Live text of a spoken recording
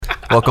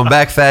Welcome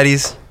back,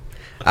 fatties.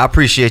 I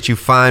appreciate you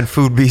fine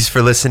food beasts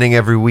for listening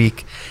every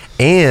week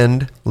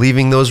and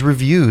leaving those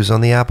reviews on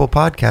the Apple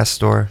Podcast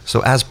Store.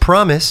 So as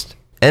promised,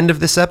 end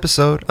of this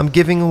episode, I'm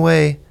giving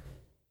away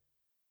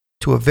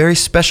to a very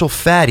special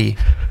fatty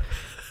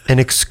an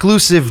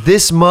exclusive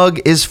This Mug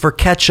is for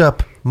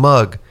Ketchup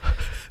mug.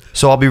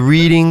 So I'll be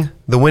reading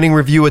the winning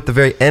review at the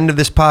very end of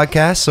this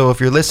podcast. So if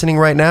you're listening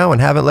right now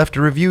and haven't left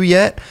a review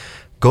yet,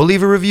 go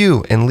leave a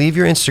review and leave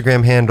your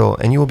Instagram handle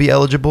and you will be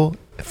eligible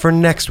for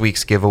next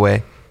week's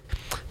giveaway.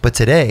 But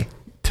today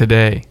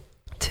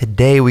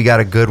we got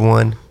a good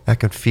one. I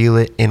can feel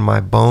it in my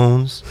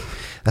bones.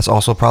 That's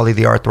also probably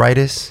the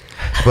arthritis.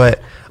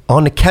 But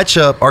on the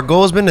Ketchup, our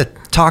goal has been to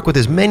talk with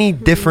as many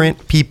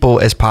different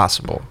people as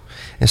possible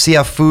and see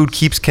how food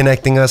keeps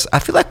connecting us. I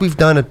feel like we've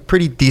done a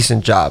pretty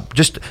decent job.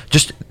 Just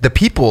the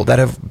people that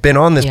have been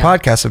on this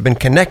podcast have been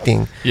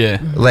connecting.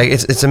 Yeah. Like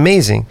it's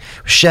amazing.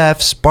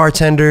 Chefs,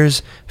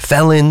 bartenders,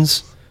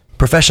 felons,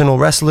 professional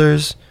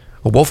wrestlers.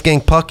 Wolfgang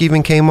Puck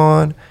even came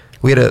on.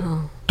 We had a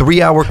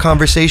 3-hour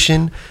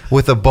conversation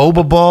with a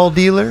boba ball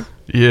dealer.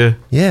 Yeah.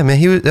 Yeah,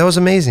 man, that was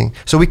amazing.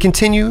 So we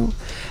continue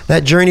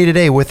that journey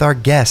today with our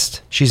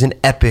guest. She's an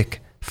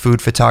epic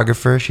food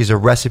photographer. She's a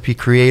recipe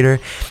creator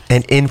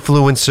and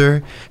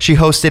influencer. She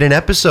hosted an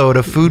episode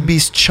of Food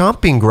Beast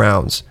Chomping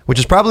Grounds, which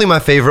is probably my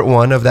favorite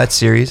one of that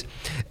series.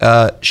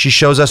 She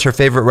shows us her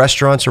favorite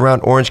restaurants around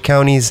Orange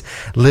County's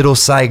Little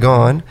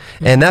Saigon.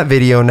 And that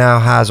video now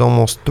has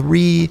almost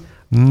 3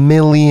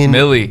 million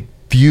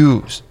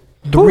views.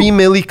 3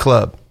 milli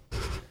club.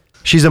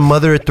 She's a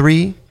mother of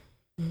 3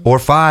 or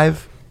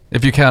 5.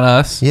 If you count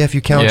us. Yeah, if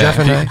you count Jeff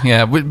and I.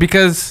 Yeah,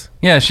 because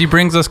she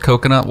brings us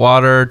coconut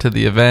water to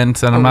the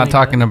events, and I'm not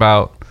talking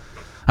about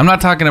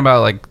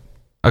like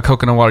a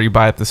coconut water you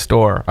buy at the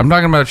store. I'm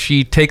talking about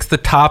she takes the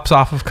tops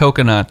off of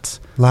coconuts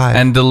live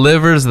and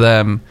delivers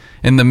them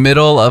in the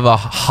middle of a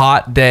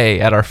hot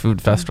day at our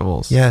food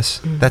festivals.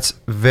 Yes, that's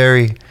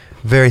very,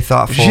 very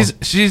thoughtful.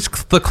 She's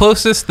the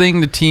closest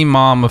thing to Team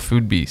Mom of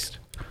Food Beast.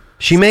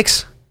 She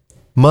makes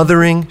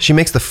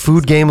the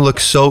food game look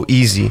so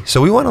easy.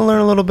 So we want to learn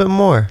a little bit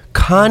more.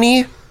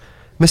 Connie,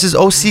 Mrs.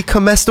 OC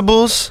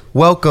Comestibles,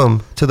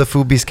 welcome to the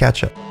Food Beast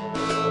Catch-Up.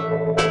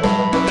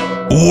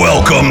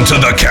 Welcome to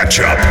the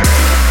Catch-Up.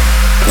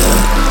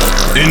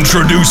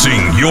 Introducing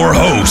your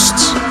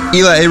hosts.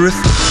 Eli Aruth,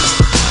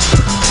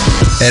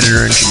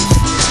 Editor-in-Chief.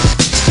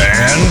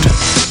 And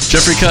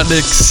Jeffrey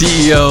Kutnick,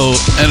 CEO,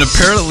 and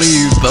apparently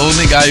the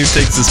only guy who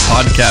takes this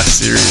podcast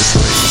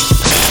seriously.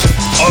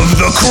 Of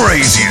the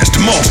craziest,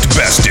 most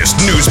bestest,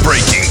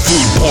 news-breaking,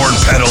 food porn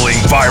peddling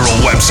viral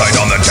website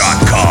on the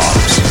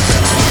 .coms.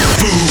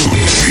 Food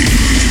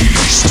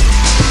Beast.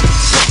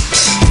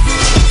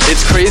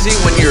 It's crazy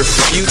when your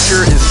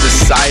future is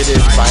decided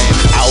by an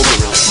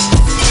algorithm.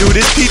 Dude,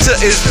 this pizza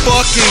is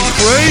fucking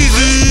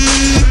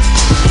crazy.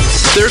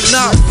 There's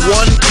not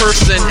one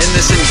person in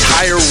this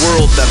entire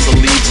world that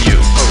believes you.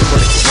 Oh,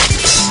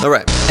 recording. All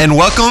right. And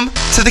welcome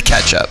to the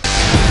Catch-Up.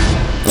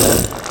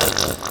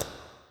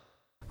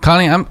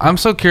 Connie, I'm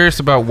so curious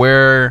about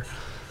where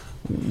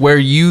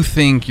you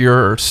think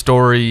your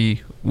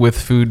story with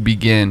food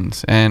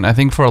begins. And I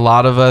think for a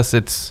lot of us,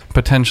 it's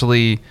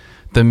potentially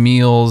the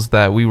meals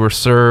that we were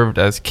served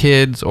as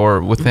kids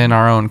or within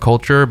our own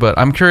culture. But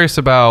I'm curious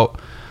about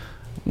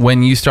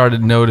when you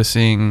started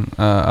noticing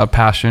a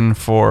passion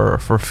for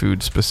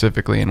food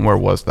specifically, and where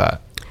was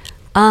that?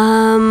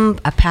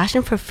 A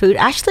passion for food.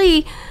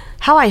 Actually,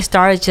 how I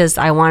started just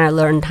I want to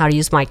learn how to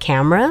use my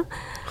camera.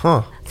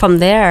 Huh. From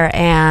there,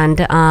 and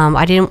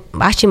my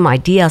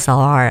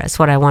DSLR is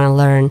what I want to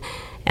learn.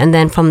 And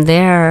then from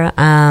there,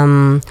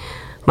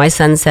 my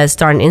son says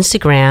start an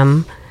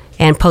Instagram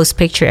and post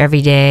picture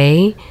every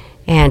day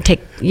and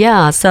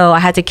so I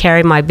had to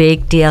carry my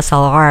big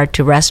DSLR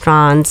to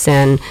restaurants,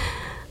 and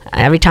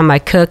every time I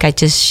cook I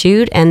just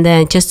shoot, and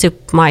then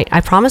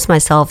I promised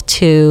myself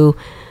to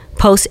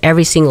post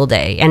every single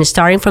day. And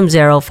starting from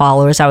 0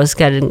 followers, I was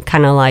getting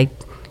kind of like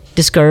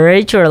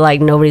discouraged or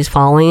like nobody's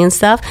following and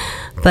stuff,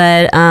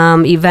 but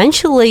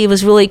eventually it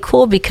was really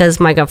cool because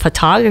my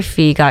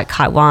photography got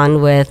caught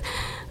on with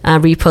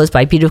repost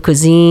by Beautiful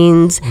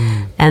Cuisines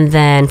and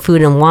then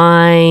Food and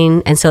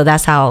Wine, and so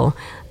that's how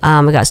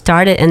I got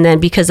started. And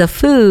then because of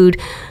food,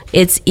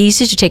 it's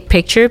easy to take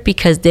picture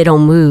because they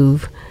don't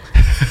move.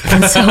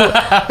 And so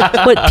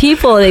with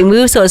people, they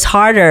move, so it's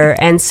harder.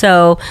 And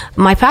so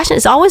my passion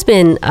has always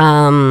been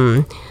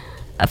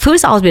food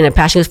has always been a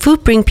passion, because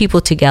food brings people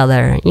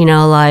together,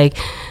 like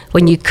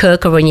when you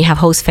cook or when you have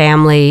host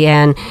family,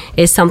 and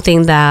it's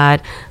something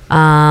that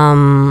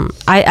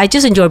I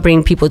just enjoy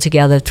bringing people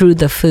together through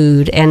the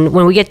food. And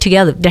when we get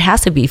together, there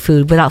has to be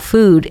food. Without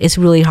food, it's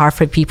really hard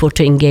for people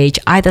to engage.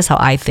 That's how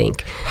I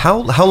think. How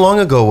long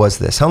ago was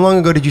this? How long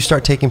ago did you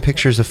start taking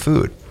pictures of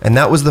food? And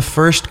that was the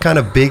first kind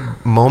of big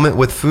moment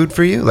with food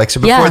for you? Like,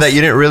 so before Yes. that, you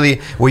didn't really,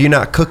 were you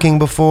not cooking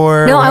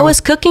before? No, I was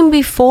cooking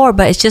before,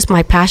 but it's just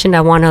my passion.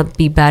 I want to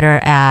be better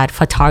at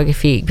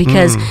photography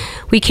because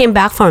we came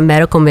back from a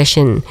medical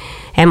mission,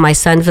 and my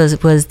son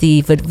was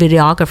the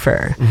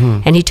videographer,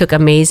 and he took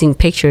amazing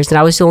pictures, and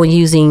I was only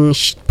using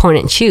point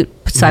and shoot.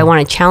 So I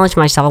want to challenge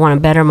myself. I want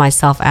to better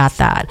myself at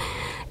that.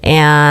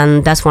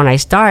 And that's when I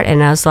start.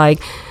 And I was like,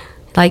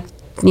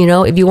 you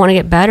know, if you want to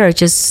get better,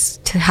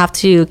 just have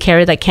to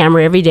carry that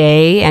camera every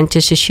day and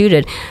just to shoot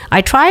it.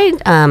 I tried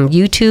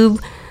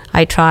YouTube.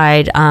 I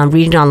tried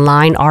reading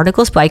online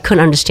articles, but I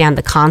couldn't understand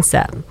the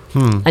concept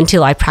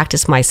until I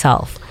practiced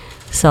myself.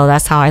 So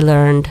that's how I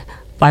learned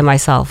by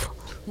myself.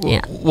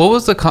 Yeah. What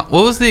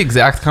was the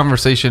exact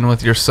conversation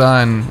with your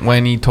son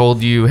when he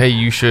told you, hey,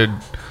 you should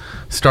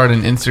start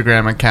an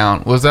Instagram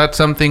account? Was that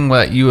something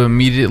that you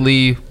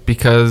immediately,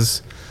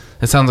 because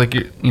it sounds like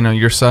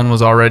your son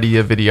was already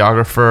a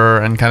videographer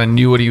and kind of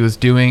knew what he was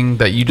doing,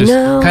 that you just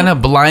kind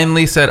of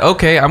blindly said,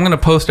 okay, I'm going to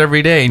post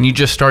every day, and you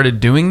just started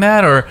doing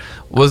that? Or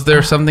was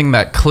there something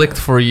that clicked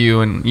for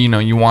you and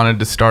you wanted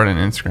to start an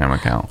Instagram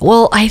account?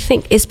 Well, I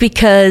think it's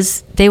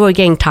because they were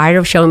getting tired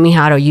of showing me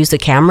how to use the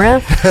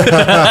camera.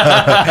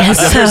 And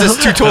so, There's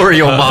this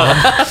tutorial, Mom.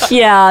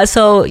 yeah,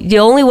 so the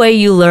only way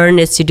you learn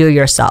is to do it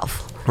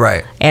yourself.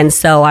 Right. And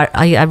so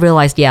I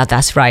realized, yeah,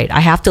 that's right. I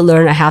have to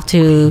learn. I have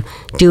to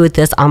do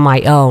this on my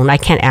own. I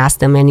can't ask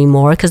them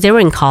anymore because they were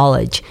in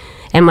college.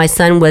 And my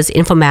son was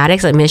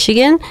informatics at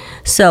Michigan.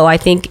 So I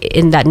think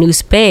in that new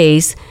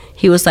space,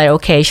 he was like,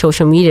 okay,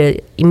 social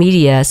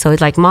media. So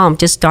it's like, Mom,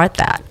 just start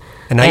that.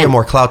 And now you're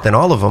more clout than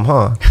all of them,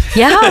 huh?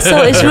 Yeah,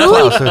 so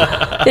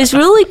it's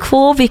really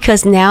cool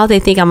because now they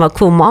think I'm a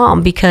cool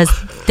mom because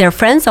their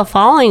friends are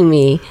following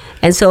me.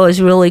 And so it's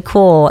really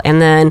cool.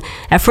 And then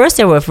at first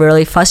they were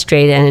really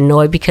frustrated and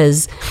annoyed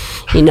because,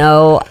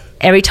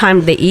 every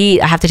time they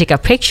eat, I have to take a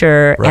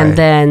picture, and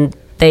then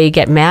they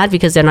get mad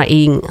because they're not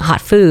eating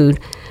hot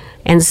food.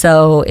 And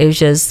so it was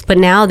just, but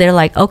now they're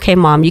like, okay,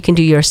 Mom, you can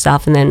do your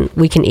stuff and then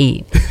we can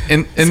eat.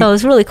 So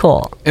it's really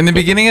cool. In the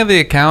beginning of the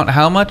account,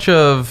 how much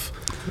of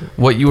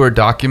what you were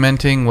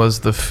documenting was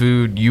the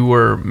food you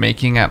were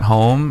making at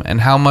home,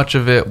 and how much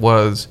of it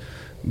was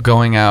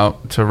going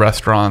out to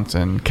restaurants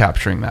and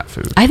capturing that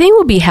food? I think it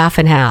would be half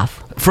and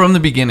half. From the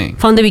beginning?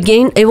 From the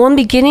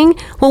beginning,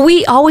 well,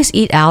 we always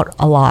eat out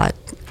a lot.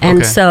 And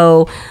Okay.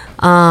 so,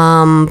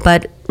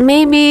 but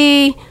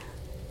maybe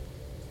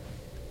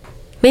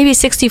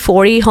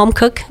 60-40 home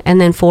cook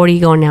and then 40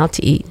 going out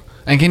to eat.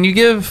 And can you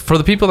give, for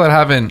the people that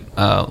haven't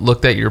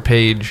looked at your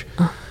page,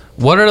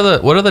 what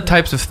are the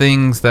types of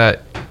things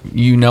that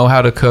you know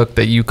how to cook,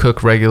 that you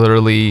cook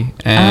regularly,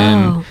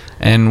 and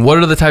what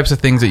are the types of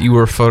things that you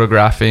were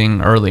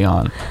photographing early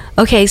on?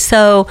 Okay,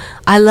 so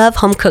I love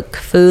home cooked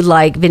food,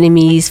 like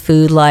Vietnamese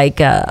food,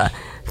 like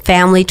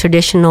family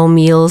traditional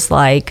meals,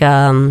 like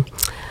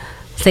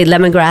say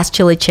lemongrass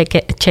chili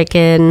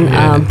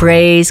chicken,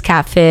 braised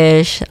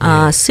catfish,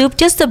 soup,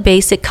 just the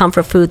basic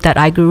comfort food that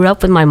I grew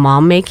up with my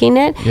mom making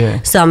it.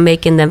 Yeah. So I'm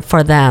making them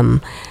for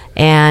them.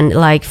 And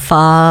like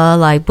pho,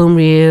 like bum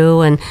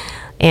ryu, and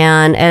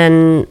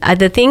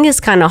the thing is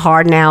kind of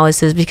hard now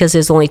is because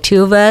there's only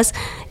two of us.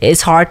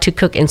 It's hard to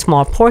cook in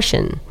small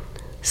portion.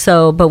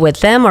 So, but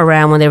with them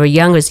around when they were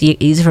younger, it's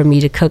easy for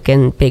me to cook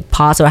in big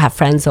pots or have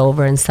friends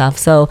over and stuff.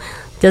 So,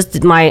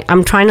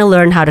 I'm trying to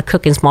learn how to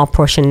cook in small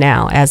portion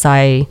now as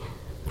I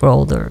grow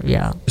older.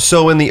 Yeah.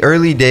 So in the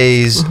early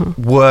days,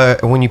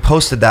 when you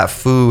posted that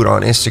food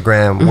on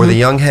Instagram, were the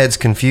young heads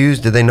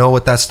confused? Did they know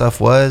what that stuff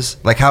was?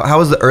 Like, how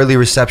was the early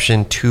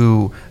reception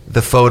to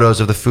the photos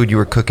of the food you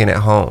were cooking at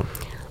home?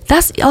 I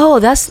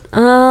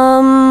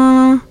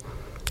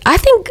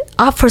think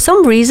for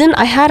some reason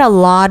I had a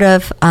lot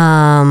of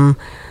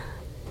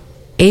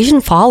Asian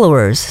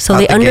followers, so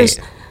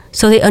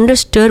so they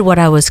understood what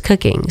I was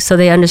cooking. So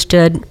they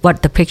understood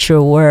what the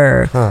picture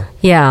were. Huh.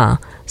 Yeah.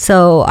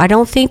 So I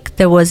don't think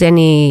there was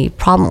any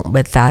problem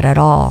with that at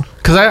all.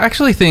 Because I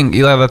actually think,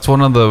 Eli, that's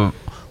one of the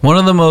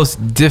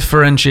most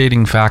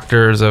differentiating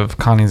factors of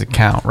Connie's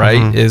account,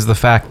 right? Is the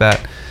fact that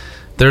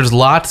there's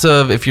lots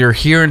of, if you're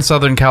here in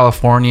Southern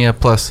California,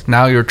 plus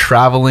now you're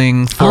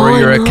traveling for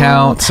your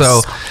account.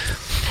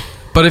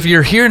 But if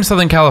you're here in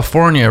Southern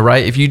California,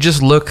 right, if you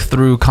just look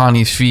through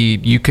Connie's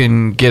feed, you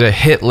can get a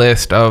hit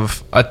list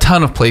of a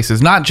ton of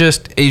places, not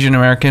just Asian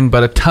American,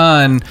 but a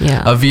ton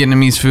of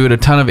Vietnamese food, a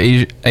ton of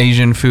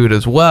Asian food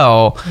as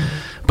well.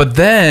 But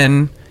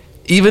then,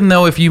 even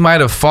though if you might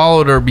have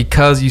followed her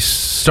because you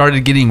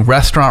started getting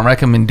restaurant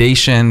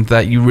recommendations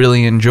that you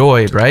really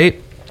enjoyed,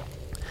 right,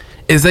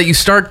 is that you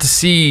start to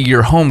see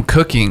your home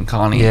cooking,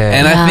 Connie.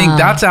 And I think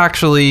that's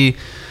actually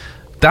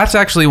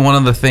one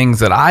of the things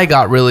that I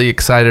got really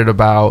excited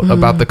about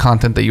the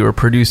content that you were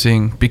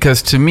producing,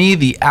 because to me,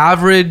 the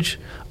average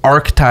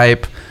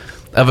archetype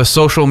of a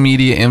social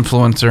media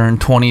influencer in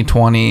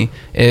 2020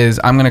 is,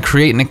 I'm going to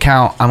create an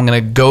account, I'm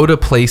going to go to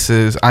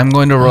places, I'm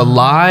going to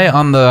rely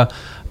on the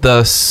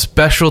the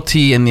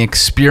specialty and the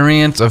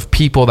experience of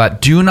people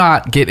that do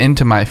not get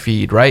into my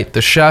feed, right?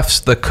 The chefs,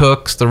 the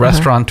cooks, the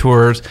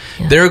restaurateurs,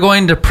 they're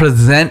going to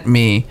present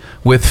me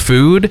with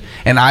food,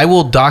 and I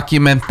will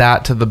document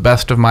that to the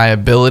best of my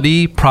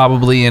ability,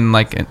 probably in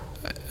like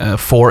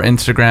for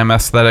Instagram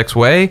aesthetics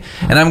way,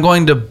 and I'm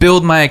going to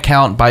build my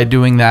account by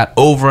doing that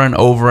over and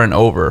over and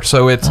over.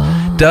 So it's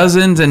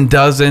dozens and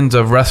dozens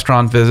of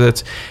restaurant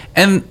visits.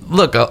 And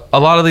look, a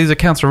lot of these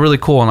accounts are really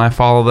cool and I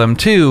follow them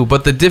too,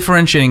 but the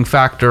differentiating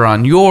factor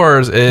on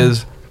yours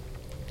is,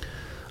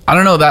 I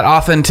don't know, that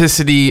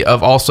authenticity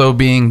of also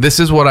being, this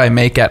is what I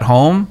make at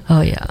home.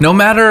 Oh yeah. No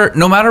matter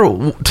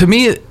to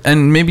me,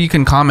 and maybe you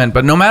can comment,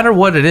 but no matter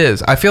what it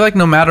is, I feel like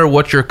no matter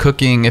what you're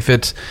cooking, if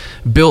it's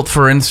built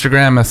for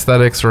Instagram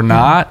aesthetics or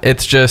not,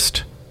 it's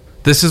just,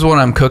 this is what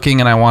I'm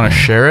cooking and I want to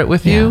share it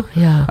with you.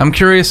 Yeah. I'm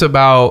curious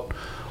about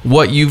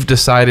what you've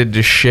decided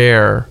to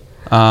share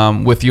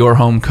with your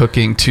home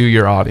cooking to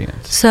your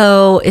audience.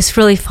 So it's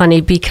really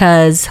funny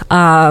because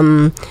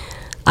I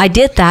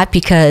did that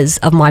because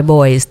of my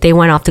boys. They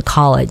went off to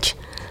college.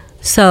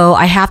 So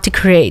I have to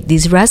create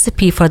these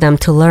recipes for them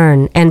to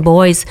learn. And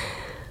boys,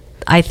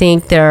 I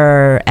think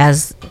they're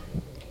as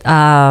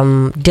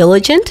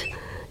diligent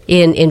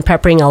in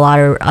preparing a lot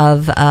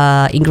of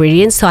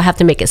ingredients. So I have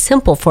to make it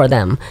simple for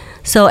them.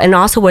 So, and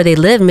also where they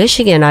live,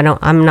 Michigan,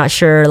 I'm not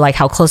sure like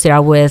how close they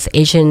are with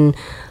Asian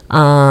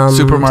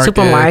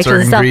supermarkets or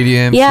and stuff.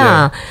 ingredients.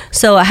 Yeah.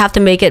 So I have to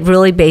make it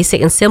really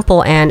basic and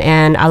simple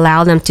and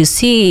allow them to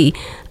see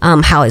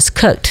how it's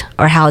cooked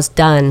or how it's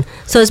done.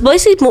 So it's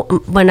basically,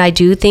 when I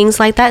do things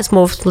like that, it's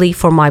mostly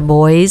for my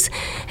boys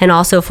and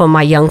also for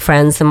my young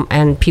friends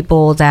and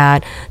people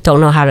that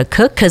don't know how to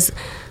cook. Because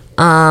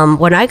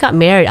when I got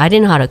married, I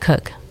didn't know how to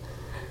cook.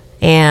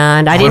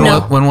 And I didn't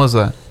know. When was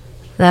that?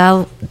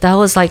 That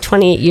was like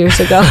 28 years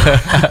ago.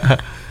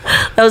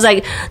 That was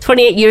like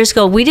 28 years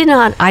ago. I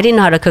didn't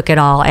know how to cook at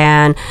all.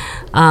 And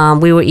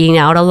we were eating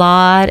out a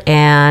lot.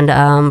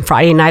 And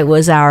Friday night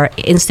was our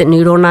instant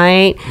noodle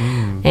night.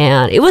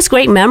 And it was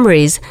great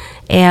memories.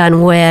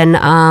 And when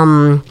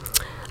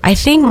I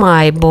think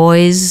my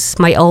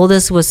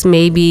oldest was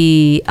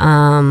maybe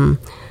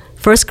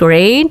first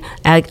grade,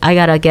 I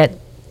got to get,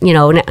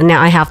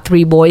 now I have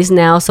 3 boys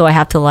now. So I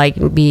have to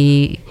like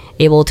be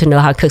able to know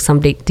how to cook some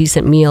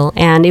decent meal.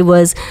 And it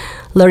was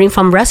learning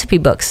from recipe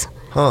books.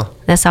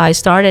 That's how I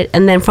started.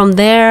 And then from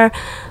there,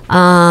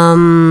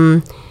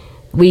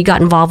 we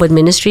got involved with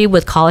ministry,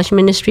 with college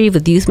ministry,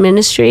 with youth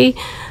ministry.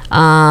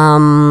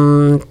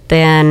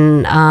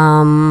 Then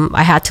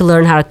I had to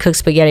learn how to cook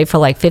spaghetti for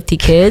like 50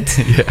 kids.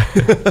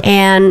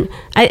 And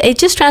it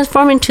just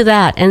transformed into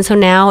that. And so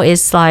now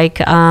it's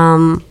like,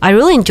 I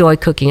really enjoy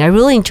cooking. I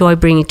really enjoy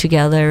bringing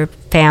together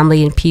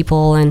family and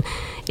people. And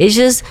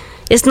it's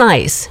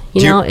nice.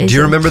 Do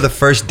you remember the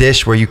first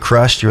dish where you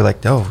crushed? You were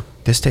like, oh,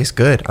 this tastes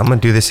good. I'm going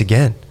to do this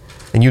again.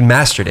 And you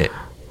mastered it.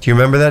 Do you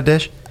remember that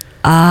dish?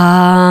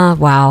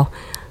 Wow.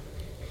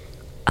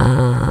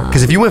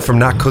 Because if you went from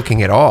not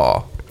cooking at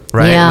all,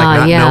 right? Yeah, like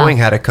not knowing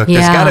how to cook,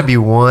 there's got to be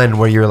one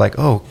where you're like,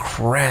 oh,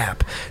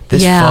 crap,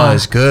 this pho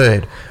is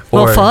good.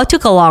 Well, pho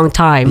took a long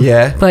time.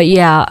 Yeah. But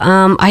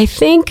I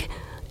think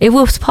it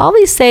would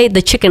probably say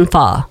the chicken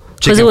pho.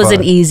 Because it was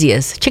the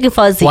easiest. Chicken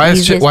pho is the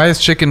easiest. Why is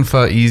chicken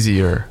pho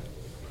easier?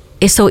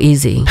 It's so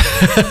easy.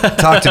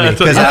 Talk to me,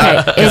 because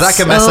I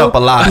can mess up a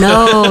lot.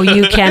 No,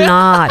 you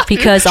cannot.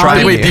 Because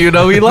Wait, do you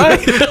know Eli?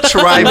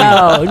 Try me.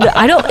 No,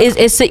 I don't.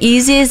 It's the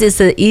easiest. It's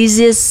the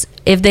easiest.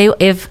 If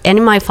any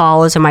of my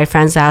followers or my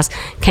friends ask,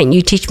 "Can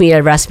you teach me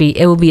a recipe?"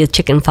 It will be a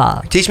chicken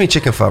pho. Teach me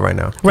chicken pho right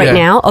now. Right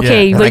now,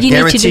 okay. And What I you need to do?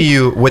 guarantee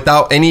you,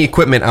 without any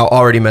equipment, I'll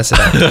already mess it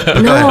up.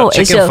 But No, go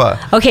ahead. Chicken pho.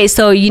 Okay,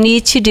 so you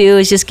need to do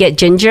is just get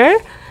ginger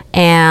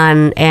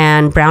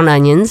and brown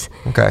onions.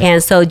 Okay.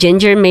 And so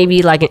ginger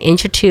maybe like an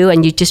inch or 2,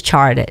 and you just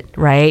char it,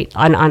 right?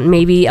 On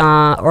maybe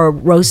or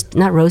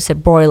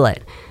broil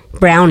it,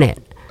 brown it.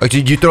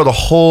 Did you throw the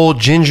whole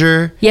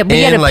ginger? Yeah, but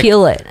you in, gotta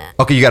peel it.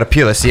 Okay, you gotta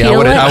peel it. See, I Peel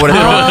would it? have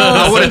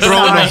Oh,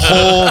 thrown the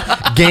whole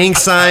gang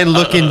sign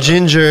looking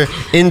ginger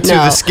into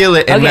the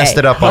skillet and messed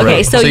it up already.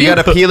 Okay, so you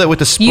gotta peel it with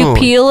a spoon. You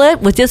peel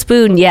it with the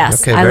spoon,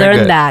 yes. Okay, I very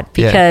learned good. that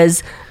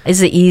because it's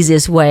the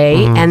easiest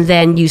way, and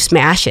then you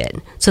smash it.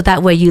 So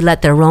that way you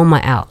let the aroma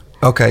out.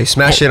 Okay,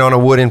 smash it on a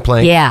wooden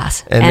plank.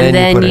 Yes, and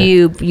then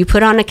you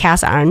put on a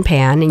cast iron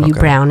pan and you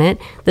brown it.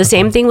 The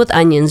same thing with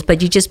onions,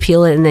 but you just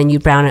peel it and then you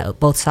brown it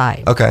both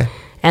sides. Okay.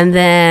 And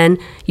then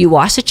you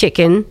wash the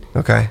chicken.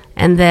 Okay.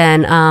 And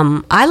then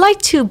I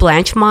like to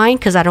blanch mine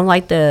because I don't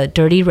like the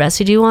dirty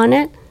residue on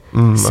it.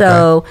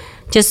 So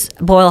just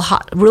boil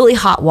really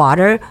hot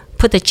water,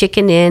 put the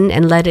chicken in,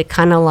 and let it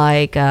kind of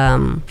like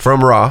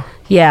from raw.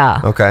 Yeah.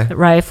 Okay.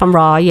 Right, from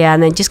raw, yeah.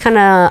 And then just kind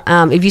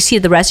of, if you see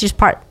the residue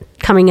part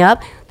coming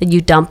up, then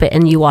you dump it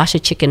and you wash the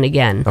chicken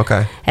again.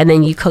 Okay. And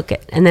then you cook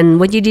it. And then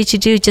what you need to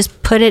do is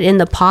just put it in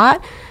the pot,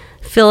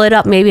 fill it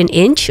up maybe an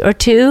inch or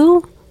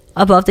 2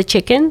 above the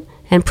chicken,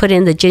 and put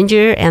in the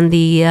ginger and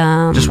the...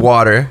 just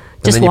water.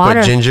 Just and then water.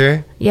 You put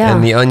ginger Yeah.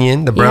 and the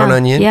onion, the brown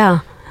onion. Yeah.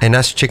 And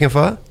that's chicken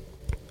pho?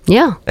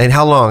 Yeah. And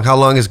how long? How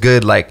long is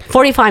good? Like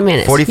 45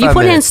 minutes. 45 you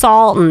put minutes. in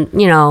salt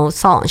and,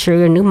 salt and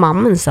sugar and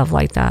umami and stuff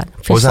like that.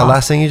 What was that sauce.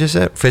 last thing you just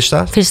said? Fish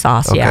sauce? Fish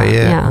sauce, Okay,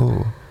 yeah.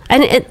 Ooh.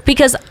 And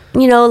because,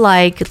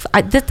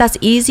 that's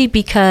easy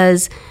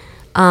because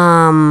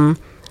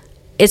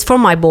it's for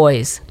my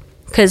boys.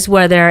 Because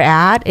where they're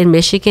at in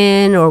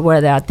Michigan or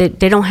where they're at,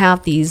 they don't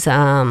have these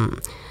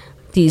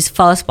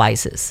pho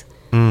spices.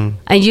 And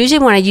usually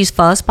when I use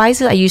pho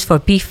spices, I use for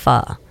beef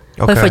pho.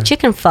 But for Okay.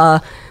 chicken pho,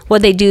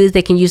 what they do is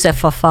they can use that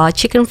for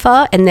chicken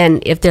pho, and then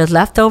if there's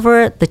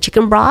leftover the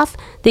chicken broth,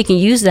 they can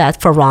use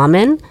that for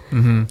ramen,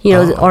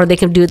 or they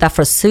can do that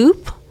for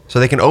soup. So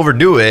they can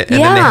overdo it,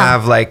 and then they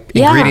have like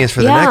ingredients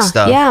for the next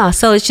stuff. Yeah,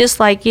 so it's just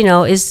like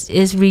is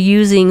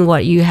reusing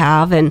what you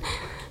have, and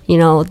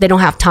they don't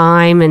have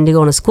time, and they're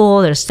going to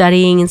school, they're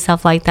studying and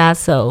stuff like that.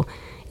 So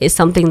it's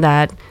something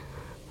that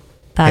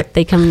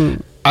they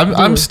can.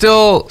 I'm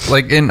still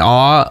like in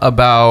awe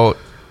about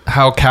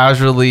how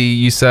casually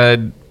you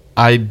said,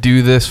 I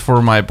do this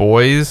for my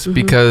boys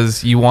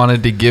because you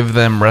wanted to give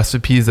them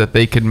recipes that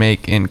they could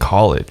make in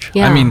college.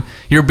 Yeah. I mean,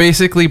 you're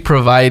basically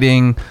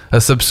providing a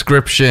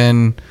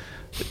subscription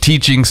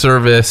teaching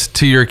service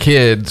to your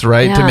kids,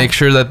 right? To Yeah. make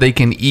sure that they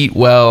can eat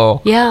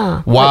well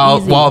Yeah, while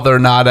they're easy. while they're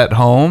not at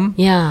home.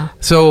 Yeah.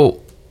 So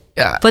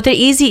yeah. But they're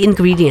easy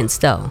ingredients,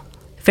 though.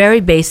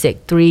 Very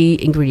basic, 3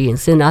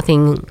 ingredients. They're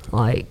nothing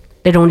like,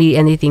 they don't need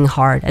anything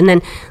hard. And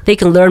then they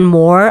can learn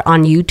more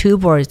on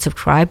YouTube or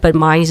subscribe, but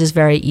mine is just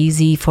very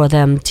easy for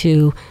them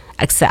to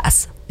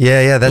access.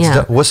 Yeah, that's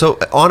Yeah. well, so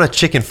on a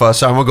chicken pho.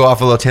 So I'm gonna go off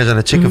a little tangent on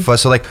a chicken pho.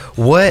 So like,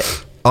 what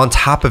on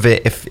top of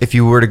it, if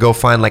you were to go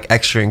find like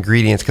extra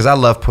ingredients, because I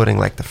love putting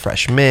like the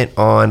fresh mint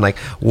on. Like,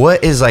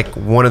 what is like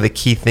one of the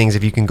key things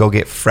if you can go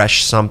get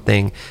fresh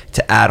something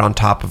to add on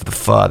top of the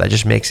pho that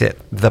just makes it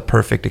the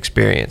perfect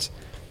experience?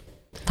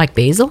 Like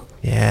basil?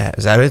 Yeah,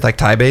 is that it? Like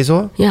Thai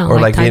basil? Yeah, or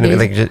like like Thai Vietnamese, basil.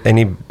 like just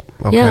any.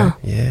 Okay. Yeah.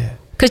 Yeah.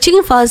 Because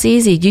chicken pho is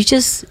easy. You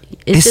just...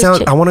 It's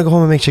just I want to go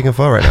home and make chicken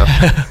pho right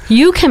now.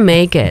 You can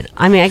make it.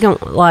 I mean, I can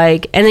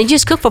and then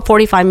just cook for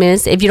 45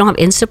 minutes. If you don't have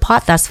Instant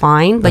Pot, that's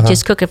fine, but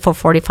just cook it for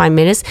 45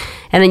 minutes.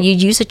 And then you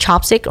use a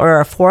chopstick or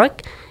a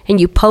fork and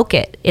you poke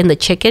it in the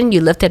chicken, you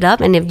lift it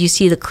up, and if you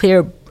see the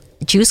clear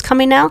juice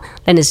coming out,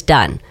 then it's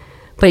done.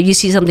 But if you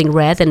see something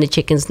red, then the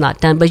chicken's not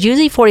done. But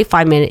usually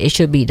 45 minutes, it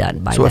should be done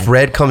by So then. if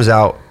red comes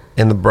out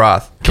in the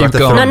broth, do I have Keep to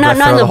going. throw- No, do I not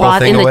throw in the whole broth,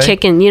 thing in the away?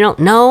 chicken.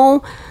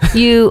 No,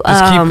 you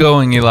Just keep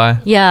going, Eli.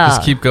 Yeah,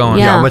 Just keep going.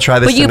 Yeah, I'm gonna try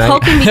this But you tonight.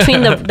 poke in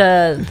between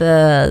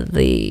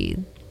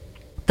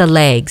the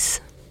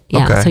legs.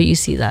 Yeah, Okay. so you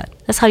see that.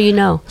 That's how you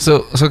know.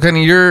 So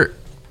Kenny, you're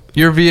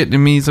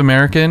Vietnamese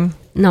American?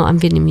 No, I'm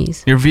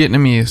Vietnamese. You're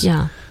Vietnamese.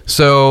 Yeah.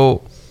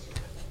 So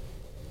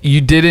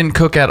you didn't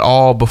cook at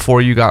all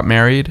before you got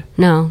married?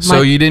 No.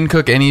 So you didn't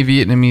cook any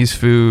Vietnamese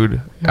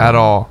food at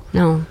all?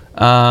 No.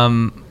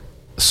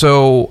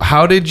 So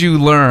how did you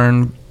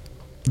learn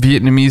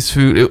Vietnamese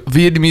food?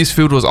 Vietnamese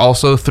food was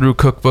also through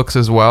cookbooks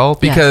as well,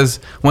 because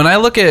when I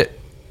look at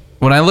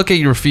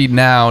your feed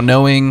now,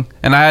 knowing,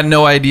 and I had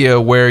no idea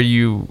where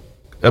you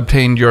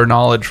obtained your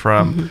knowledge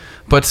from,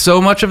 but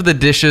so much of the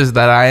dishes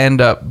that I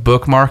end up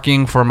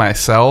bookmarking for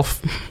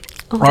myself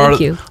Thank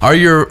you. are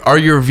your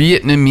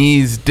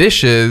Vietnamese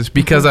dishes,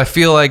 because I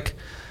feel like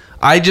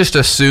I just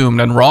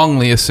assumed, and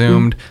wrongly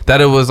assumed,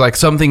 that it was like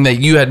something that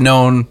you had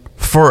known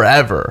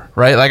forever,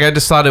 right? Like I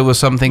just thought it was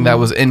something that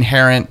was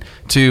inherent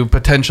to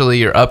potentially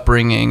your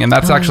upbringing, and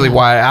that's actually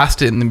why I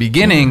asked it in the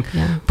beginning.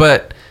 Yeah.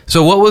 But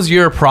so what was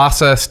your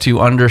process to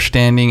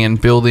understanding and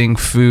building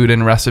food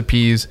and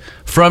recipes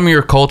from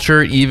your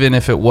culture, even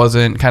if it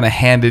wasn't kind of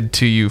handed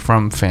to you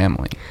from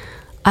family?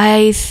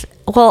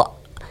 Well,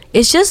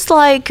 it's just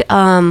like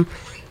I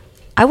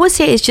would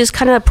say it's just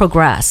kind of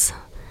progress.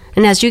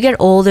 And as you get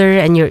older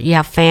and you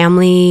have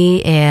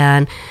family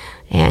and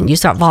you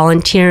start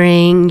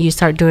volunteering, you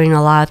start doing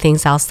a lot of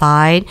things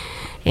outside,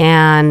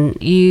 and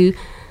you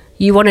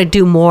want to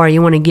do more,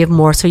 you want to give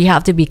more, so you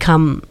have to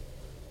become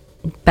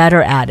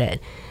better at it.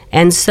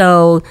 And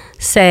so,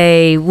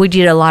 say we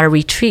did a lot of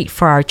retreat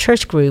for our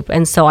church group,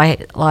 and so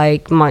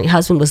my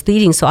husband was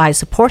leading, so I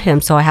support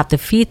him, so I have to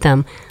feed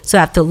them, so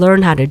I have to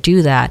learn how to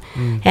do that.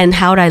 And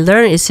how did I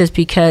learn? It's just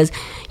because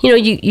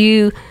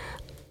you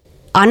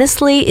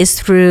honestly, it's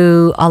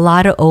through a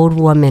lot of old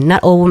women.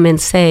 Not old women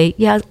say,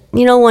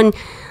 when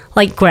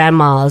like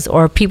grandmas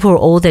or people who are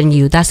older than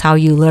you, that's how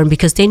you learn,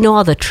 because they know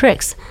all the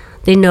tricks.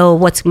 They know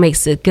what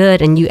makes it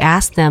good, and you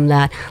ask them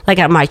that. Like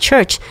at my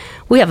church,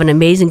 we have an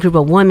amazing group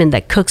of women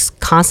that cooks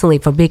constantly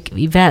for big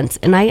events.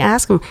 And I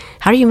ask them,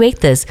 how do you make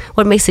this?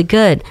 What makes it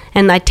good?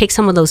 And I take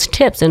some of those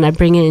tips and I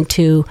bring it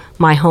into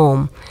my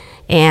home.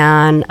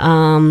 And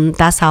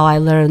that's how I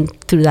learned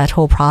through that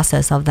whole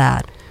process of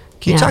that.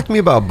 Can you talk to me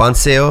about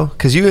banseo?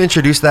 Because you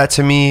introduced that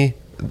to me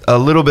a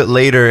little bit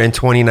later in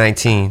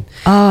 2019.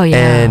 Oh, yeah.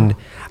 And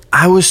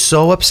I was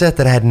so upset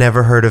that I had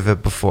never heard of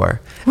it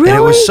before. Really? And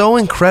it was so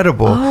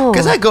incredible. Oh.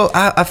 Because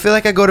I feel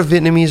like I go to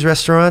Vietnamese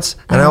restaurants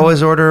and I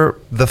always order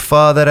the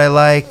pho that I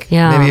like,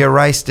 Yeah. maybe a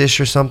rice dish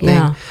or something.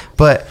 Yeah.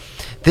 But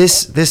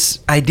this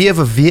idea of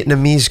a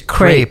Vietnamese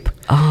crepe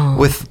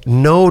with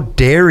no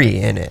dairy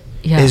in it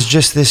is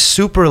just this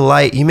super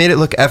light. You made it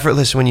look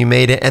effortless when you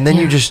made it, and then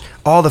you just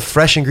all the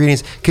fresh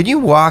ingredients. Could you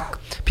walk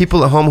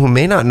people at home who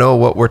may not know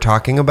what we're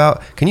talking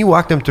about? Can you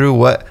walk them through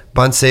what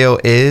banh xeo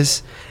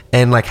is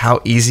and like how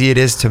easy it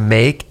is to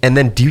make? And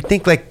then do you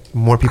think like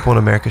more people in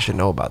America should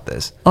know about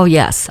this? Oh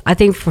yes, I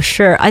think for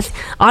sure.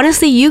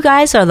 Honestly, you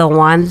guys are the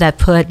one that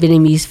put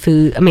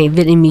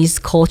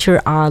Vietnamese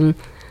culture on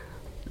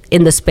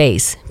in the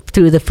space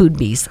through the Food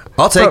Beast.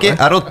 I'll take it.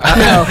 No,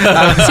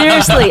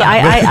 seriously,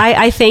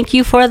 I thank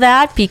you for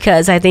that,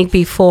 because I think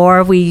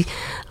before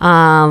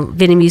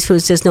Vietnamese food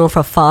is just known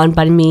for pho and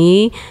banh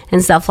mi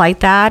and stuff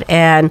like that,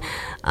 and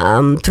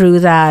through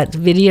that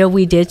video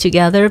we did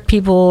together,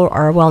 people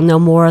know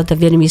more of the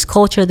Vietnamese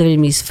culture, the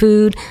Vietnamese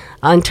food.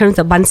 In terms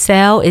of banh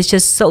xeo, it's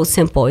just so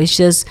simple. It's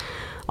just,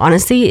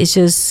 honestly,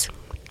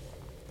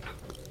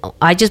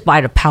 I just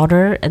buy the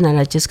powder, and then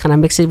I just kind of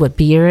mix it with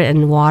beer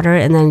and water,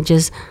 and then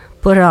just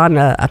put it on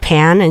a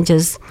pan, and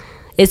just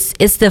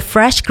it's the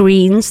fresh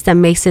greens that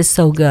makes it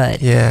so good.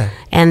 Yeah.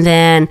 And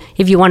then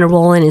if you want to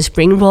roll in a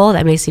spring roll,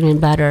 that makes it even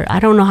better. I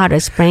don't know how to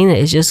explain it.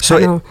 It's just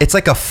it's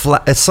like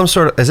it's some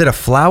sort of, is it a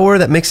flour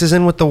that mixes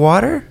in with the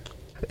water?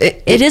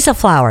 It is a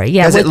flour,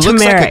 yeah. Because with it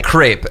looks turmeric. like a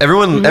crepe.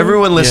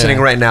 Everyone listening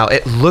right now,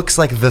 it looks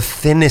like the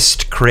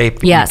thinnest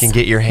crepe you can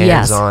get your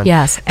hands on.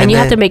 Yes, and you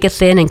have to make it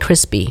thin and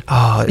crispy.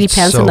 Oh, it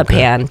depends on the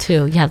pan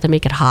too. You have to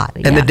make it hot.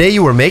 And the day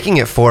you were making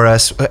it for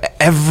us,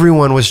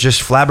 everyone was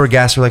just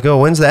flabbergasted. We're like, oh,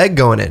 when's the egg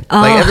going in?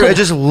 It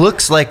just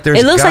looks like there's.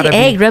 It looks like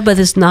egg, right? But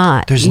it's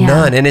not. There's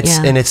none, and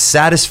it's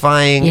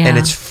satisfying and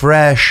it's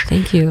fresh.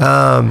 Thank you.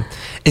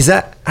 Is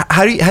that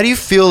how do you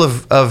feel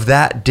of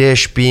that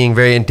dish being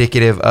very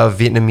indicative of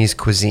Vietnamese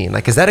cuisine?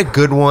 Like, is that a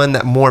good one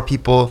that more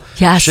people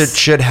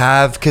should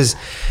have? Because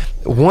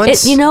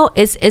once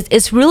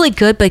it's really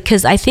good,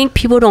 because I think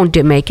people don't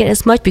make it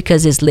as much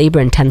because it's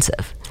labor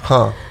intensive.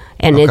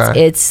 And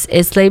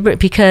it's labor,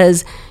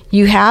 because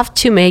you have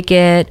to make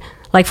it,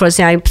 like for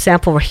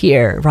example over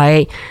here,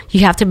 right?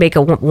 You have to make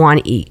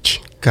one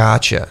each.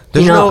 Gotcha.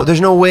 There's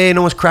no way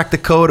no one's cracked the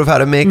code of how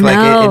to make like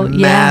it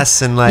in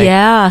mass and like.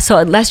 Yeah. So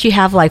unless you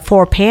have like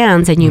 4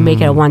 pans and you make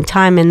it at one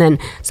time, and then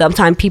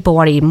sometimes people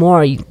want to eat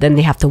more, then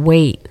they have to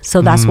wait.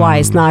 So that's why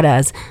it's not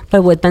as.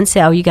 But with banh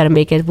xeo, you got to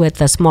make it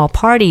with a small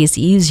party. It's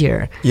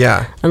easier.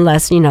 Yeah.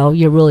 Unless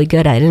you're really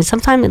good at it, and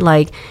sometimes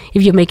like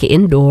if you make it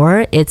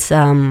indoor, it's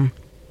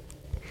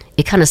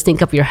it kind of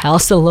stink up your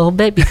house a little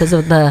bit because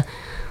of the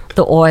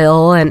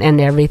oil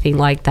and everything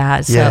like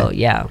that. So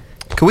yeah.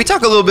 Can we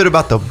talk a little bit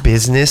about the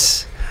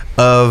business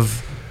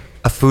of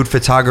a food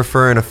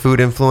photographer and a food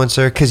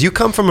influencer? Because you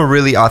come from a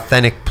really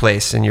authentic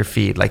place in your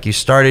feed. Like, you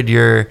started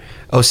your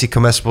OC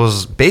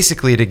Comestibles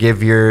basically to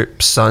give your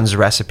sons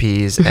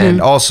recipes and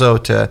also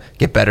to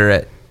get better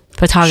at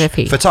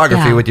photography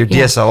with your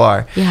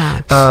DSLR.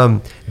 Yeah.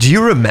 Do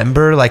you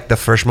remember like the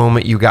first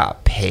moment you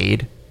got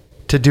paid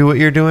to do what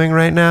you're doing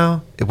right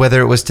now,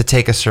 whether it was to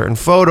take a certain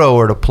photo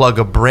or to plug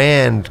a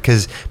brand?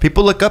 Because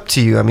people look up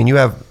to you. I mean, you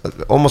have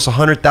almost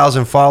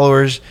 100,000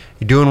 followers.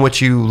 You're doing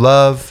what you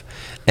love.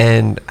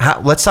 And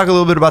let's talk a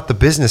little bit about the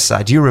business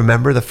side. Do you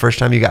remember the first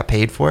time you got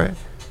paid for it?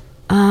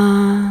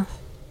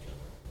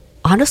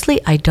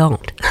 Honestly, I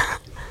don't.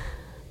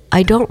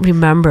 I don't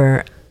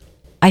remember.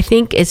 I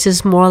think it's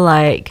just more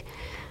like,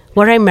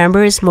 what I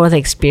remember is more the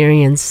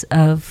experience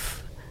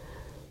of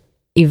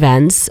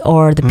events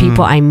or the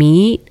people I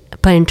meet.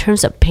 But in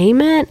terms of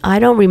payment, I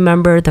don't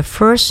remember the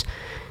first.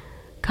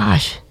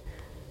 Gosh.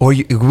 Or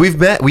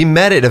we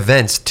met at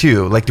events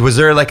too. Like, was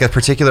there like a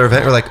particular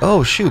event where like,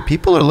 oh shoot,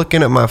 people are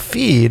looking at my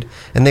feed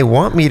and they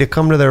want me to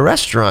come to their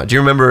restaurant? Do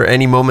you remember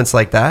any moments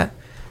like that?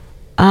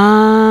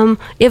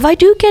 If I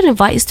do get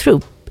invited,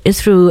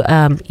 it's through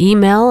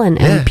email and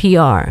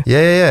PR.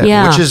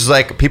 Yeah. Which is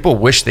like, people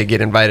wish they get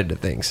invited to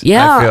things.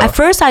 Yeah. At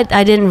first,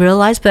 I didn't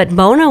realize, but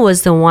Mona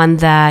was the one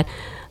that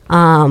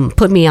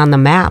put me on the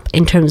map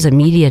in terms of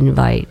media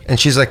invite. And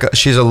she's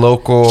a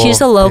local. She's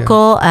a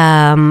local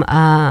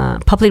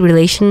public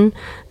relation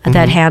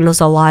that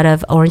handles a lot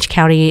of Orange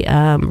County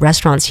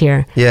restaurants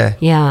here.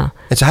 Yeah.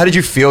 And so, how did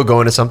you feel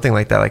going to something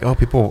like that? Like, oh,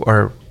 people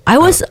are. I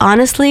was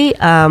honestly,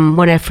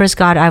 when I first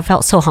got, I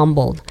felt so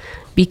humbled,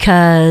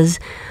 because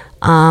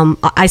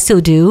I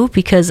still do,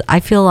 because I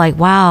feel like,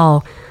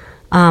 wow.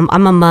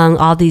 I'm among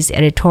all these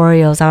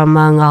editorials. I'm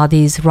among all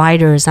these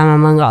writers. I'm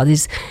among all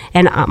these,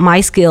 and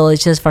my skill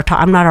is just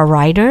I'm not a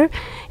writer,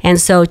 and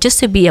so just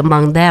to be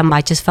among them,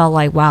 I just felt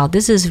like, wow,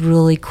 this is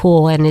really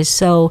cool, and it's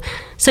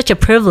such a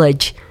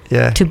privilege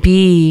to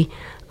be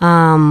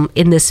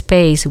in this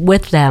space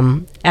with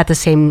them at the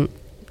same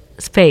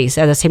space,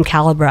 at the same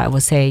caliber, I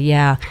would say.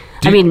 Yeah,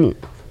 I mean,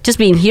 just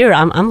being here,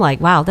 I'm like,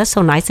 wow, that's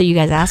so nice that you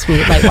guys asked me.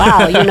 Like,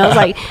 wow, it's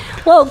like,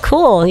 whoa,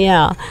 cool,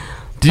 yeah.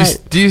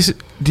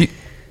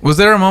 Was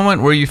there a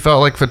moment where you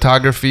felt like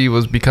photography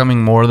was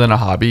becoming more than a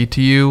hobby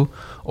to you,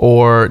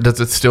 or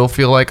does it still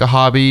feel like a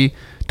hobby?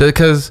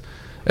 Because,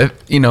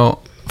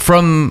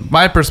 from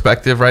my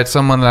perspective, right,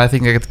 someone that I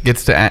think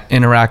gets to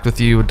interact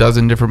with you a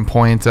dozen different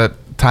points at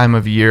time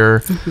of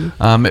year.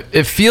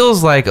 It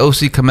feels like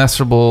OC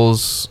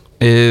Comestibles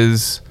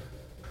is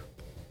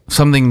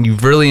something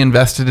you've really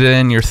invested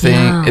in, your thing.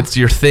 Yeah. It's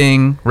your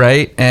thing,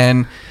 right?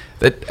 And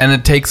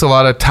it takes a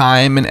lot of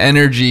time and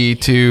energy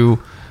to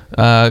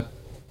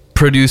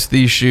produce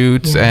these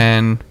shoots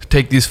and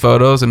take these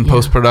photos and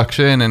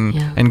post-production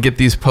and get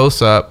these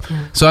posts up.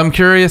 So I'm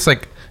curious,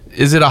 like,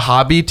 is it a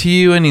hobby to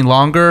you any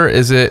longer?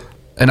 Is it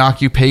an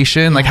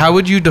occupation? Like, how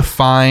would you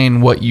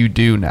define what you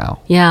do now?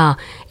 Yeah,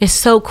 it's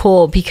so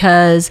cool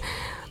because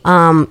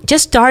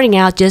just starting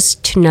out,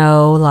 just to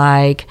know,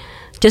 like,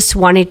 just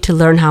wanted to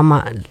learn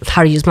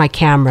how to use my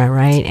camera,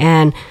 right?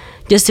 And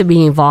just to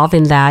be involved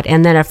in that.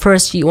 And then at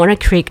first you want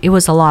to create, it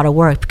was a lot of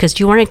work because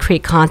you want to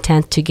create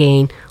content to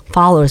gain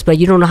followers, but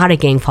you don't know how to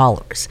gain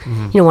followers.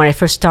 You know, when I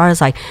first started,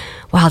 it's like,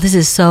 wow, this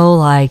is so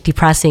like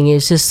depressing.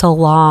 It's just so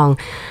long.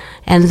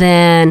 And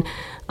then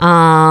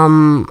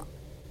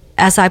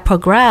as I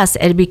progress,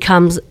 it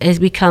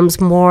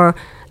becomes more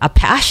a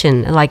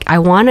passion. Like, I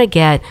want to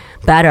get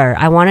better.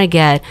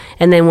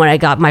 And then when I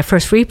got my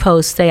first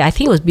repost, say, I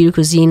think it was Beauty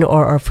Cuisine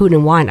or Food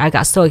and Wine, I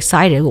got so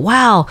excited.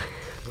 Wow,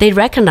 they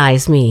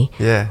recognized me.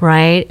 Yeah.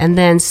 Right. And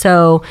then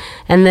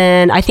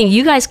I think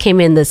you guys came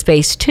in the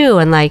space too.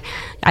 And like,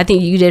 I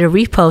think you did a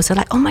repost and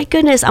like, oh my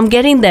goodness, I'm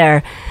getting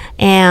there.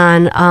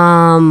 And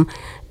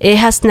it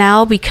has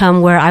now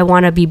become where I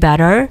want to be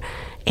better.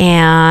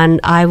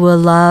 And I would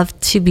love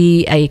to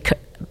be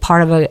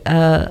part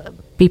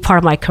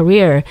of my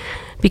career,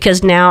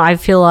 because now I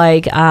feel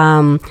like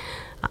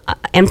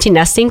empty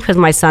nesting, because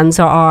my sons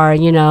are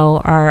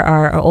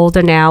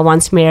older now.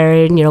 One's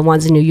married,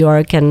 one's in New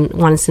York and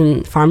one's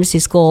in pharmacy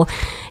school,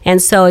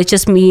 and so it's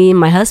just me and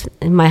my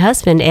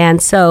husband.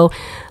 And so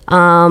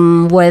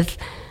with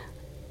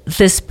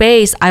this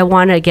space, I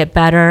want to get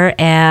better,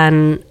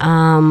 and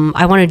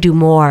I want to do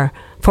more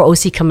for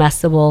OC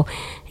Comestible.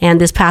 And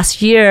this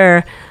past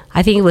year,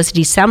 I think it was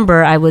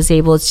December, I was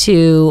able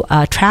to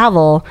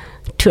travel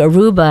to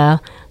Aruba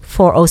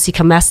for OC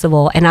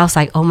Comestible, and I was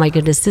like, oh my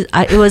goodness,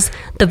 it was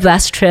the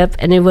best trip,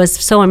 and it was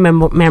so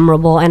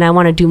memorable, and I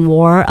want to do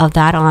more of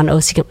that on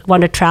OC,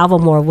 want to travel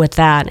more with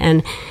that.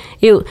 And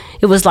it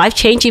was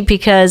life-changing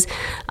because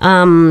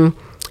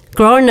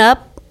growing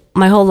up,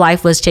 my whole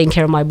life was taking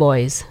care of my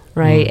boys,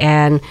 right?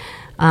 And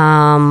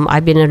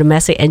I've been a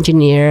domestic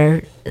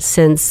engineer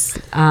since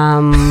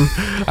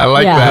I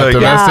like that,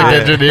 domestic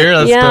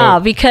engineer. That's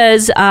dope.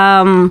 Because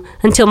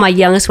until my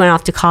youngest went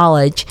off to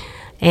college,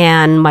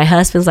 and my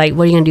husband's like,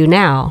 what are you gonna do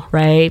now,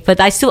 right? But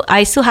I still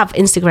have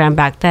Instagram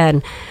back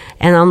then,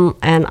 and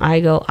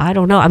I go, I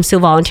don't know, I'm still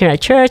volunteering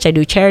at church, I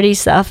do charity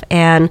stuff.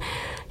 And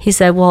he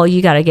said, well,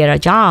 you got to get a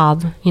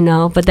job,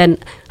 but then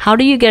how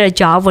do you get a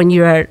job when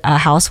you're a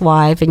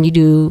housewife and you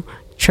do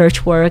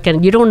church work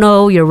and you don't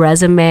know your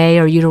resume,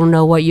 or you don't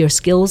know what your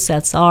skill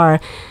sets are?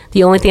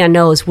 The only thing I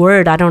know is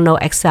Word. I don't know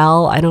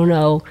Excel. I don't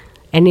know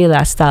any of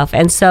that stuff.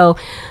 And so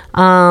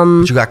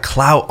but you got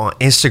clout on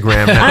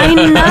Instagram now. I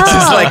know. It's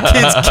just like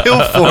kids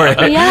kill for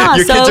it. Yeah,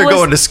 your so kids are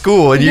going to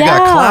school and you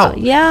got clout.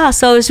 Yeah,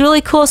 so it's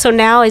really cool. So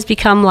now it's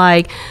become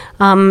like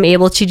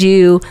able to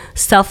do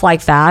stuff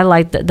like that,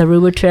 like the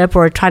Aruba trip,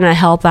 or trying to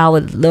help out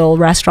with little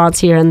restaurants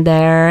here and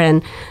there,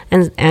 and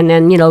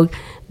then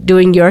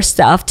doing your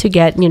stuff to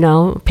get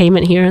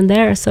payment here and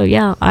there. So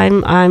yeah,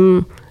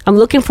 I'm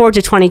looking forward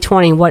to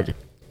 2020. What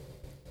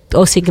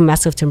OC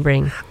Comestible can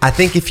bring. I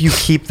think if you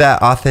keep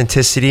that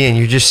authenticity and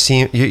you just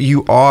seem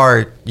you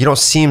don't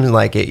seem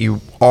like it. You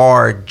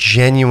are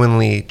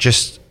genuinely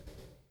just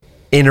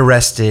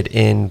interested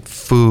in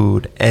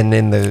food and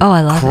in the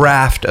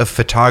craft of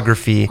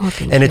photography,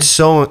 and it's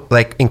so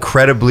like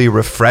incredibly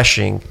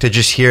refreshing to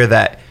just hear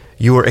that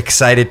you were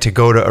excited to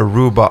go to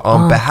Aruba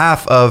on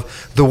behalf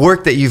of the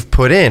work that you've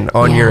put in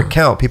on your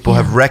account. People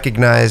have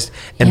recognized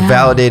and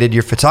validated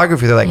your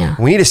photography. They're like,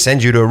 we need to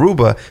send you to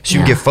Aruba so you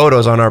can get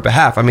photos on our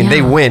behalf. I mean,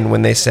 they win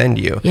when they send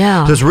you.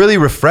 Yeah. So it's really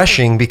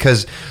refreshing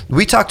because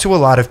we talk to a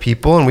lot of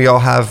people and we all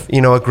have,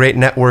 a great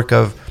network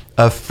of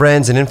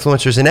friends and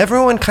influencers, and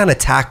everyone kind of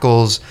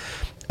tackles,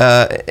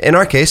 in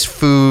our case,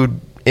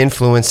 food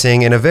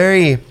influencing in a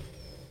very,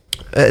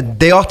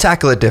 they all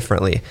tackle it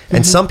differently.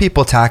 And some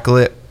people tackle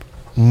it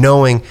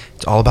knowing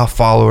it's all about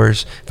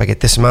followers. If I get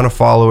this amount of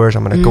followers,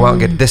 I'm going to go out and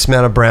get this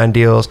amount of brand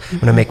deals. I'm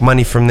going to make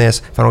money from this.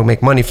 If I don't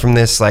make money from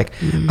this, like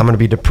I'm going to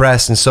be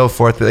depressed and so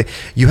forth. But, like,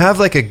 you have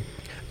like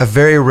a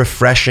very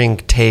refreshing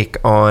take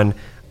on,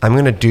 I'm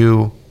going to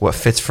do what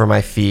fits for my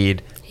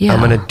feed. I'm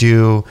going to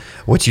do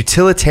what's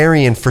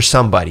utilitarian for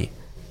somebody.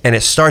 And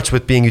it starts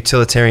with being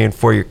utilitarian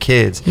for your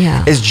kids.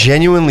 It's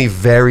genuinely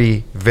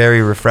very,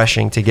 very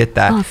refreshing to get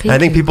that. And I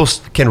think people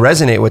can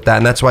resonate with that.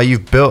 And that's why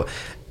you've built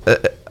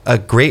a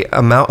great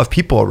amount of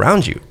people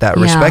around you that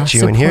respect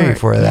you and hear you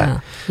for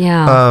that.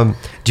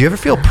 Do you ever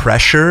feel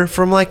pressure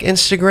from like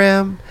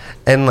Instagram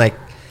and like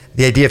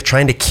the idea of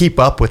trying to keep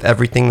up with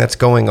everything that's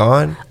going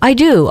on? I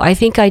do. I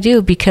think I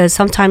do, because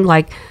sometimes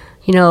like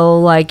you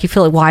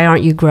feel like, why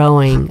aren't you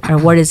growing, or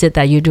what is it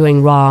that you're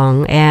doing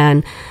wrong?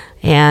 And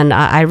And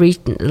I reach,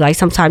 like,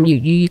 sometimes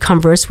you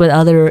converse with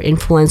other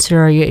influencer,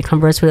 or you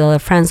converse with other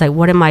friends, like,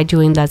 what am I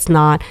doing that's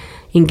not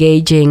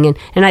engaging?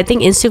 And I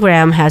think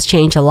Instagram has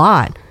changed a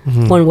lot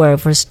when we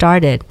first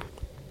started.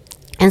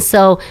 And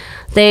so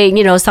they,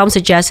 some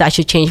suggest I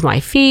should change my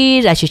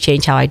feed, I should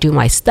change how I do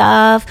my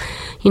stuff,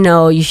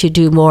 you should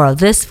do more of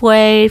this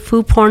way,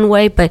 food porn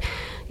way. But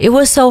it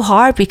was so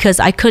hard because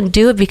I couldn't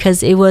do it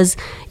because it was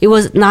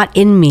not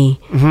in me.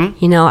 I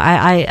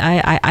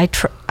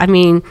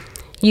mean,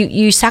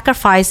 you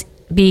sacrifice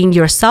being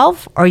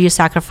yourself, or you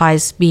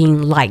sacrifice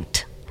being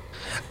liked.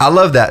 I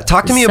love that.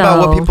 Talk to me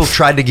about what people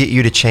tried to get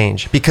you to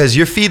change, because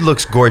your feed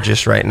looks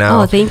gorgeous right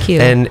now. Oh, thank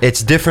you. And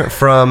it's different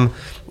from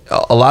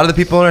a lot of the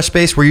people in our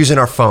space. We're using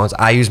our phones.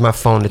 I use my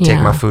phone to take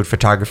my food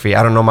photography.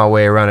 I don't know my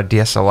way around a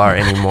DSLR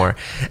anymore.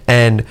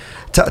 And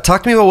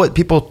talk to me about what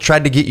people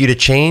tried to get you to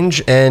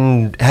change,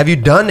 and have you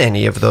done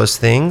any of those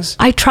things?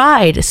 I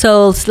tried.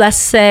 So let's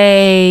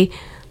say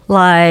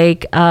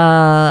like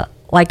a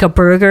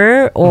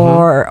burger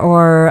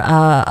or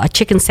a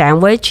chicken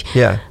sandwich,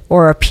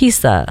 or a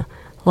pizza.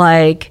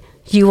 Like,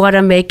 you want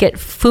to make it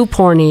food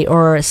porny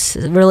or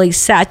really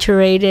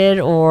saturated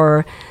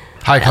or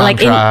high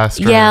contrast.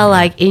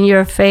 Like in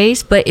your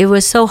face. But it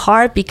was so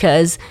hard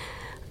because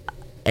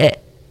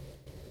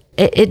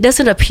it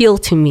doesn't appeal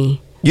to me.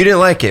 You didn't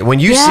like it. When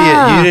you see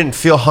it, you didn't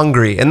feel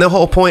hungry. And the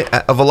whole point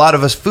of a lot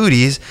of us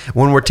foodies,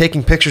 when we're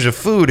taking pictures of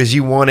food, is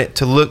you want it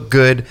to look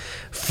good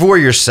for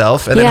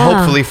yourself and then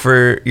hopefully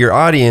for your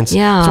audience.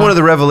 Yeah. So one of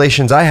the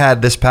revelations I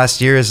had this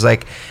past year is,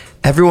 like,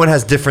 everyone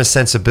has different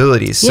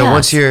sensibilities. So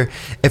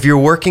if you're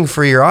working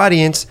for your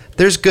audience,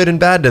 there's good and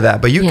bad to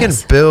that. But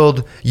you've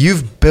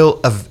built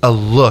a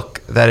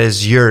look that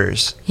is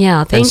yours.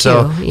 Yeah, thank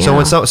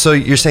you. So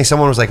you're saying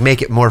someone was like,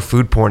 make it more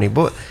food porny,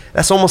 but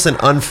that's almost an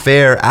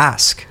unfair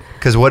ask.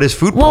 Because what is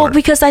food porn? Well,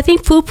 because I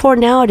think food porn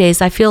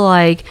nowadays, I feel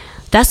like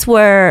that's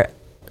where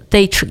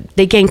they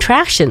gain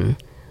traction.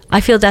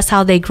 I feel that's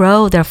how they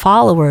grow their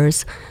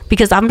followers.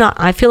 Because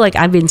I feel like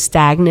I've been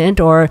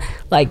stagnant, or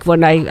like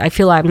when I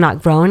feel I'm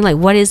not growing, like,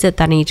 what is it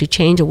that I need to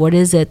change, or what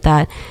is it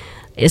that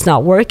is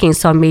not working?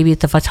 So maybe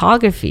it's the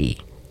photography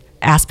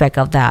aspect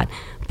of that.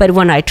 But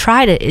when I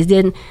tried it, it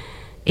didn't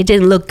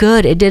look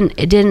good. It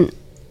didn't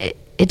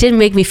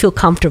make me feel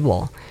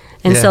comfortable.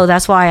 And so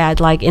that's why I'd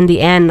like, in the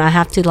end, I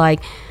have to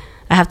like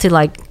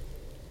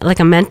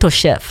a mental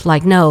shift.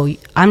 Like, no,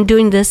 I'm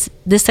doing this.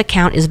 This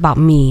account is about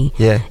me.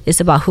 Yeah. It's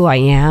about who I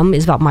am.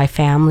 It's about my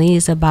family.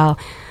 It's about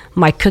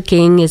my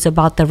cooking. It's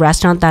about the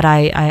restaurant that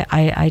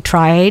I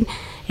tried,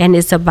 and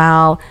it's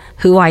about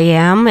who I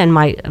am and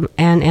my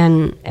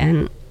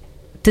and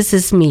this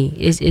is me.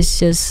 It's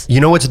just. You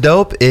know what's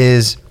dope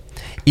is,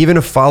 even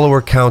if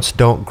follower counts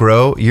don't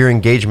grow, your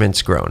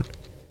engagement's grown.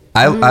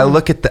 I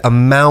look at the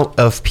amount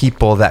of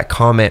people that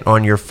comment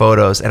on your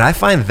photos, and I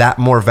find that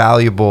more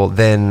valuable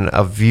than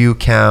a view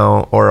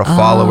count or a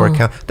follower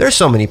count. There's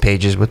so many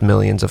pages with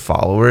millions of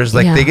followers,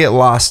 like they get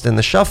lost in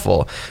the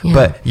shuffle.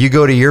 But you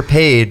go to your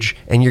page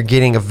and you're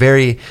getting a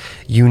very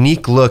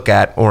unique look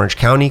at Orange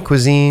County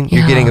cuisine.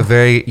 You're getting a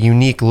very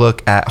unique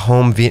look at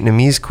home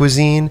Vietnamese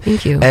cuisine.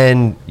 Thank you.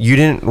 And you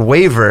didn't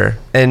waver,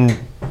 and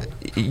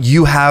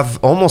you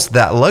have almost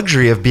that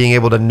luxury of being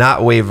able to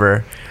not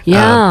waver.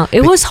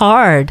 It was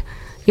hard.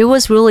 It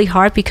was really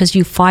hard because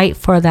you fight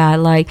for that.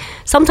 Like,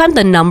 sometimes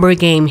the number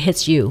game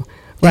hits you,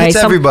 right? Hits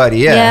everybody,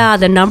 Yeah,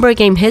 the number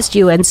game hits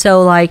you. And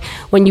so, like,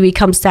 when you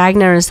become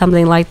stagnant or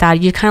something like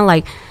that, you're kind of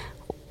like,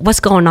 what's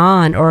going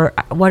on, or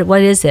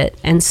what is it?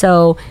 And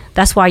so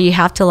that's why you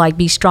have to, like,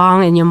 be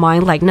strong in your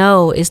mind. Like,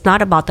 no, it's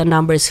not about the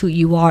numbers, who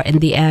you are in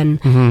the end.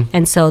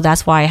 And so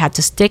that's why I had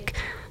to stick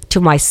to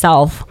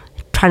myself,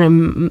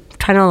 trying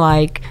to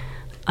like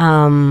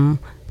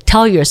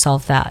tell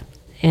yourself that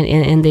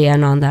in the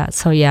end on that.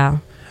 So yeah.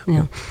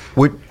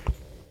 Sorry,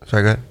 go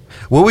ahead.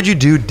 What would you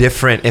do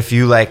different if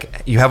you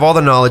have all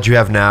the knowledge you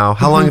have now?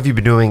 How long have you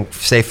been doing,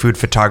 say, food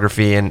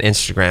photography and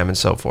Instagram and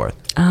so forth?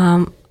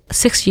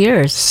 6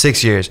 years.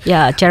 6 years.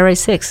 Yeah, January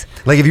 6th.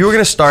 Like, if you were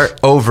going to start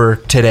over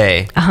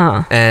today,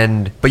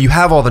 but you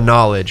have all the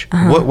knowledge,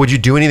 what would you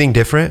do? Anything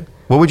different?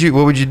 What would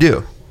you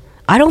do?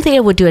 I don't think I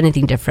would do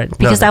anything different,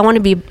 because I want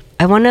to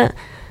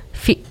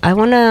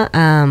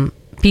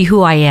be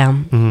who I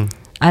am.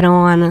 I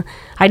don't want to.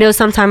 I know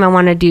sometimes I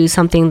want to do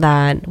something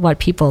that what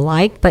people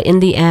like, but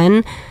in the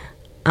end,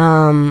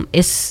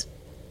 it's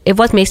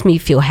what makes me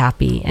feel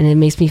happy, and it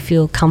makes me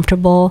feel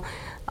comfortable.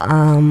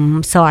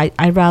 So I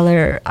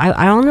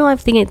don't know if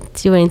I think I'd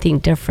do anything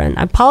different.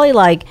 I'd probably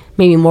like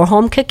maybe more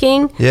home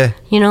cooking. Yeah.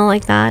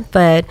 Like that.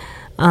 But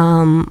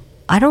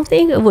I don't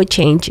think it would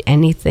change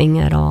anything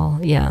at all.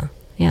 Yeah.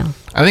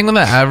 I think when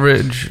the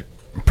average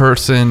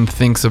person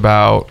thinks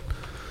about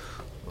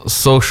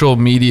social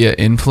media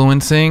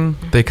influencing,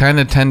 they kind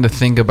of tend to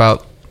think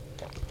about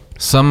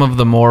some of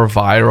the more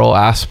viral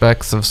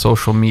aspects of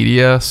social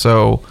media.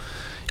 So,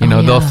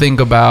 they'll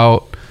think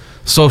about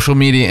social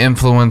media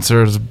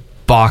influencers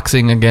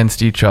boxing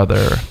against each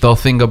other. They'll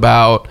think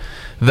about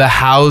the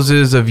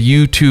houses of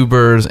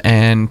YouTubers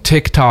and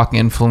TikTok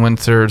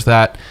influencers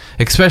that,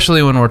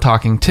 especially when we're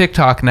talking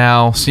TikTok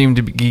now, seem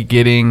to be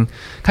getting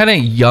kind of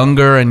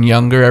younger and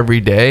younger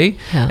every day.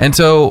 Yeah. And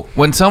so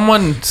when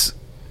someone's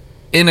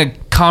in a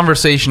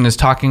conversation is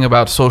talking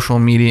about social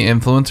media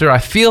influencer, I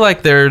feel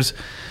like there's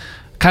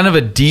kind of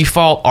a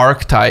default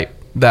archetype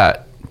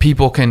that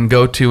people can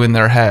go to in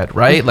their head,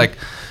 right? Mm-hmm. Like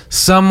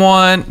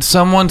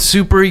someone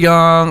super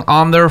young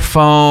on their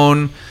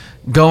phone,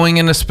 going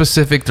in a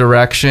specific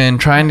direction,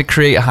 trying to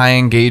create high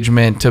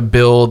engagement to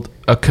build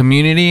a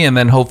community and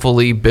then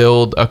hopefully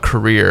build a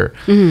career.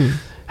 Mm-hmm.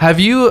 Have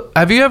you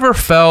ever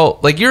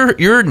felt like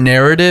your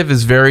narrative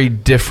is very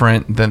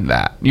different than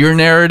that? Your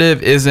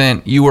narrative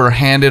isn't you were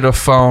handed a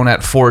phone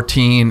at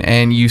 14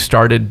 and you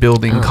started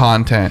building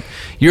content.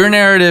 Your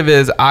narrative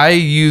is I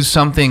used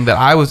something that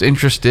I was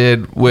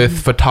interested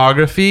with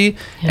photography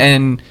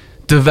and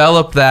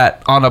develop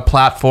that on a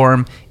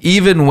platform,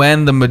 even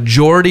when the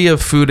majority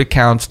of food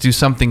accounts do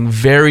something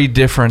very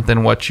different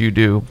than what you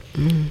do.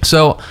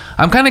 So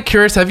I'm kind of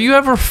curious, have you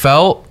ever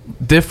felt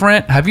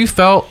different? Have you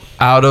felt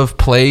out of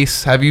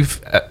place? Have you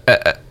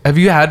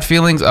had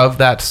feelings of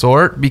that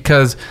sort?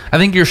 Because I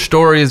think your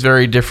story is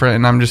very different,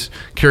 and I'm just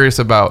curious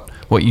about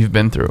what you've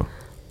been through.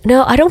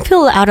 No, I don't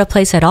feel out of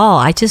place at all.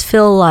 I just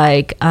feel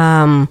like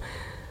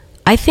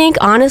I think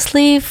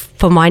honestly,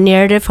 for my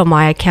narrative, for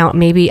my account,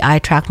 maybe I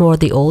attract more of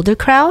the older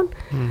crowd.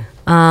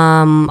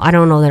 I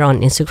don't know that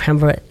on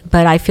Instagram,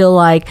 but I feel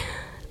like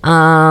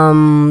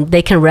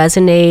they can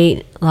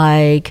resonate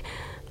like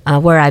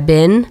where I've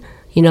been.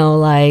 You know,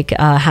 like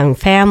having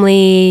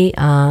family.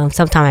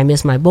 Sometimes I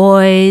miss my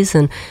boys,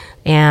 and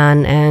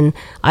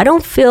I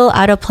don't feel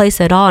out of place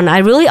at all. And I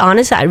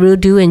really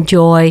do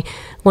enjoy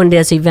when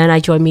there's an event. I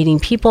enjoy meeting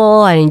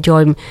people. I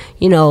enjoy,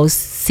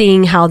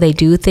 seeing how they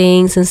do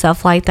things and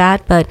stuff like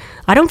that. But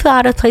I don't feel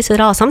out of place at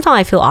all. Sometimes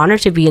I feel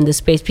honored to be in this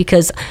space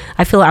because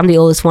I feel like I'm the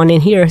oldest one in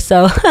here.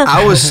 So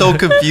I was so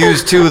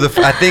confused too.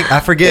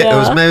 I forget. It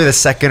was maybe the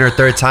second or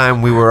third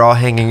time we were all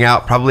hanging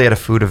out, probably at a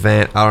food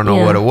event. I don't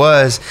know what it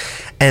was.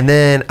 And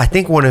then I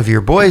think one of your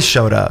boys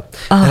showed up,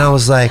 and I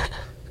was like,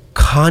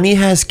 Connie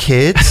has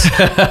kids,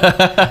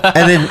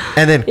 and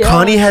then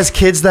Connie has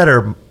kids that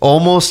are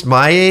almost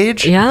my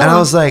age, and I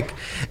was like,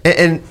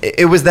 and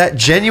it was that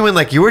genuine,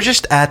 like you were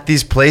just at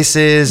these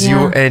places,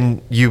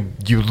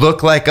 you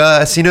look like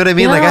us, you know what I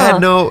mean? Like I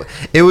had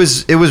it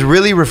was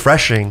really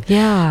refreshing.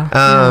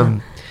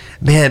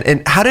 Man,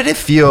 and how did it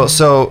feel?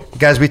 So,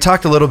 guys, we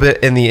talked a little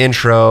bit in the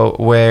intro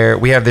where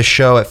we have this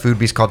show at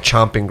Foodbeast called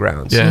Chomping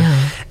Grounds.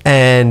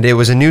 And it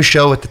was a new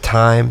show at the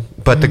time,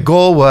 but the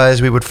goal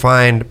was we would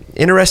find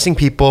interesting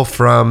people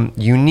from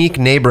unique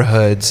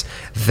neighborhoods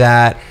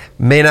that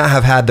may not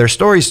have had their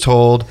stories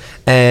told,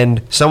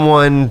 and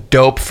someone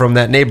dope from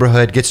that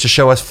neighborhood gets to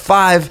show us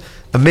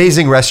 5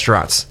 amazing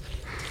restaurants.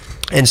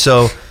 And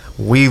so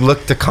we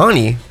looked to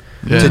Connie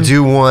to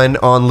do one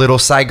on Little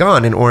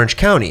Saigon in Orange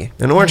County.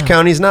 And Orange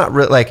County is not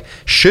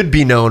should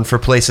be known for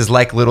places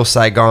like Little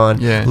Saigon,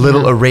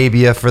 Little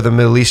Arabia for the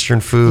Middle Eastern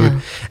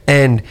food.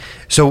 And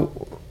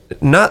so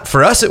not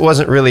for us, it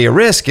wasn't really a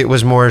risk. It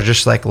was more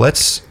just like,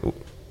 let's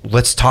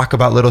talk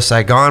about Little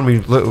Saigon. We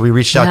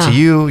reached out to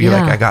you. You're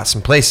like, I got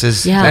some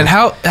places. And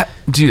how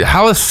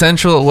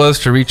essential it was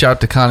to reach out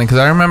to Connie, because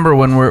I remember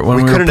when we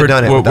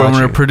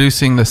were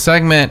producing the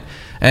segment.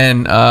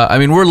 And I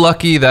mean, we're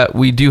lucky that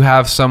we do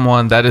have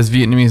someone that is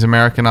Vietnamese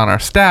American on our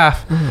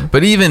staff.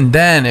 But even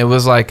then, it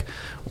was like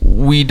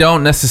we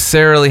don't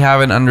necessarily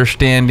have an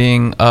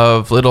understanding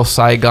of Little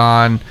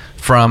Saigon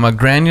from a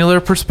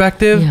granular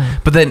perspective.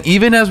 But then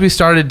even as we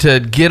started to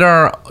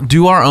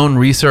do our own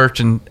research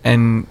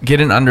and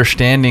get an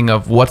understanding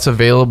of what's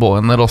available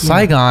in Little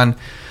Saigon,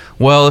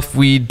 well, if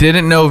we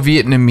didn't know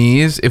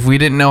Vietnamese, if we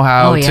didn't know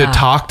how to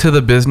talk to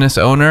the business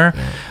owner,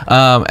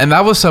 and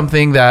that was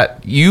something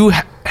that you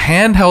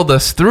handheld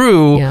us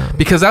through,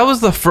 because that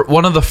was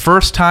one of the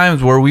first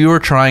times where we were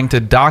trying to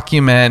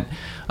document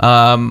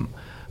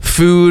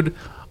food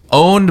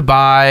owned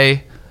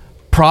by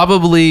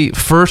probably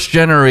first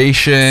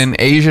generation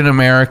Asian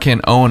American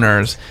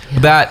owners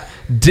that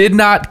did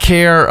not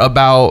care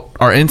about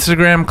our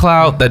Instagram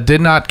clout, that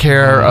did not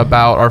care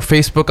about our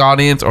Facebook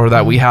audience, or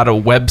that we had a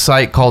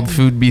website called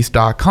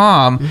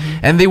foodbeast.com.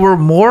 And they were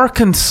more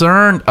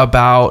concerned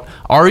about,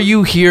 are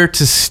you here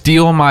to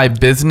steal my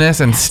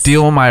business and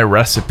steal my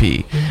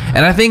recipe?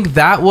 And I think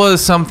that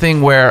was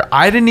something where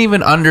I didn't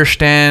even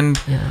understand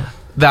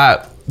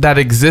that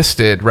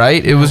existed,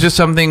 right? It was just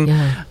something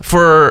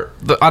for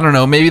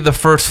maybe the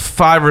first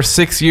 5 or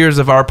 6 years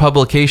of our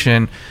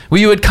publication,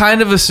 we would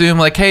kind of assume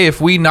like, hey,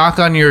 if we knock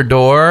on your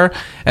door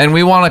and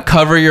we want to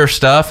cover your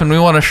stuff and we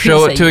want to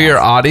show it to your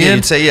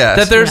audience,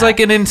 that there's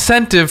like an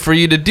incentive for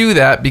you to do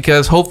that,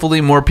 because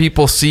hopefully more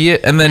people see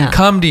it and then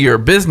come to your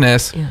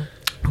business.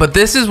 But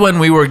this is when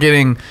we were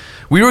getting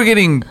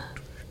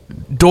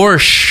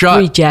doors shut,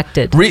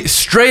 Rejected.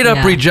 Straight up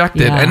Yeah.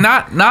 rejected. Yeah. And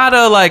not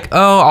a like,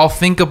 oh, I'll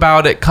think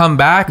about it, come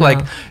back. No. Like,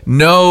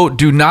 no,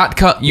 do not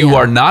come. You Yeah.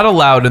 are not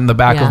allowed in the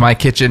back Yeah. of my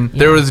kitchen. Yeah.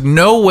 There was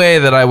no way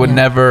that I would Yeah.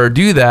 never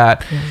do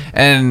that.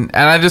 And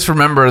I just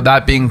remember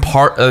that being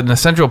an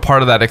essential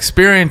part of that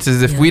experience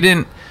is if we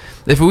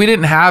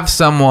didn't have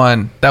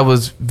someone that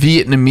was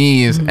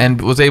Vietnamese Mm-hmm.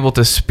 and was able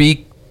to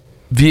speak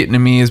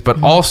Vietnamese,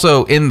 but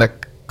also in the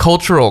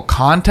cultural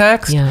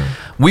context, Yeah.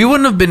 we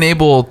wouldn't have been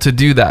able to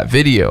do that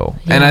video.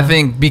 And I Yeah.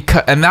 think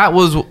that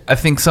was, I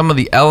think, some of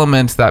the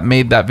elements that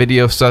made that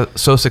video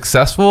so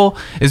successful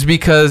is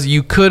because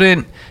you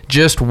couldn't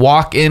just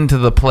walk into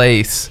the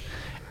place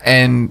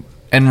and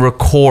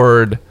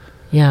record,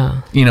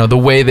 Yeah. the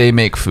way they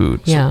make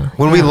food. Yeah.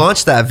 When we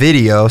launched that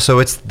video,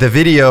 so the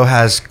video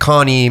has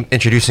Connie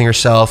introducing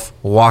herself,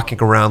 walking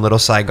around Little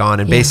Saigon,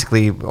 and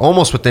basically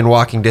almost within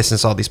walking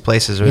distance, all these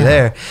places are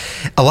there.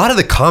 A lot of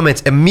the comments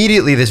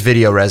immediately, this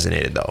video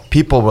resonated though.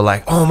 People were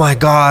like, "Oh my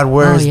God,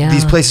 where's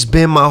these places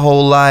been my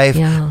whole life?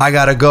 Yeah. I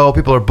gotta go."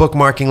 People are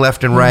bookmarking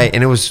left and right,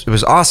 and it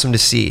was awesome to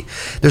see.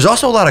 There's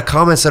also a lot of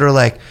comments that are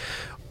like,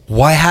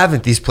 "Why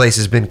haven't these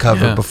places been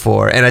covered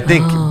before?" And I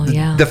think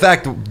the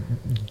fact.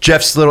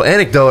 Jeff's little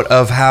anecdote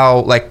of how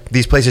like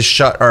these places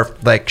shut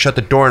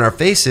the door in our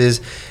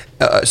faces,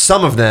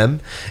 some of them,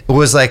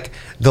 was like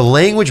the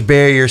language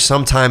barrier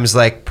sometimes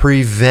like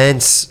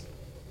prevents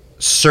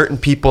certain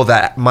people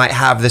that might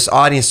have this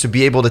audience to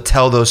be able to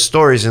tell those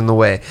stories in the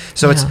way.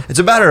 So it's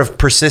a matter of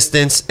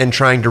persistence and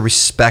trying to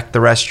respect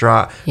the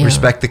restaurant,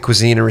 respect the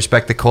cuisine, and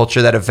respect the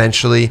culture that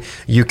eventually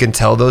you can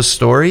tell those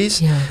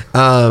stories.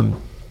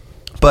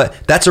 But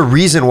that's a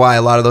reason why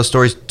a lot of those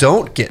stories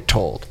don't get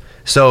told.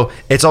 So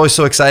it's always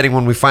so exciting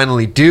when we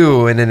finally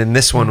do. And then in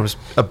this one, it was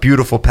a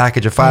beautiful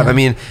package of 5. I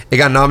mean, it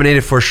got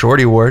nominated for a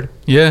Shorty Award.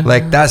 Yeah.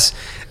 Like that's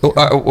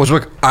was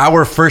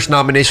our first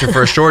nomination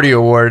for a Shorty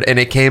Award. And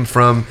it came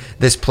from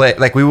this play.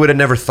 Like we would have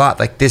never thought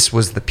like this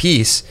was the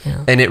piece.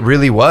 And it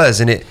really was.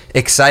 And it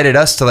excited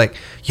us to like,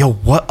 yo,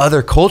 what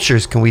other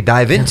cultures can we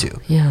dive into?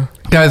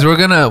 Guys, we're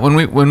going to,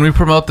 when we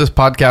promote this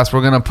podcast,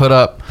 we're going to put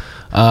up,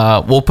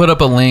 we'll put up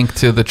a link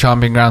to the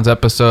Chomping Grounds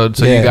episode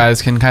so you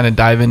guys can kind of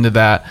dive into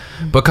that.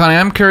 But Connie,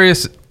 I'm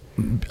curious,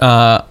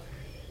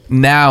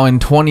 now in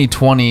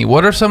 2020,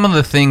 what are some of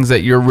the things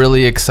that you're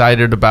really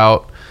excited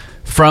about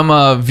from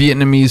a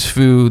Vietnamese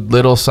food,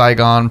 Little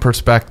Saigon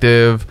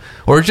perspective,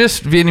 or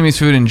just Vietnamese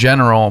food in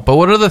general? But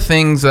what are the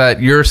things that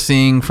you're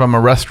seeing from a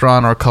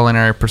restaurant or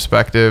culinary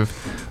perspective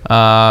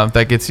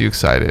that gets you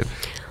excited?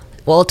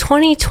 Well,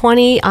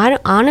 2020,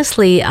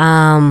 honestly,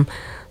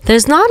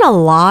 there's not a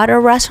lot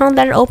of restaurants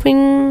that are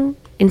open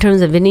in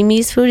terms of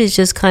Vietnamese food. It's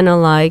just kind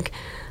of like,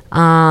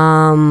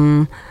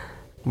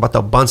 But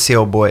the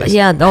Bunseo boys.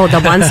 Yeah, the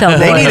Bunseo boys.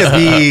 They need to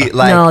be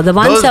like, no, the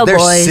Bunseo they're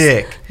boys.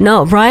 sick.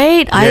 No,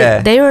 right?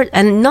 Yeah. They were,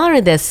 and not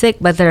only they're sick,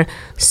 but they're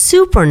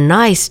super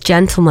nice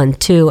gentlemen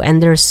too,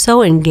 and they're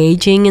so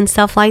engaging and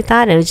stuff like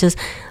that. And it's just,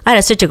 I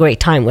had such a great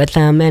time with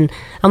them. And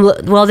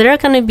they're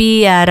going to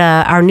be at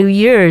our New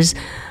Year's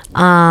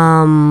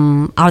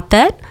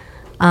outlet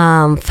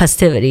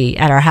festivity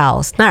at our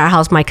house. Not our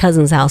house, my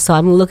cousin's house. So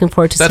I'm looking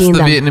forward to seeing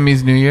them. That's the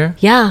Vietnamese New Year?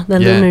 Yeah, the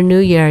Lunar New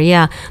Year,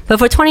 yeah. But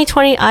for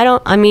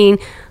 2020,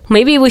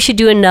 maybe we should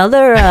do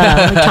another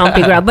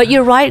Chomping Ground. But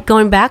you're right,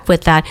 going back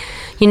with that.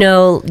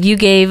 You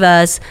gave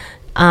us,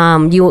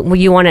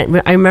 you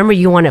wanted, I remember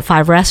you wanted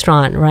 5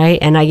 restaurants, right?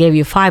 And I gave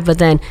you 5, but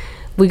then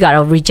we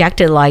got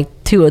rejected like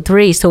 2 or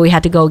 3. So we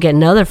had to go get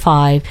another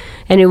 5.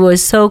 And it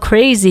was so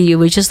crazy. It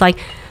was just like,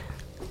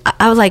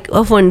 I was like,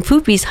 oh, when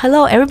Food Beast,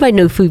 hello, everybody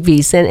knew Food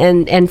Beast.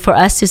 And for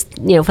us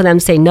to, for them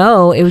to say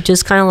no, it was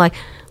just kind of like,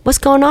 what's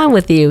going on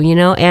with you,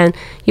 And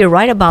you're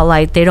right about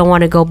like, they don't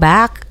want to go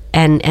back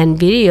and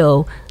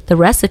video the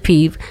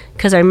recipe.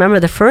 Because I remember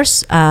the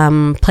first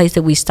place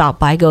that we stopped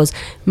by goes,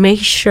 make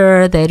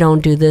sure they don't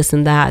do this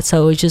and that.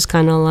 So it's just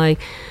kind of like,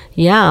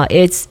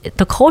 it's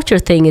the culture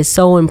thing is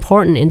so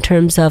important in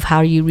terms of how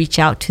you reach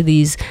out to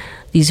these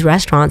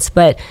restaurants.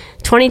 But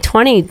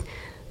 2020,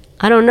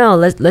 I don't know.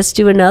 Let's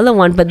do another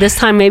one, but this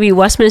time maybe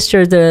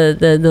Westminster,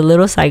 the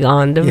Little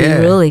Saigon.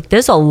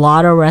 There's a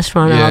lot of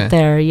restaurant out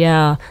there,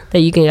 that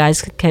you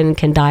guys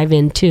can dive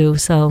into.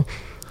 So,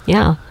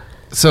 yeah.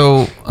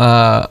 So,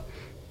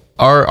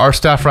 our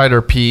staff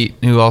writer Pete,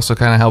 who also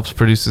kind of helps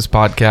produce this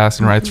podcast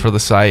and writes for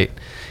the site,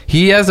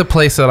 he has a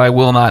place that I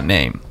will not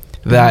name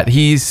that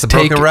he's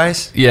Broken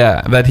Rice.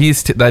 Yeah, that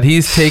he's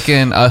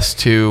taken us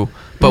to,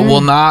 but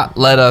will not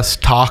let us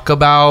talk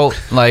about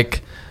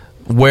like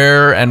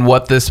where and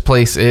what this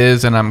place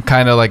is, and I'm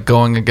kind of like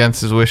going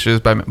against his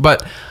wishes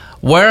but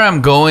where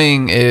I'm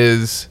going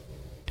is,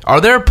 are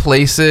there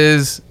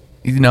places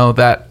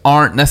that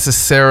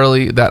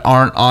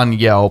aren't on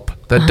Yelp,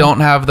 that don't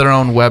have their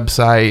own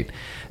website,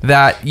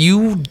 that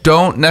you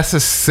don't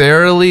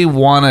necessarily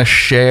want to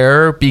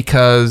share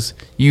because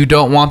you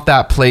don't want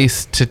that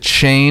place to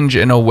change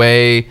in a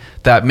way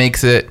that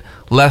makes it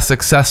less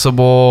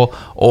accessible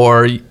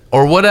or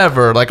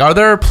whatever? Like, are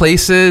there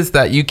places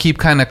that you keep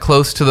kind of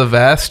close to the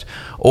vest,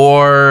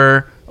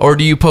 or or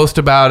do you post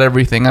about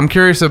everything? I'm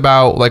curious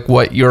about like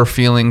what your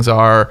feelings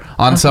are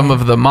on some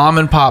of the mom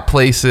and pop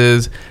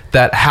places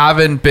that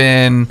haven't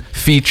been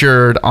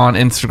featured on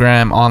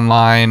Instagram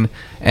online.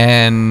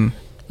 And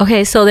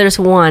Okay, so there's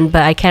one,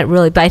 but I can't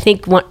really. But I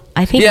think you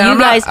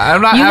guys.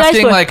 I'm not you guys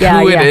asking were- like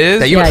who it is.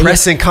 That you're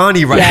pressing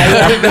Connie right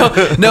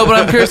now. No, but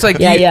I'm curious. Like,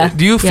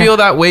 do you feel Yeah.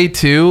 that way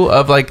too?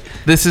 Of like,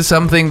 this is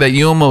something that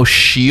you almost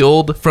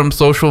shield from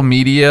social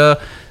media,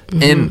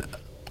 and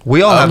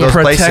We all have those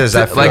places.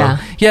 I feel. like,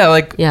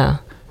 like, Yeah.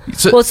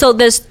 So, Well, so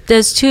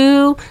there's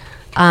two.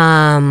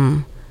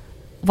 One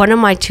of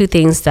my two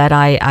things that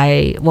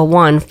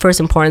one first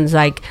important is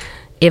like,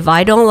 if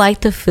I don't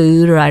like the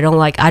food or I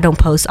don't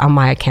post on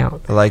my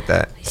account. I like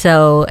that.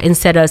 So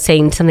instead of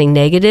saying something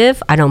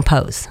negative, I don't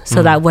post.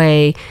 So that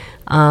way,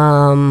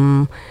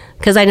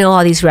 because I know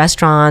all these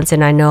restaurants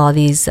and I know all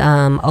these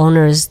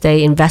owners,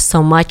 they invest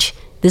so much.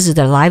 This is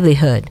their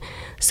livelihood.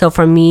 So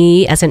for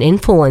me as an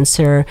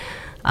influencer,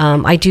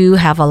 I do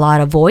have a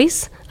lot of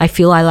voice. I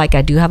feel I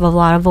do have a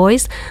lot of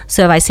voice.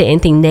 So if I say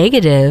anything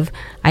negative,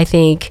 I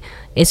think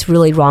it's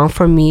really wrong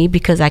for me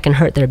because I can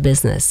hurt their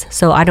business.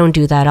 So I don't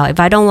do that. If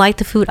I don't like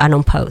the food, I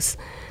don't post.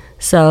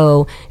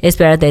 So it's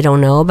better they don't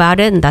know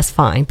about it, and that's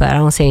fine. But I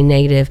don't say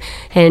negative.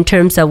 And in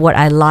terms of what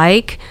I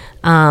like,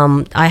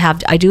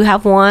 I do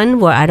have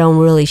one where I don't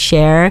really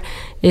share,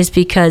 is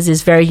because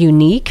it's very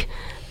unique.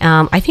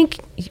 I think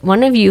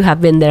one of you have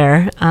been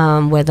there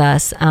with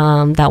us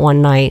that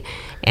one night,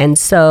 and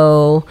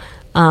so.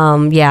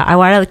 I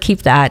want to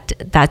keep that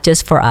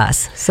just for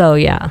us. So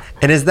yeah.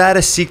 And is that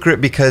a secret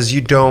because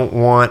you don't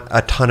want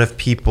a ton of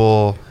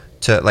people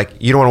to, like,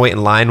 you don't want to wait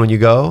in line when you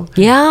go?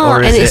 Yeah,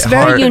 Or is and it's it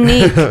very hard?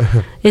 unique.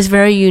 It's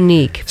very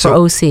unique for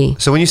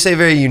OC. So when you say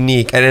very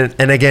unique,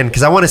 and again,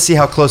 because I want to see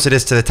how close it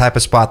is to the type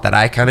of spot that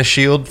I kind of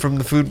shield from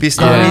the Food Beast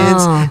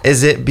audience,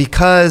 is it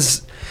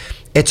because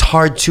it's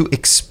hard to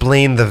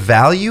explain the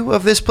value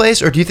of this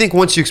place, or do you think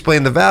once you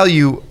explain the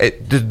value,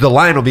 the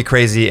line will be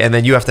crazy, and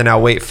then you have to now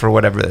wait for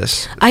whatever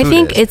this? I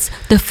think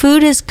the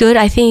food is good.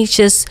 I think it's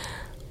just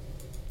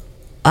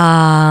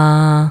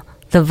the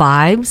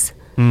vibes.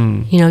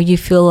 You know, you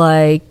feel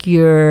like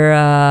you're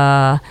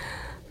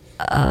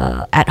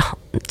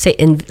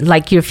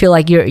you feel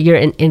like you're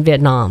in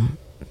Vietnam,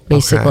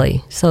 basically.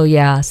 Okay. So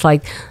yeah, it's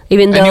like,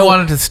 even though. And you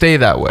want it to stay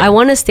that way. I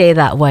want to stay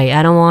that way.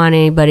 I don't want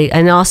anybody,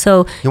 and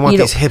also you want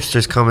these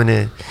hipsters coming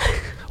in.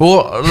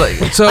 Well,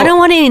 so I don't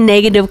want any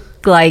negative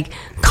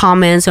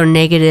comments or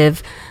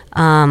negative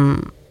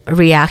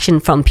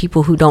reaction from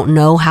people who don't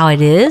know how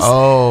it is.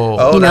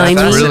 Oh, you know that's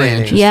what I mean? really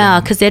interesting. Yeah,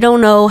 because they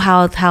don't know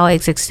how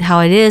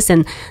it is,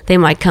 and they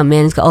might come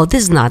in and go, "Oh,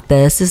 this is not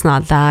this is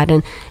not that,"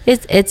 and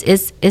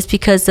it's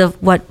because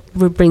of what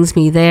brings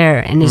me there,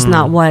 and it's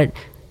not what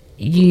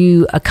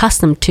you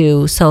accustomed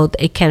to, so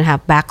it can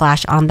have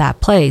backlash on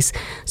that place.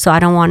 So I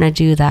don't want to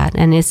do that,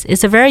 and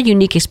it's a very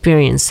unique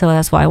experience. So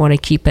that's why I want to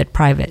keep it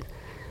private.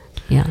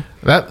 Yeah,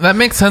 that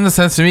makes tons of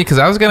sense to me, because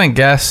I was gonna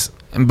guess,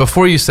 and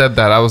before you said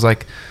that, I was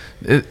like,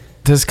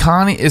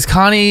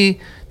 Connie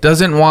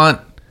doesn't want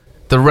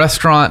the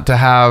restaurant to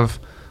have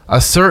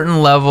a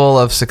certain level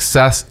of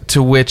success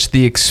to which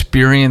the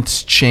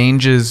experience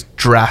changes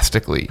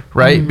drastically,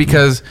 right? Mm-hmm.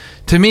 Because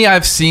to me,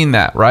 I've seen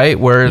that, right?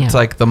 Where it's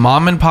like the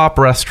mom and pop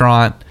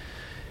restaurant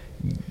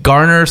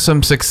garners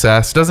some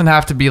success. It doesn't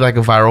have to be like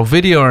a viral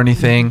video or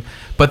anything,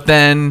 but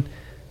then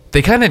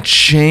they kind of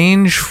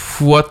change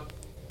what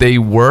they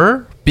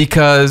were,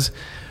 because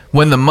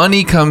when the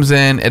money comes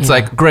in, it's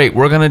like, great,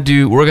 we're gonna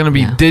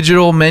be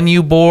digital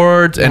menu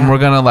boards, and we're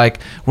gonna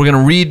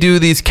redo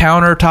these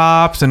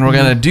countertops, and we're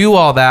gonna do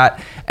all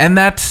that, and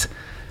that's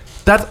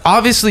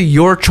obviously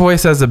your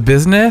choice as a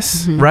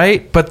business,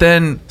 right? But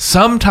then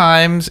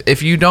sometimes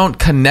if you don't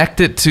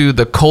connect it to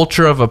the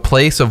culture of a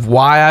place, of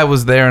why I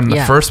was there in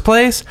the first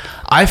place,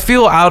 I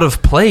feel out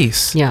of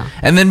place. Yeah.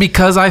 And then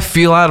because I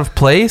feel out of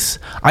place,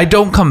 I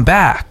don't come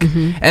back.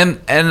 And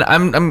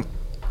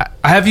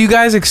have you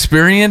guys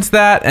experienced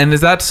that? And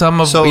is that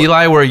some of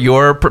Eli where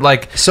you're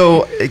like,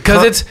 so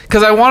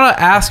because I want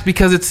to ask,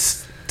 because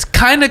it's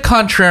kind of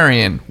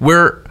contrarian,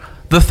 where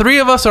the three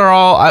of us are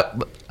all,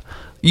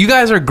 you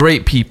guys are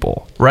great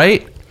people,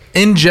 right?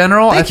 In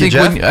general, I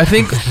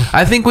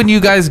think when you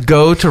guys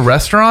go to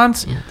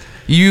restaurants,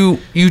 you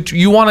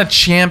want to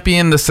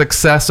champion the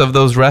success of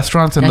those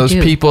restaurants and those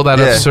people that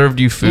have served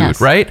you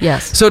food, right?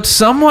 Yes. So it's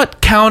somewhat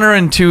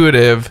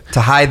counterintuitive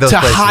to hide those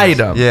places. hide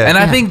them. Yeah. And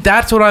I think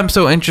that's what I'm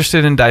so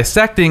interested in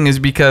dissecting, is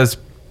because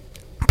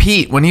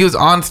Pete, when he was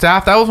on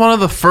staff, that was one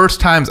of the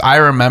first times I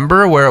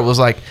remember where it was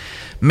like,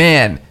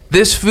 man,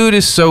 this food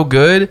is so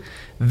good.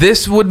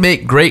 This would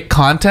make great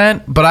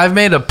content, but I've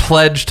made a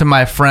pledge to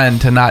my friend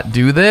to not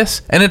do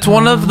this. And it's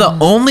one of the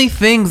only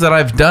things that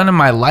I've done in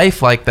my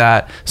life like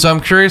that. So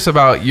I'm curious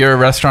about your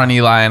restaurant,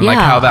 Eli, and like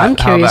how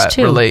that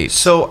relates.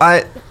 So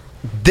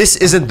this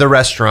isn't the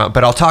restaurant,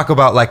 but I'll talk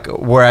about like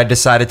where I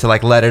decided to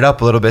like let it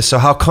up a little bit. So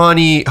how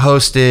Connie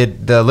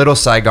hosted the Little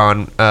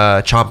Saigon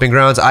Chomping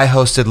Grounds, I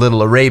hosted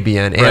Little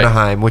Arabia in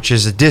Anaheim, which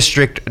is a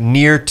district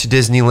near to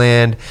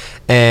Disneyland.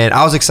 And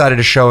I was excited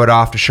to show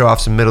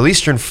off some Middle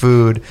Eastern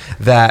food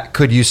that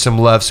could use some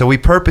love. So we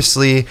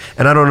purposely,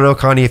 and I don't know,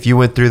 Connie, if you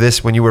went through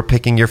this when you were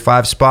picking your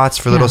 5 spots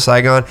for Little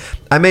Saigon,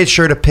 I made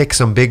sure to pick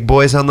some big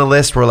boys on the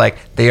list where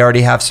like they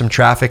already have some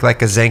traffic,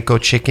 like a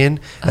Zenko Chicken.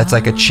 That's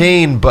like a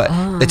chain, but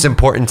it's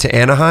important to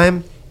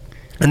Anaheim.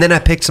 And then I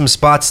picked some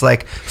spots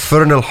like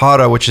Furn El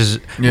Hara, which is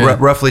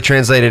roughly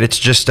translated, it's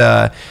just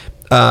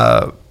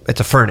it's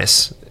a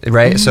furnace.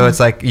 Right, so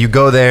it's like you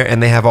go there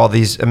and they have all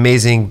these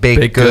amazing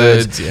baked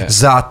goods,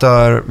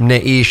 za'atar,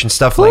 ne'ish, and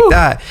stuff like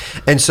that.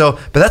 And so,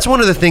 but that's one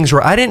of the things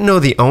where I didn't know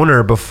the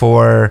owner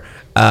before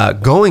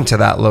going to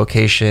that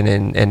location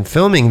and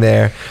filming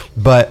there.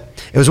 But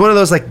it was one of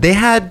those like they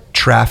had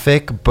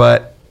traffic,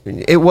 but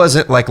it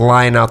wasn't like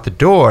lying out the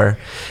door.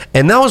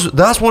 And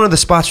that's one of the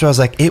spots where I was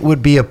like, it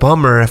would be a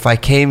bummer if I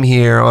came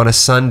here on a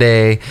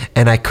Sunday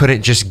and I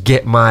couldn't just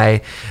get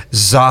my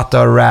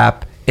za'atar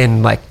wrap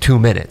in like 2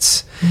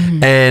 minutes.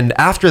 And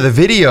after the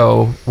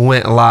video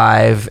went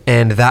live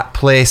and that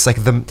place, like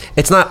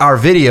it's not our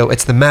video,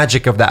 it's the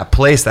magic of that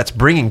place that's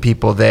bringing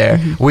people there.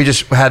 We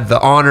just had the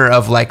honor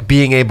of like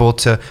being able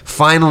to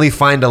finally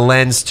find a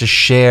lens to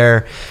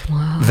share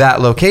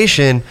that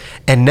location.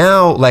 And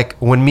now like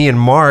when me and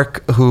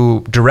Mark,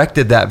 who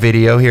directed that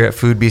video here at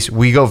Food Beast,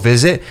 we go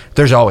visit,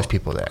 there's always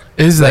people there.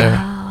 Is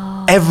there?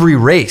 Every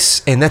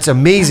race, and that's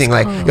amazing.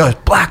 That's cool. Like, there's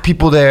black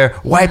people there,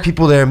 white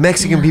people there,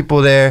 Mexican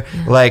people there,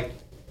 like,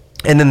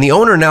 and then the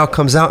owner now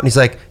comes out and he's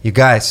like, you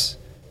guys,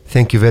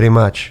 thank you very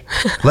much.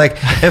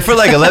 Like, and for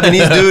like a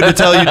Lebanese dude to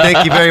tell you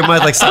thank you very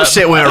much, like some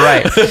shit went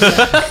right.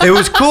 It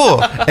was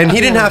cool. And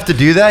he didn't have to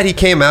do that. He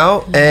came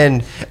out,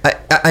 and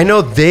I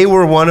know they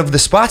were one of the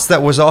spots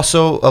that was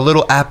also a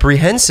little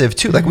apprehensive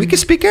too. Like, we could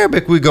speak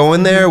Arabic. We go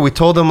in there, we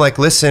told them like,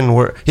 listen,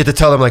 you have to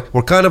tell them like,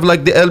 we're kind of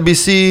like the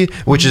LBC,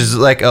 which is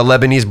like a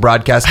Lebanese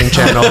broadcasting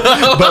channel.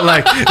 But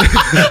like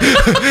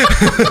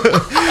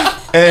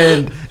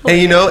and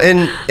you know,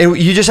 and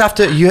you just have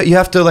to you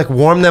have to like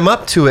warm them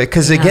up to it,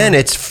 because again,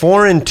 it's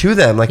foreign to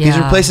them. Like these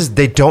are places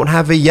they don't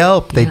have a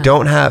Yelp, they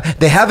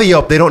have a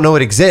Yelp, they don't know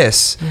it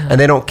exists, and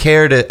they don't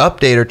care to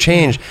update or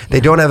change. They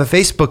don't have a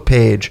Facebook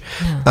page.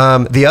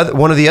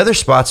 One of the other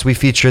spots we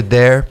featured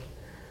there,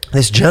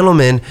 this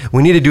gentleman,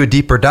 we need to do a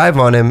deeper dive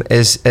on him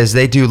as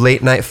they do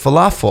late night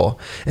falafel,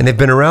 and they've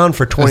been around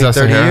for 20,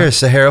 30 years.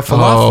 Sahara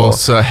Falafel. Oh,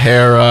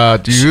 Sahara,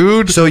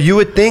 dude. So you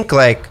would think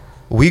like,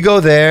 we go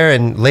there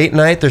and late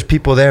night there's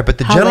people there, but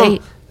the gentleman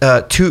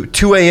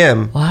 2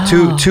 a.m.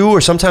 Wow. 2 or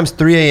sometimes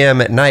 3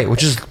 a.m. at night,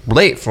 which is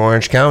late for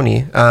Orange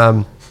County.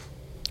 And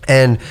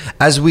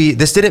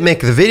this didn't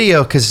make the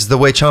video because the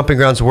way Chomping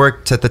Grounds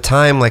worked at the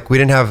time, like we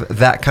didn't have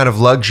that kind of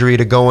luxury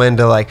to go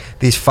into like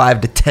these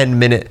 5 to 10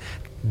 minute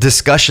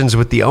discussions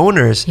with the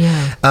owners.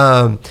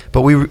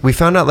 But we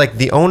found out like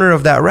the owner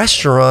of that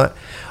restaurant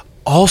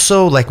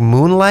also like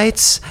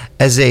moonlights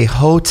as a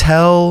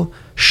hotel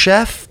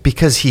chef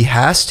because he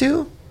has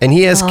to, and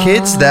he has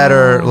kids that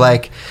are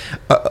like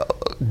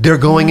they're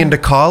going into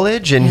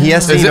college, and he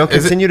has to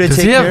continue to take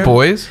care. Does he have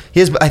boys? He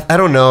has. I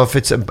don't know if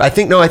it's. I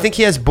think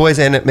he has boys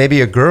and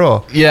maybe a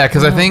girl. Yeah,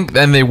 because I think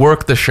and they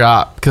work the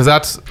shop, because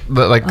that's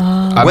like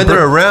when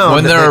they're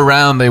around.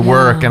 They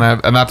work,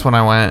 and that's when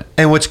I went.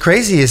 And what's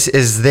crazy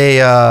is they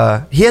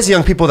he has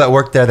young people that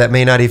work there that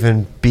may not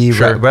even be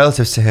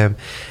relatives to him.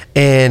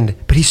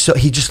 But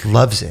he just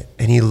loves it,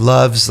 and he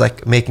loves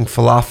like making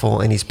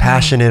falafel, and he's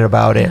passionate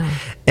about it.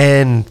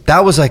 And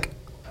that was like,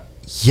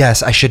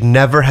 yes, I should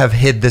never have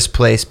hid this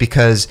place,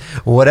 because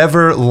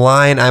whatever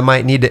line I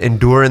might need to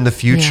endure in the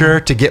future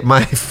to get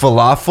my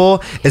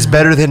falafel is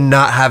better than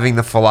not having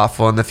the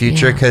falafel in the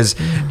future, because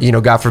you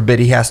know, God forbid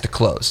he has to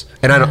close,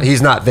 and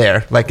he's not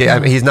there. Like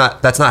he's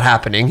not. That's not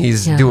happening.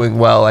 He's doing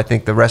well. I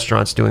think the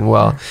restaurant's doing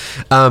well.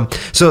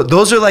 So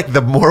those are like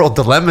the moral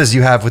dilemmas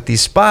you have with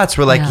these spots,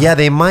 where like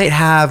they might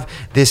have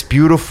this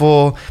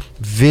beautiful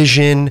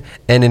vision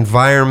and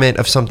environment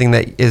of something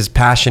that is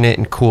passionate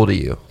and cool to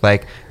you.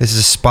 Like, this is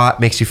a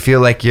spot, makes you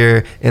feel like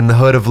you're in the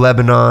hood of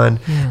Lebanon,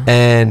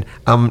 and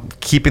I'm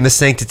keeping the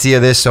sanctity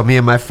of this so me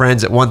and my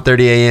friends at 1:30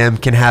 a.m.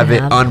 can have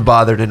it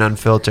unbothered and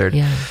unfiltered.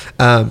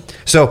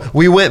 So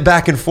we went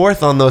back and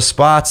forth on those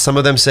spots. Some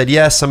of them said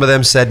yes, some of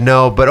them said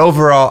no, but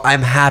overall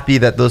I'm happy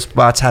that those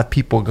spots have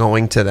people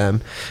going to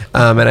them,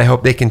 and I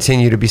hope they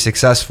continue to be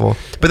successful.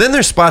 But then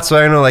there's spots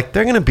where I know like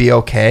they're gonna be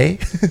okay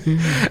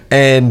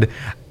and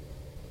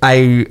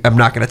I'm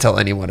not going to tell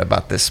anyone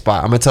about this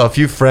spot. I'm going to tell a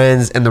few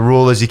friends, and the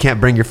rule is you can't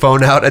bring your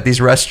phone out at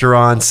these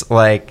restaurants.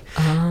 Like,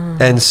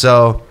 and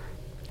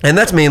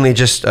that's mainly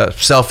just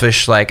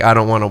selfish. Like, I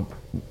don't want to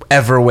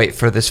ever wait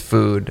for this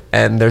food,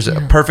 and there's a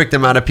perfect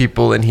amount of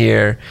people in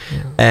here,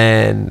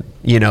 and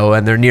you know,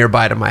 and they're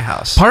nearby to my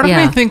house. Part of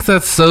me thinks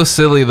that's so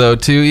silly though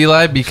too,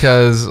 Eli,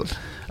 because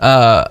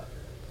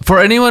for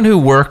anyone who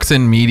works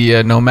in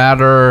media, no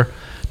matter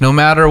no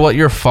matter what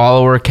your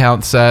follower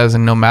count says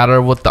and no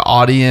matter what the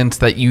audience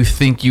that you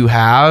think you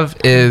have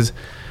is,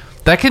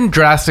 that can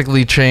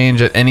drastically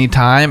change at any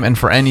time and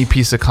for any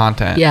piece of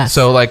content. Yeah.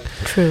 So like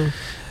True.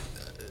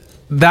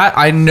 that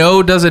I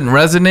know doesn't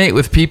resonate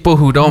with people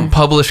who don't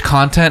publish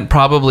content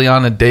probably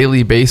on a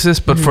daily basis,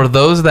 but for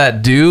those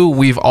that do,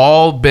 we've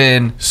all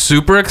been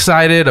super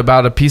excited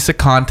about a piece of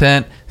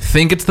content,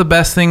 think it's the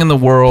best thing in the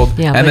world,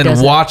 Yeah, and but it then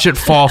doesn't. watch it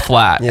fall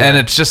flat. And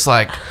it's just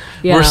like,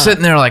 Yeah. we're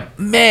sitting there like,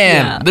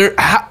 man,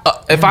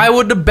 if I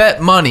would have bet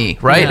money,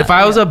 right? Yeah. If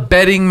I was a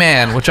betting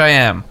man, which I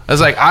am, I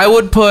was like, I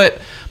would put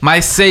my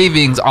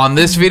savings on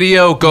this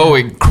video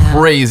going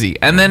crazy.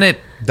 And then it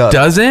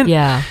doesn't.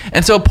 Yeah.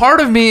 And so part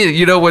of me,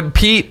 you know, when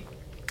Pete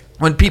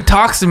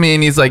talks to me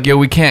and he's like, yo,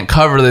 we can't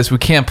cover this, we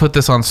can't put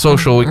this on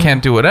social, we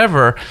can't do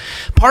whatever,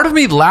 part of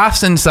me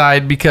laughs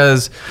inside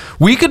because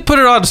we could put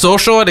it on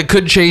social and it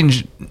could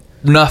change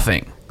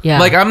nothing. Yeah.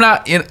 Like I'm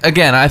not,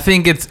 again, I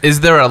think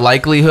is there a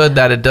likelihood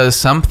that it does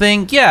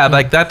something? Yeah,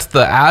 like that's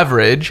the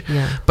average.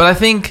 Yeah. But I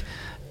think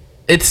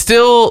there's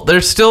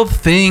still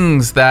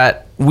things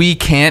that we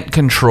can't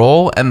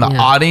control and the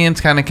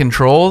audience kind of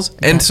controls.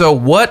 And so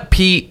what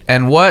Pete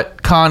and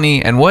what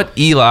Connie and what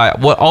Eli,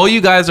 what all you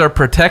guys are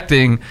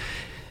protecting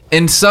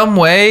in some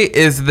way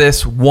is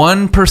this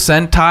 1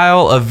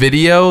 percentile of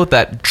video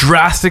that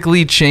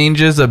drastically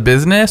changes a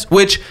business,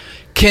 which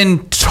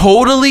can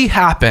totally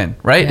happen,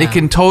 right? Yeah. It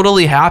can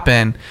totally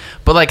happen,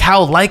 but like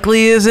how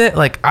likely is it?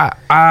 Like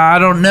I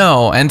don't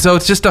know. And so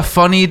it's just a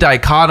funny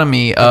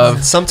dichotomy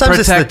of Sometimes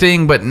it's the-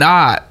 protecting but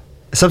not.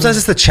 Sometimes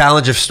it's the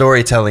challenge of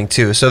storytelling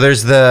too. So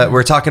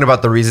we're talking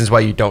about the reasons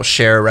why you don't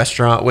share a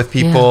restaurant with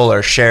people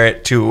or share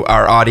it to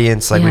our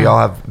audience. Like we all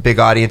have big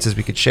audiences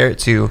we could share it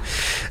to.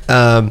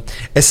 And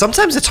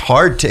sometimes it's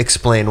hard to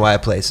explain why a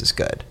place is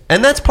good.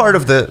 And that's part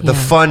of the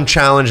fun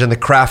challenge and the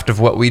craft of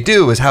what we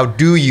do is how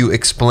do you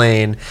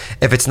explain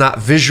if it's not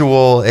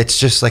visual, it's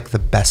just like the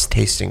best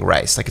tasting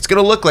rice. Like it's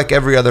going to look like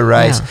every other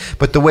rice,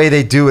 but the way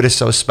they do it is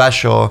so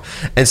special.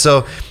 And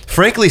so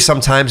frankly,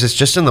 sometimes it's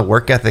just in the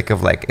work ethic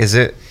of like, is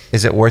it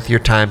worth your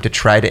time to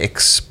try to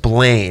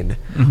explain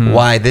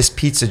why this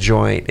pizza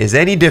joint is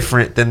any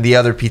different than the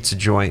other pizza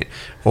joint,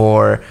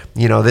 or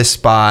you know this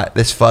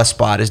fuzz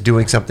spot is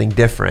doing something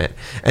different?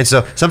 And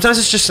so sometimes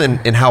it's just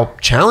in how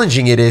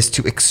challenging it is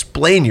to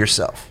explain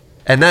yourself,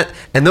 and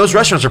those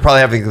restaurants are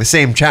probably having the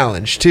same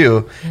challenge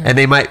too, and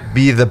they might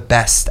be the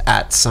best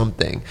at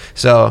something.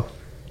 So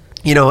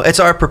you know it's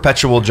our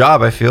perpetual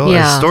job, I feel,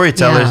 as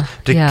storytellers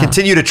to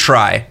continue to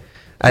try.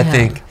 I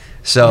think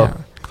so. Yeah.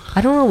 I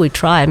don't really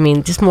try. I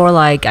mean, just more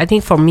like, I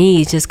think for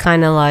me, it's just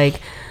kind of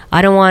like,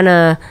 I don't want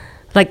to,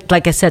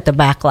 like I said, the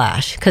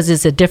backlash, because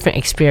it's a different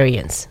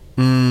experience.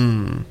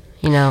 You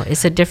know,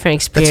 it's a different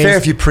experience. That's fair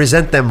if you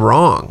present them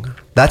wrong.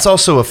 That's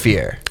also a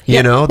fear.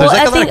 You know, there's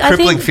well, like a lot of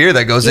crippling fear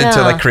that goes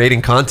into like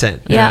creating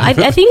content. Yeah, I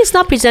think it's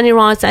not presenting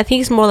wrong. I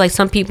think it's more like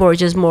some people are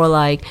just more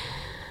like,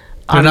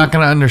 They're not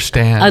going to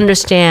understand. and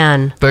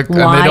and they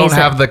don't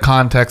have the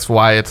context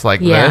why it's like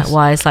this. Yeah,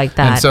 why it's like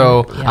that. And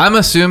so I'm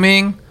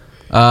assuming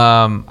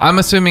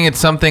it's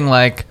something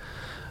like,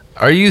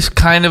 are you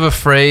kind of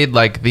afraid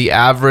like the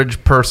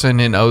average person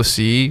in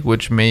OC,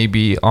 which may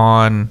be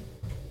on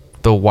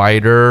the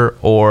wider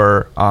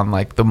or on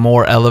like the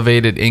more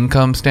elevated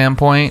income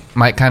standpoint,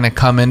 might kind of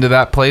come into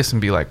that place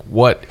and be like,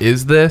 what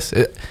is this?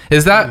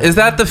 Is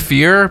that the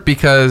fear?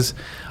 Because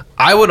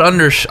I would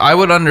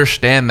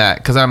understand that,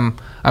 because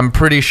I'm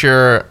pretty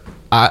sure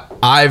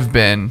I've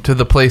been to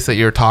the place that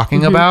you're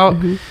talking about.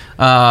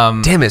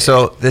 Damn it!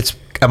 So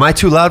am I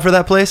too loud for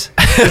that place?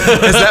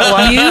 Is that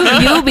why?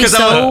 You'll be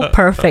so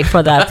perfect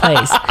for that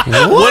place.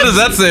 What does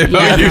that say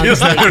about you?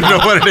 I don't know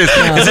what it is.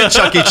 Is it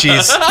Chuck E.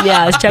 Cheese?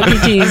 Yeah, it's Chuck E.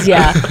 Cheese.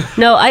 Yeah.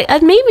 No,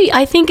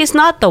 I think it's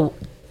not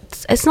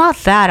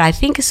that. I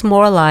think it's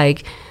more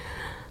like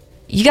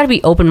you got to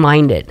be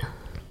open-minded.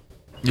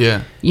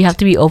 Yeah. You have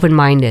to be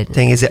open-minded.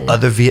 Thing is it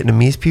other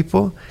Vietnamese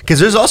people? Because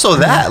there's also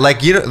that,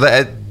 like, you know,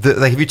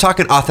 like if you're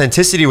talking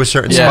authenticity with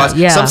certain spots,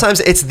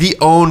 sometimes it's the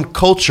own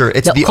culture,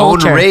 it's the own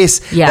race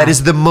that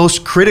is the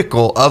most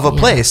critical of a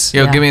place.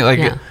 Yo, give me like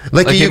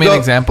give me an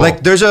example.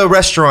 Like there's a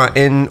restaurant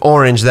in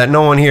Orange that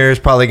no one here is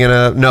probably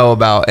gonna know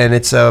about, and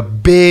it's a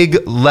big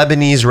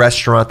Lebanese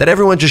restaurant that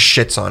everyone just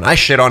shits on. I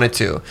shit on it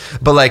too,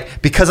 but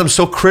like because I'm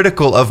so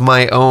critical of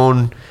my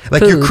own,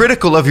 like you're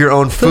critical of your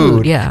own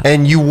food,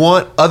 and you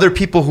want other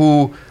people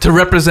who to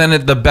represent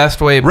it the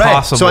best way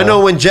possible. So I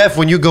know when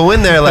you go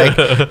in there, like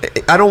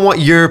I don't want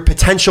your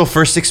potential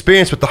first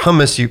experience with the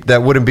hummus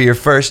that wouldn't be your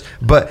first,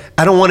 but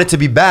I don't want it to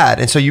be bad,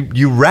 and so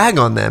you rag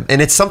on them,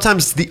 and it's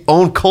sometimes the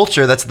own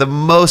culture that's the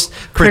most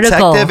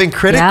protective and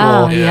critical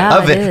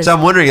of it. So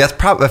I'm wondering, I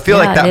feel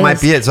like that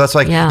might be it. So that's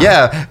like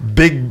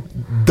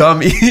big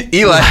dumb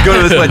Eli, go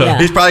to this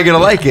place, he's probably gonna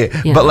like it,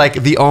 but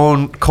like the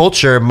own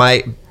culture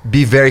might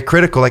be very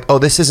critical, like, oh,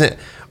 this isn't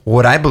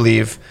what I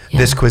believe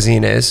this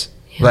cuisine is.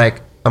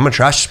 Like, I'm gonna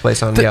trash this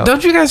place on Yelp.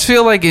 Don't you guys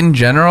feel like in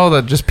general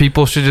that just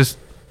people should just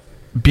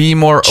be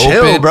more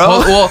chill, open? Bro.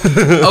 Well,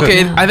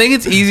 okay, I think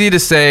it's easy to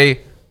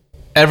say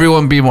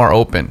everyone be more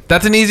open.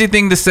 That's an easy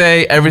thing to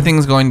say.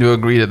 Everything's going to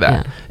agree to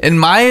that. Yeah. In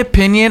my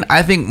opinion,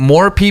 I think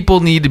more people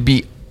need to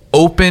be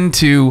open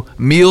to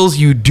meals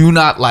you do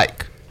not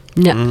like.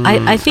 No,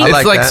 I think It's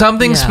like like that.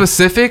 something Yeah.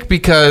 specific,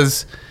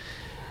 because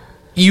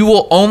you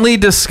will only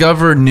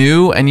discover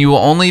new, and you will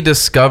only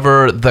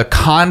discover the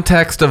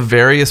context of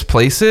various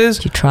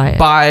places You try it.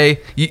 by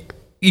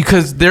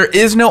because there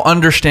is no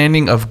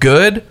understanding of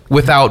good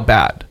without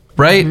bad,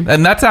 right? Mm-hmm.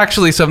 And that's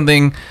actually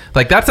something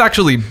like that's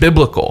actually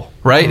biblical,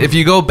 right? Mm-hmm. If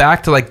you go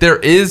back to like there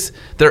is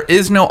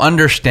no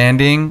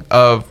understanding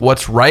of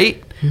what's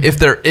right if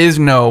there is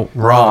no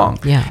wrong.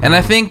 Mm-hmm. Yeah. And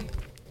I think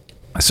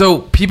so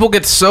people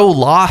get so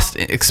lost,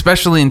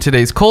 especially in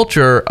today's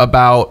culture,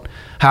 about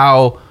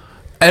how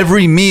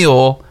every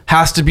meal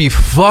has to be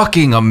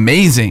fucking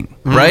amazing,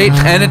 right?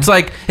 And it's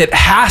like, it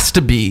has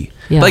to be.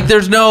 Yeah. Like,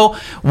 there's no,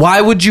 why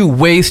would you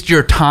waste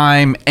your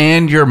time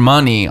and your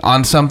money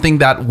on something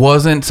that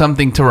wasn't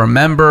something to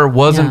remember,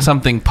 wasn't Yeah.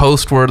 something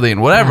post-worthy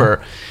and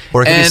whatever?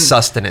 Or it can be And-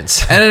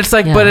 sustenance. And it's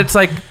like, Yeah. but it's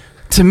like,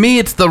 to me,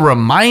 it's the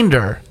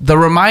reminder. The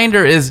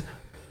reminder is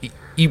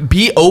you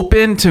be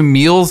open to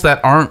meals that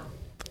aren't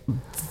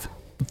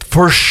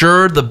for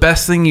sure the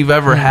best thing you've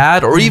ever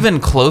had, or even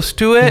close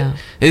to it, Yeah.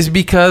 is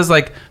because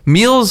like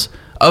meals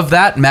of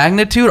that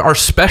magnitude are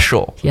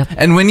special. Yep.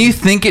 And when you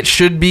think it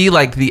should be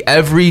like the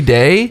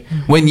everyday,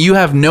 when you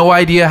have no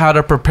idea how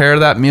to prepare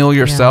that meal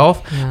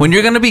yourself, Yeah. when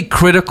you're going to be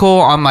critical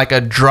on like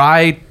a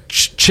dry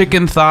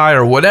chicken thigh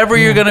or whatever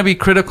you're going to be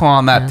critical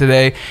on that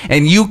today,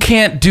 and you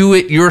can't do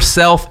it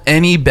yourself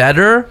any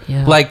better,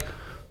 Yeah. like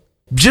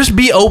just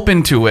be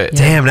open to it.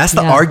 Damn, that's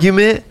the Yeah.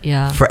 argument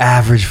Yeah. for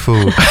average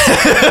food.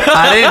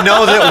 I didn't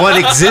know that one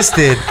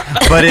existed,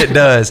 but it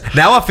does.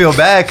 Now I feel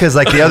bad because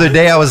like the other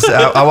day I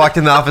walked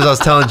in the office. I was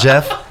telling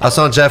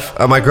Jeff,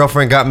 my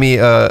girlfriend got me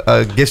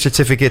a gift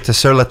certificate to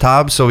Sur La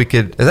Table, so we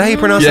could. Is that how you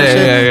pronounce Yeah, that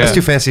shit? yeah, yeah. That's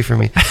too fancy for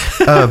me.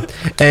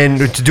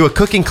 And to do a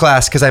cooking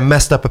class because I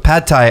messed up a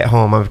pad thai at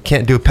home. I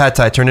can't do a pad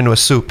thai. It turned into a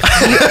soup.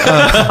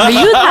 Are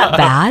you that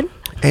bad?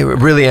 Hey,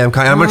 really am.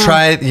 I'm gonna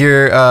try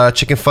your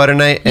chicken pho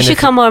tonight. You should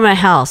come over to my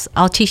house.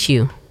 I'll teach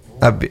you.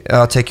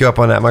 I'll take you up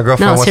on that. My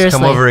girlfriend No, wants to come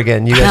seriously. over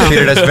again. You guys No.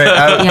 treated us very.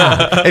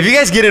 Yeah. If you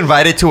guys get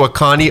invited to a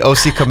Connie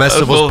OC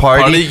Comestibles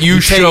party,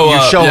 you show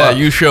up. Yeah,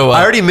 you show up.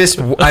 I already missed.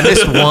 I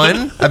missed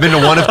one. I've been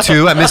to one of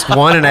two. I missed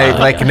one, and I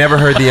like never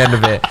heard the end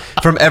of it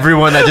from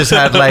everyone that just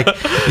had like,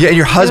 yeah,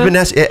 your husband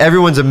has.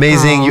 Everyone's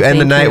amazing. Oh, you end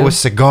the thank night you. with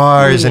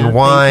cigars Yeah, and thank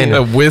wine.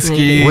 you.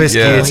 Whiskey. Whiskey,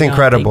 Yeah. it's Oh my God,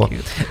 incredible.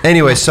 thank you.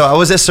 Anyway, so I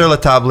was at Sur La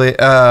Table.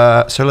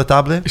 Sur La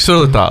Table?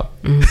 Sur the top.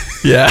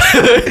 Yeah.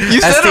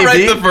 You said it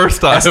right the first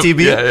time.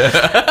 STB?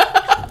 Yeah.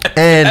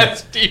 And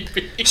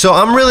STB. so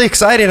I'm really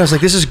excited. I was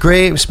like, this is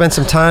great. We spent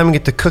some time,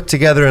 get to cook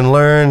together and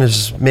learn.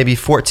 There's maybe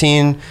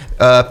 14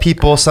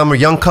 people. Some are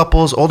young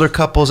couples, older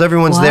couples.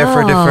 Everyone's there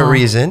for a different Wow.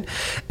 reason.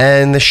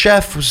 And the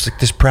chef was like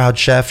this proud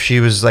chef. She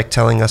was like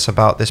telling us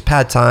about this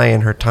pad thai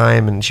and her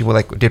time. And she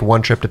like did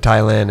one trip to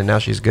Thailand and now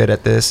she's good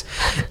at this.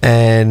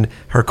 And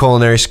her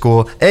culinary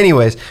school.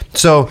 Anyways,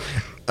 so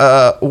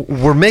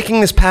we're making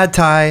this pad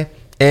thai.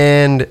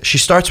 And she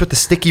starts with the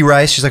sticky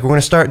rice. She's like, we're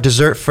going to start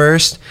dessert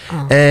first.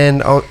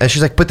 And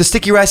she's like, but the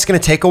sticky rice is going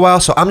to take a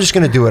while, so I'm just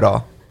going to do it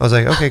all. I was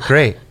like, okay,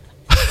 great.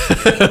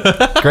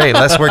 Great,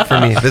 less work for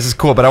me. This is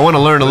cool, but I want to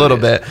learn a little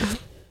bit.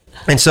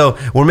 And so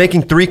we're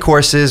making 3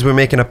 courses. We're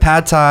making a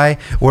pad thai.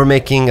 We're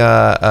making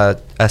a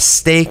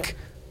steak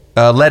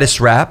lettuce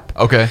wrap.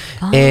 Okay.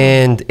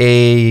 And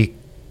a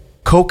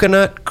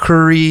coconut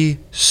curry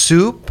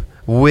soup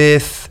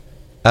with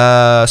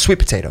sweet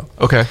potato.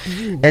 Okay.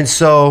 And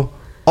so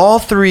all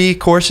 3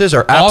 courses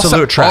are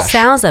absolute trash.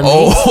 Sounds amazing.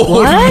 Oh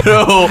What?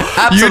 no!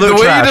 Absolute the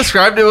way trash. you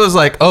described it was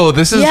like, oh,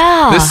 this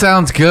Yeah.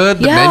 sounds good.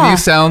 The Yeah. menu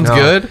sounds No,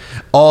 good.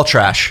 All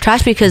trash.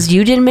 Trash because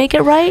you didn't make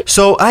it right?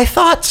 So I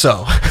thought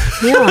so.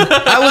 Yeah.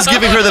 I was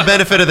giving her the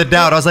benefit of the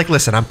doubt. I was like,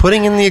 listen, I'm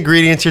putting in the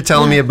ingredients you're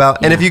telling me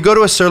about. And if you go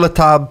to a Sur La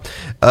Table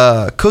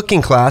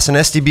cooking class, an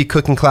SDB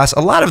cooking class, a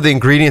lot of the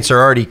ingredients are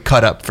already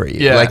cut up for you.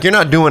 Yeah. Like you're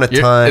not doing a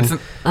You're- ton. it's-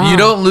 You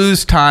don't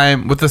lose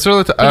time with the Sur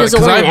La Table Because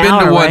because it's I've only been an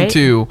to hour, one right?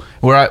 too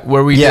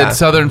where we Yeah. did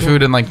Southern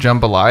food in like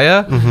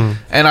jambalaya,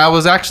 and I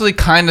was actually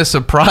kind of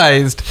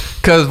surprised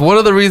because one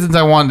of the reasons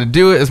I wanted to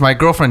do it is my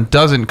girlfriend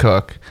doesn't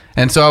cook.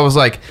 And so I was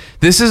like,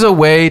 this is a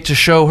way to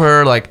show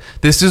her, like,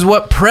 this is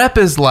what prep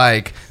is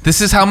like.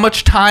 This is how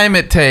much time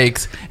it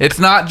takes. It's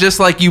not just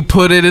like you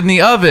put it in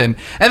the oven.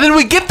 And then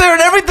we get there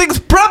and everything's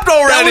prepped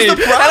already. That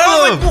was the And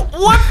I was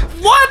problem. like,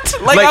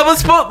 what? Like Like- I was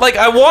supposed, like,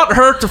 I want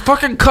her to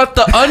fucking cut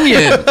the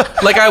onion.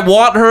 Like, I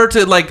want her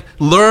to, like,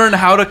 learn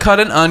how to cut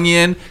an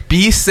onion,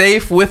 be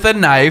safe with a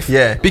knife.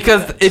 Yeah.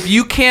 Because if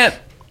you can't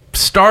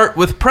start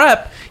with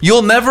prep,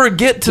 you'll never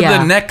get to Yeah.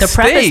 the next The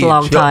prep is stage.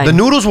 long Yo, time. the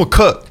noodles will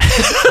cook.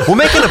 We're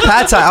making a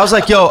pad thai. I was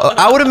like, yo,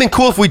 I would have been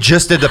cool if we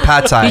just did the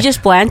pad thai. You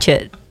just blanch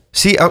it.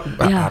 See,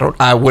 Yeah.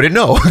 I wouldn't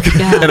know.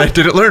 Yeah. And I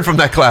didn't learn from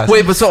that class.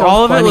 Wait, but so So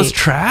all of it funny. was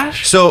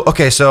trash? So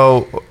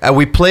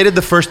we plated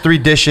the first 3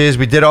 dishes.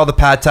 We did all the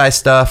pad thai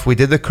stuff. We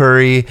did the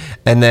curry,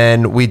 and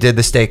then we did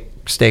the steak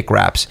steak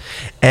wraps,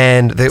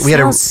 and we had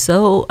a. Sounds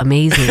so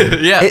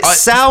amazing. Yeah, It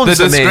sounds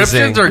the descriptions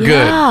amazing. are good.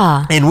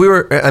 Yeah. And we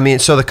were, I mean,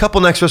 so the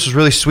couple next to us was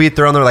really sweet.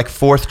 They're on their like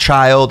 4th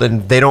child,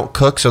 and they don't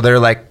cook, so they're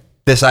like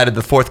decided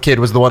the 4th kid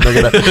was the one they're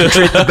gonna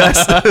treat the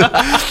best.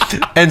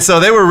 And so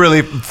they were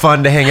really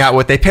fun to hang out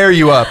with. They pair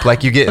you up,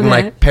 like you get in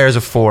like pairs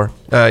of 4,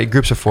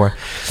 groups of 4.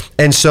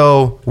 And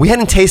so we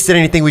hadn't tasted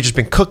anything. We'd just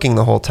been cooking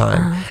the whole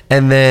time.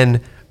 And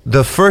then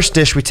the first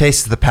dish we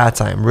tasted the pad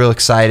thai. I'm real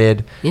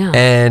excited. Yeah.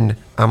 And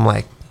I'm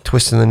like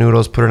twisting the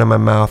noodles, put it in my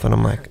mouth, and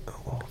I'm like,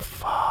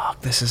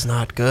 this is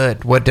not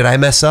good. What, did I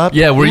mess up?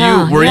 Yeah, were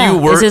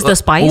you? Is this the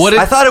spice?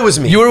 I thought it was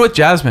me. You were with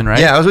Jasmine, right?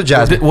 Yeah, I was with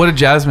Jasmine. What did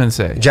Jasmine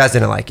say? Jazz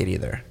didn't like it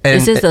either. And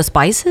Is this the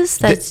spices?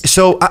 That's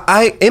so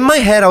I in my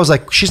head I was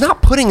like, she's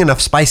not putting enough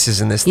spices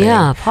in this thing.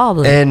 Yeah,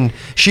 probably. And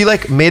she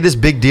like made this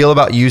big deal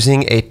about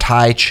using a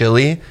Thai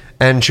chili.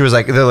 And she was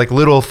like, they're like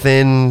little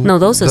thin. No,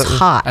 those is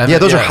hot. Yeah,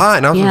 those are Yeah. hot.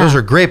 And I was like, Yeah. those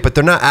are great, but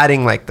they're not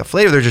adding like the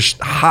flavor. They're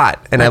just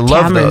hot. And Like I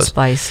love tamarind those.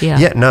 spice, yeah.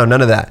 Yeah, no,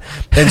 none of that.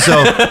 And so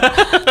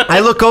I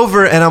look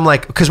over and I'm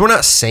like, because we're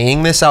not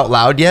saying this out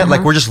loud yet.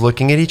 Like we're just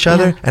looking at each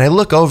other. Yeah. And I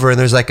look over and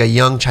there's like a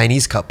young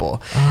Chinese couple.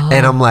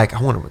 And I'm like,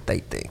 I wonder what they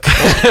think.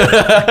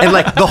 And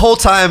like the whole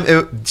time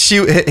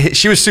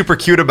she was super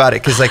cute about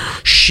it. Cause like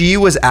she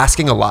was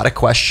asking a lot of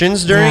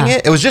questions during Yeah.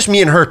 it. It was just me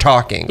and her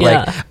talking.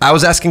 Yeah. Like I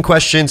was asking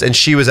questions and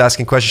she was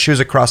asking questions. She was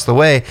across the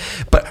way.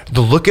 But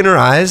the look in her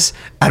eyes,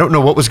 I don't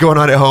know what was going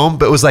on at home,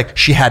 but it was like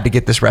she had to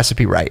get this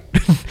recipe right.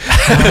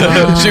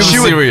 She was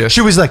serious. She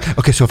was like,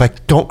 okay, so if I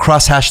don't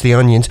cross hash the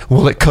onions,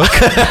 will it cook?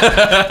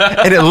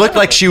 And it looked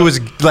like she was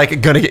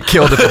like gonna get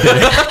killed if it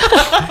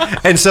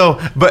didn't. And so,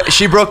 but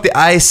she broke the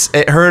ice.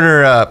 Her and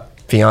her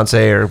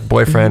fiance or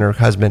boyfriend or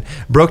husband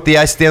broke the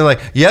ice at the end. Like,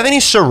 you have any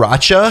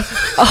sriracha?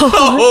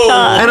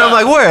 And I'm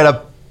like, we're at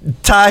a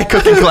Thai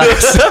cooking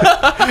class.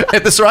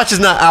 If the sriracha's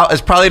not out,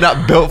 it's probably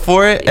not built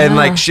for it. And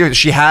like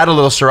she had a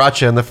little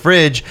sriracha in the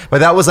fridge, but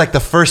that was like the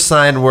first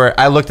sign where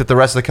I looked at the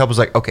rest of the couple, was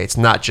like, okay, it's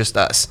not just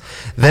us.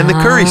 Then the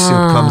curry soup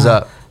comes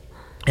up,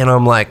 and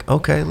I'm like,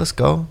 okay, let's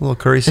go. A little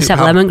curry soup. Does it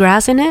have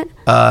lemongrass in it?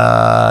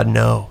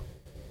 No.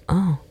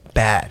 Oh,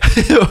 bad.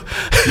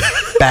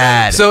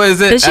 Bad. So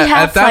is it? Does she at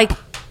have that like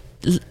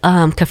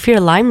kaffir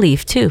lime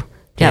leaf too?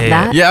 Do you have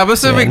that? Yeah, I'm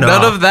assuming Yeah, no.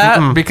 none of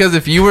that because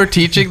if you were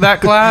teaching that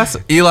class,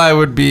 Eli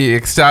would be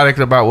ecstatic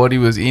about what he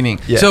was eating.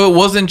 Yeah. So it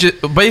wasn't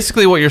just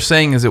basically what you're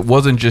saying is it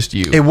wasn't just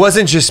you, it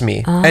wasn't just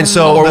me, and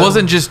so or it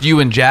wasn't just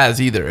you and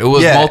Jazz either. It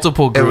was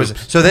multiple it groups.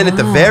 was- so then at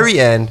the very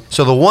end,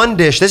 so the one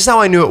dish, this is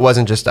how I knew it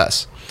wasn't just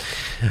us,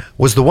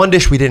 was the one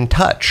dish we didn't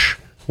touch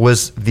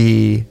was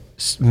the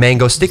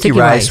mango sticky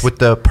rice with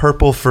the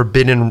purple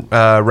forbidden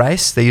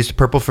rice. They used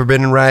purple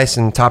forbidden rice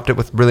and topped it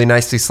with really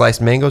nicely sliced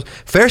mangoes.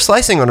 Fair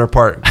slicing on her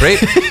part. Great,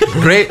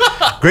 great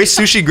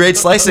sushi, great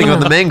slicing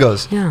on the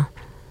mangoes. Yeah.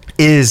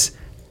 Is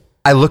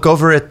I look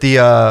over at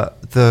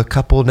the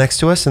couple next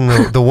to us, and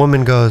the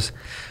woman goes,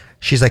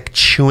 she's like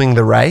chewing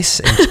the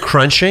rice and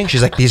crunching.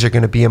 She's like, these are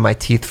going to be in my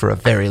teeth for a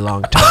very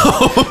long time.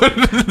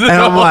 And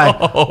I'm like,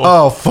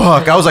 oh,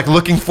 fuck. I was like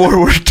looking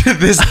forward to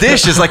this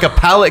dish. It's like a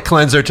palate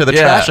cleanser to the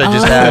trash I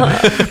just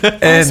had.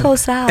 And, so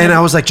sad. And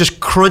I was like just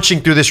crunching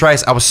through this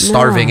rice. I was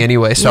starving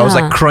anyway. So I was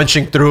like Yeah.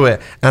 crunching through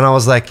it. And I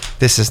was like,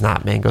 this is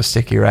not mango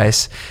sticky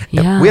rice.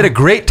 And Yeah. we had a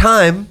great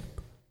time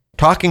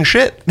talking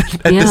shit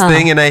at this Yeah.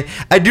 thing, and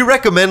I do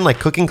recommend like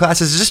cooking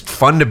classes. It's just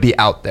fun to be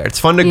out there. It's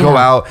fun to go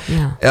Yeah. out.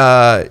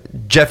 Yeah.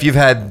 Jeff, you've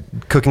had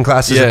cooking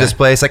classes Yeah. at this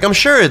place. Like I'm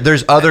sure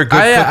there's other good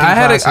cooking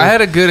classes. I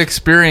had a good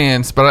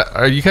experience, but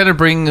are you kind of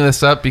bringing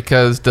this up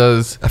because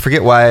I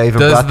forget why I even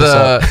brought this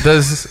up.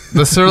 does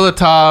the Sur La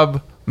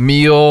Table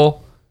meal?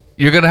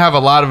 You're gonna have a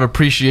lot of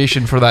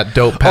appreciation for that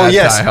dope pad Oh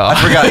yes, thai, huh?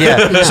 I forgot.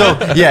 Yeah.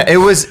 So yeah, it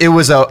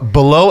was a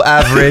below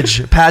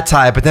average pad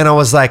thai, but then I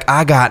was like,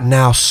 I got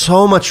now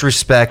so much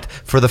respect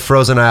for the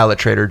frozen aisle at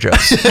Trader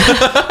Joe's.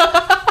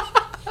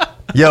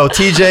 Yo,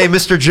 TJ,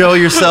 Mr. Joe,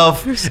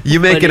 yourself, you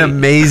make an funny.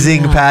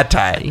 amazing pad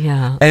thai.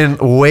 Yeah. And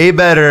way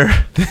better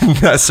than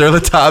that Sur La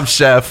Table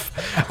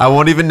chef. I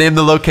won't even name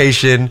the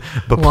location,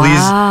 but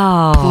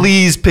Wow.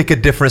 please pick a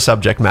different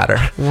subject matter.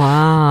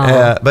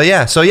 Wow. But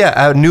yeah, so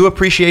yeah, a new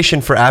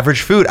appreciation for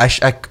average food.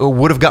 I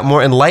would have got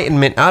more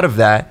enlightenment out of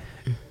that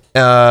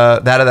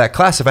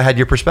class if I had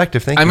your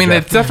perspective. Thank you. I mean,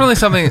 Jeff. it's definitely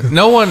something.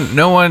 No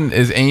one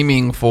is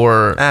aiming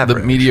for Average.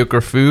 the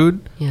mediocre food,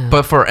 Yeah.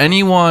 but for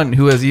anyone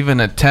who has even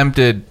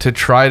attempted to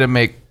try to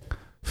make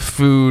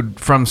food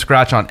from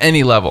scratch on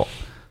any level,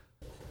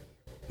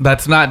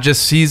 that's not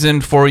just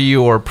seasoned for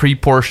you or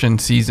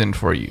pre-portioned seasoned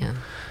for you. Yeah.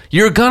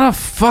 You're gonna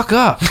fuck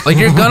up. Like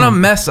you're gonna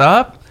mess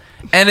up,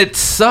 and it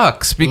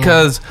sucks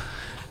because,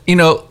 you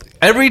know,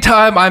 every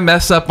time I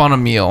mess up on a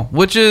meal,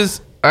 which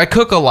is I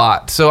cook a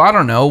lot, so I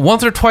don't know,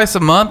 once or twice a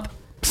month,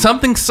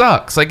 something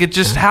sucks. Like it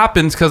just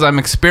happens because I'm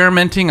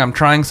experimenting, I'm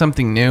trying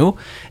something new.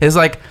 It's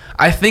like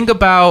I think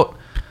about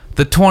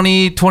the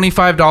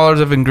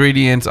 $25 of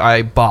ingredients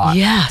I bought.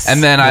 Yes.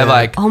 And then I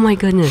like Oh my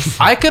goodness.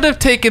 I could have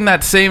taken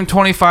that same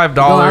 $25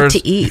 out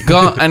to eat.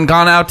 and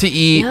gone out to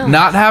eat, Yeah.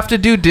 not have to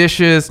do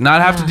dishes,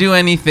 not have to do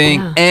anything,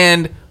 Yeah.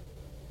 and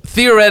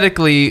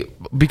theoretically,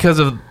 because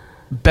of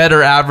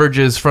better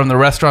averages from the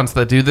restaurants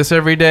that do this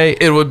every day,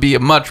 it would be a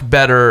much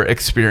better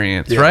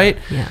experience, right?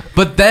 Yeah.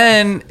 But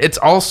then it's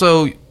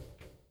also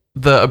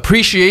the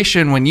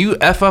appreciation when you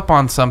F up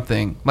on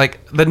something.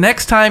 Like the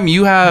next time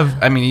you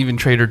have, I mean, even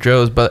Trader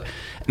Joe's, but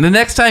the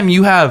next time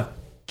you have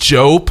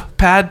Jope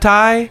Pad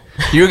Thai,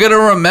 you're going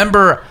to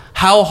remember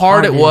how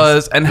hard it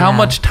was and how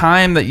much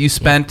time that you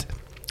spent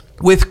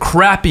with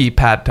crappy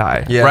Pad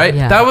Thai, right?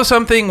 Yeah. That was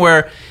something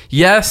where,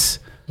 yes,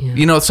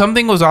 you know,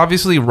 something was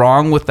obviously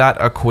wrong with that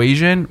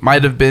equation.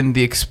 Might have been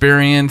the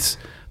experience,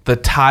 the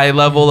Thai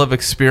level of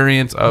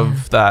experience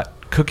of that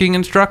cooking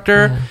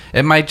instructor.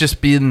 It might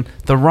just be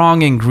the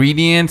wrong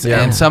ingredients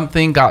and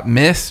something got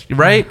missed,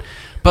 right?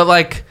 But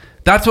like,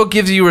 that's what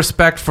gives you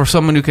respect for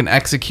someone who can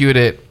execute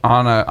it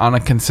on a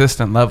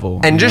consistent level.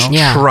 And just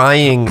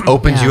trying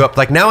opens you up.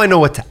 Like, now I know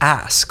what to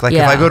ask. Like,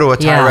 if I go to a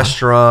Thai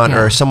restaurant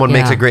or someone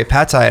makes a great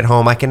pad Thai at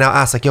home, I can now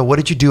ask, like, yo, what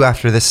did you do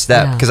after this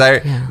step? Because I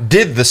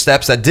did the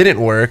steps that didn't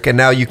work, and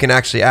now you can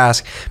actually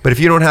ask. But if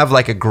you don't have,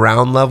 like, a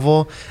ground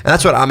level, and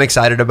that's what I'm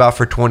excited about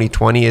for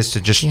 2020 is to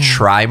just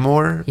try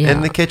more in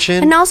the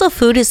kitchen. And also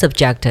food is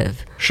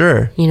subjective.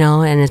 Sure. You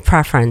know, and it's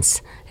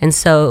preference. And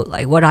so,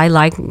 like, what I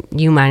like,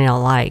 you might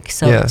not like.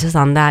 So, just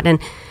on that.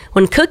 And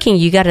when cooking,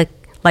 you got to,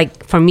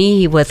 like, for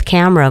me with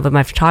camera, with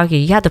my photography,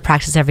 you have to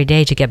practice every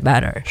day to get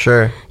better.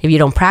 Sure. If you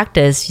don't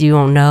practice, you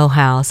won't know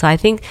how. So, I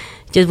think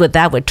just with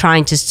that, with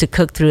trying just to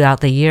cook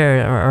throughout the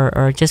year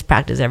or just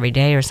practice every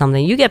day or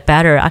something, you get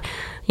better.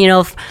 You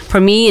know, for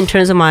me, in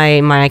terms of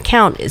my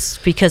account, it's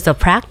because of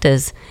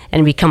practice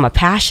and become a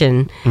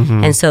passion.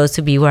 And so,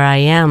 to be where I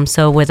am.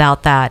 So,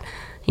 without that,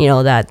 you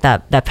know,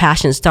 that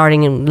passion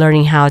starting and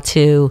learning how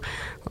to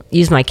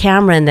use my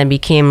camera, and then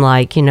became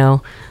like, you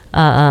know,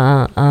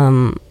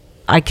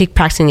 I keep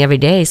practicing every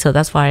day. So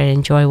that's why I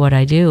enjoy what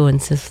I do. And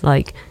it's just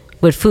like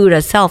with food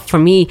itself, for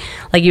me,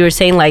 like you were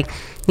saying, like,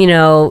 you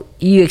know,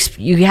 you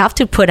have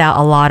to put out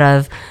a lot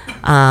of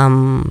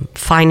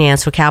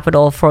finance or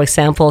capital, for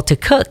example, to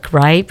cook,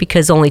 right?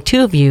 Because only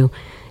two of you,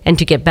 and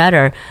to get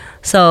better.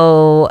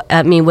 So,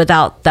 I mean,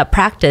 without that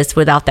practice,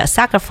 without that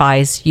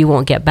sacrifice, you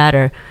won't get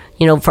better.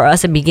 You know, for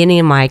us at the beginning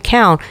of my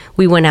account,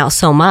 we went out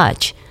so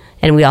much,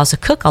 and we also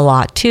cook a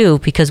lot too,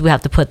 because we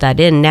have to put that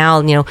in. Now,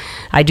 you know,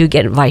 I do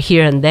get right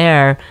here and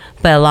there,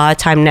 but a lot of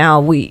time now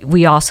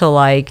we also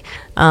like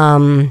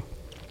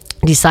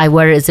decide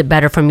whether is it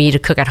better for me to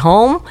cook at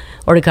home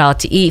or to go out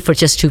to eat for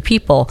just two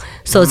people.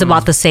 So it's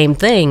about the same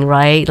thing,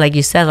 right? Like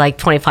you said, like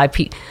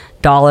 $25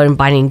 and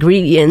buying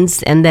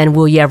ingredients, and then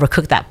will you ever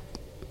cook that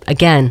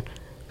again?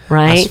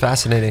 Right? That's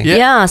fascinating.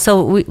 Yeah.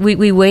 So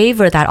we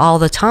waver that all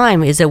the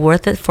time. Is it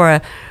worth it for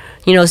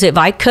you know, so if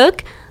I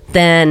cook,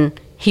 then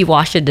he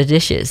washes the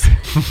dishes.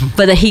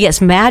 But then he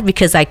gets mad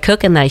because I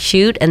cook and I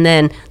shoot, and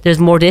then there's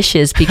more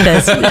dishes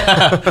because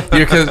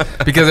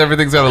because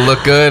everything's got to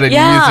look good, and you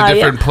use a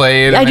different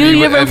plate. I do a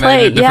different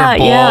plate.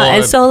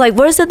 And so like,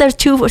 where's it? There's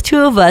two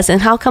of us, and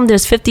how come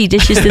there's 50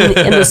 dishes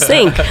in the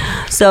sink?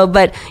 So,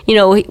 but you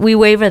know, we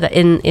waver that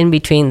in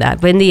between that.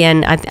 But in the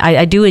end,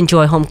 I do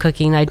enjoy home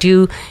cooking. I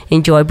do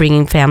enjoy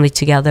bringing family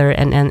together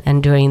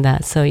and doing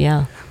that. So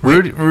yeah.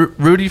 Rudy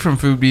from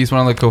Foodbeast, one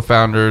of the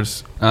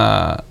co-founders,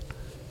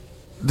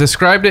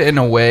 described it in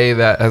a way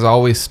that has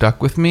always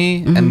stuck with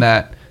me, and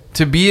that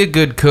to be a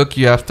good cook,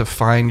 you have to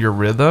find your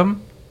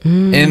rhythm.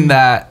 In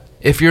that,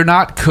 if you're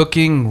not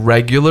cooking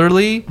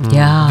regularly,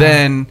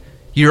 then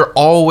you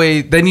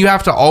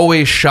have to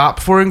always shop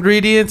for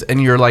ingredients,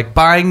 and you're like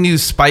buying new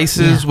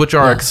spices, which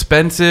are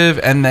expensive,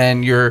 and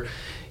then you're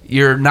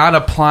not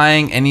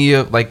applying any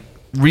of like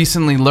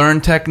recently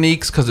learned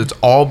techniques because it's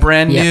all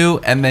brand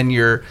new, and then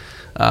you're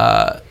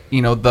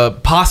you know, the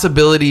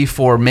possibility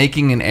for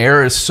making an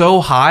error is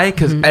so high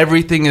because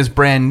everything is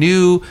brand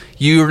new.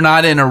 You're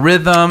not in a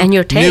rhythm, and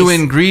your taste. New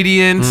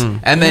ingredients,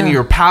 and then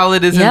your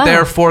palate isn't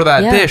there for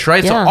that dish,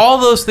 right? So all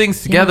those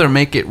things together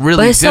make it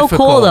really difficult. But it's so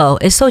cool, though.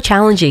 It's so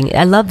challenging.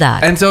 I love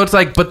that. And so it's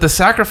like, but the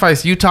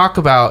sacrifice you talk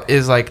about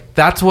is like,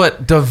 that's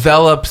what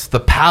develops the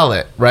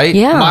palate, right?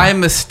 Yeah. My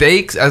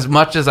mistakes, as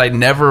much as I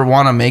never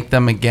want to make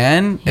them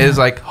again, is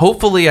like,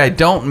 hopefully I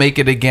don't make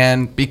it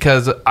again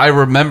because I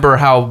remember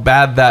how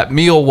bad that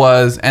meal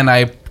was, and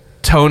I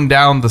toned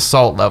down the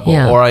salt level,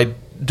 or I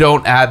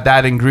don't add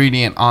that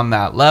ingredient on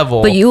that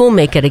level. But you will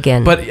make it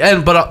again. But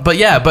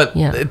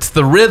it's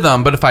the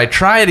rhythm. But if I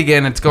try it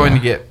again, it's going to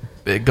get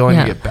to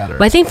get better.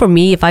 But I think for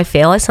me, if I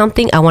fail at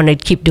something, I want to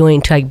keep doing it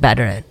until I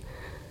better it.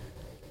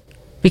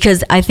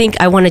 Because I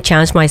think I want to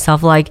challenge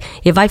myself. Like,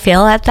 if I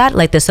fail at that,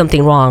 like there's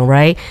something wrong,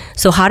 right?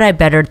 So how do I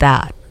better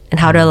that? And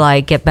how to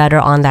like get better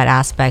on that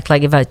aspect?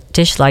 Like if a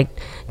dish like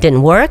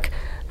didn't work,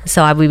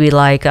 so I would be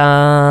like,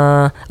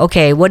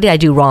 okay, what did I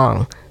do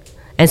wrong?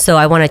 And so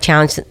I want to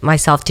challenge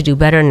myself to do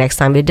better next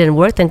time. If it didn't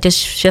work, then just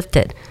shift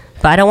it.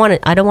 But I don't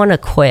want to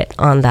quit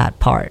on that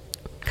part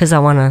because I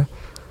want to,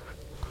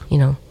 you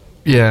know.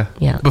 Yeah.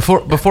 Yeah.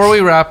 Before we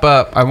wrap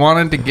up, I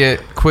wanted to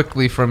get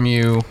quickly from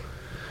you,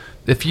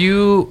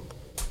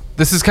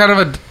 this is kind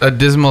of a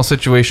dismal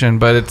situation,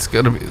 but it's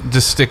gonna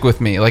just stick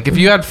with me. Like if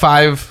you had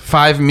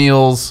five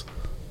meals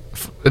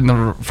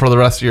for the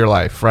rest of your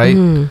life,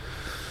 right?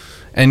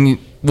 and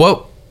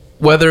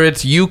whether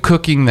it's you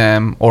cooking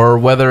them or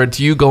whether it's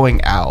you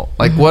going out,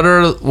 like what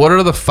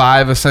are the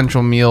 5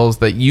 essential meals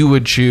that you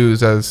would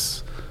choose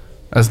as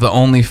the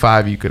only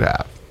 5 you could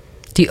have?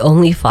 The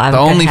only 5. The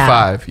only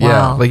 5, yeah.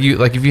 Wow.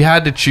 Like if you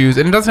had to choose,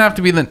 and it doesn't have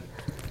to be the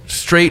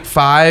straight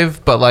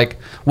 5, but like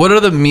what are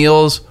the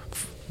meals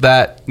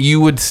that you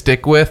would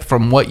stick with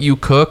from what you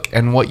cook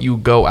and what you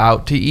go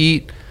out to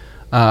eat?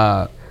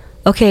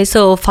 Okay,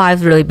 so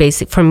 5 really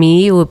basic. For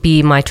me, it would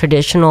be my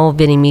traditional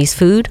Vietnamese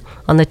food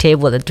on the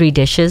table, the 3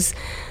 dishes.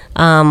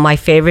 My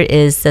favorite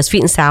is the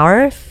sweet and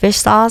sour fish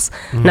sauce,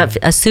 not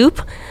a soup,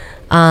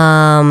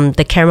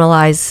 the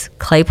caramelized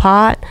clay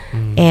pot,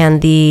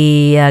 and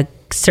the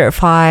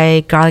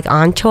stir-fry garlic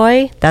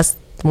anchoy. That's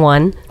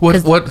one. What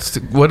is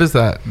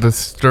that? The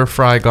stir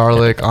fry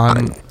garlic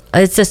on?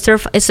 It's a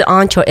it's an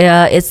anchoy.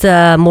 It's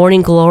a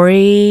morning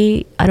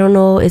glory. I don't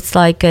know. It's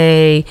like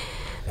a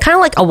kind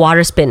of like a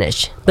water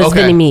spinach, but it's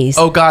Vietnamese.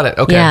 Oh, got it.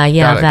 Okay.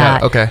 Yeah, got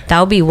that. it. Okay. That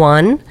would be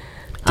one.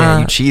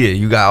 Damn, you cheated.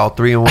 You got all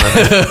 3 in one. No,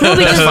 because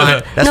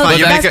That's fine.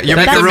 You're making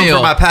that's room a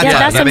for my pad Yeah, thai.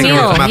 that's You're a making room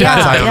meal. for my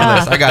pad thai on the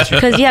list. I got you.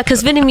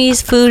 Because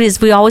Vietnamese food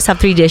is, we always have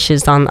 3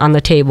 dishes on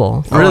the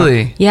table.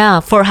 Really? Yeah,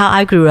 for how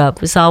I grew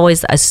up, it's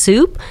always a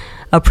soup,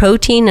 a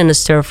protein, and a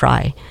stir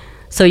fry.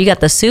 So you got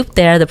the soup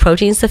there, the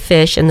protein's the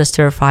fish, and the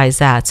stir fry is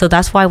that. So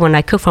that's why when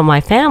I cook for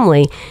my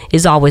family,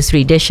 it's always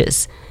 3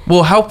 dishes.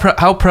 Well,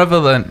 how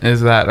prevalent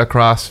is that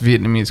across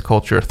Vietnamese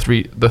culture?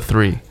 The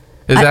three.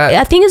 Is that?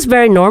 I think it's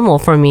very normal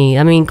for me.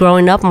 I mean,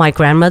 growing up, my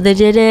grandmother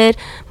did it,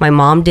 my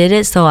mom did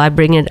it, so I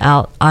bring it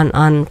out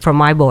on for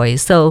my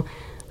boys. So,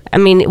 I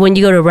mean, when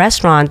you go to a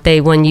restaurant,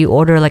 when you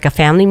order like a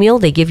family meal,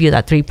 they give you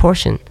that 3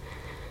 portion,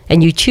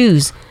 and you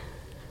choose.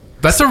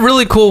 That's a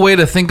really cool way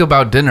to think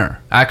about dinner,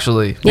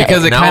 actually. Yeah.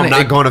 Because Now I'm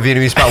not going to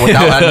Vietnamese spot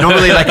without.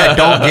 Normally, like I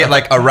don't get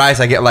like a rice.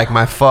 I get like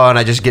my pho, and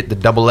I just get the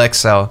double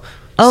XL.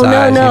 Oh size,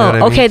 no! you know what I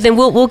mean? Okay, then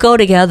we'll go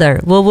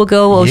together. We'll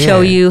go. We'll show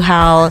Yeah. you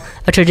how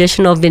a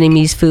traditional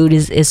Vietnamese food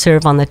is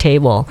served on the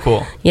table.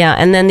 Cool. Yeah,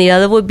 and then the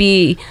other would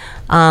be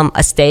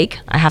a steak.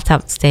 I have to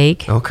have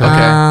steak. Okay.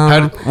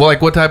 Okay.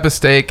 Like what type of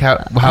steak?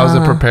 How's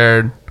it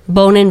prepared?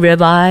 Bone-in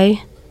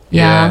ribeye.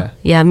 Yeah,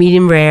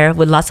 medium rare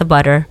with lots of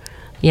butter.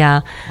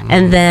 Yeah,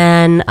 and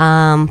then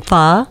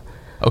pho.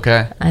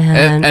 Okay.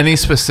 And- any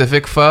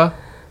specific pho?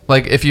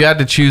 Like if you had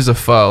to choose a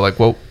pho, like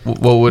what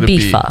would it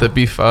Beef be? pho. The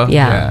beef pho.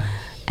 Yeah.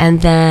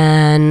 And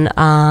then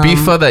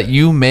Beef pho that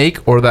you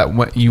make or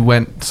that you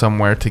went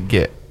somewhere to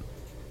get?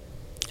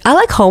 I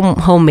like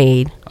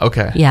homemade.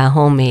 Okay. Yeah,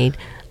 homemade.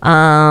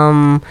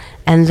 And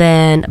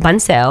then bánh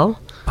xèo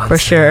for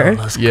sure.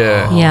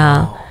 Yeah.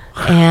 Yeah.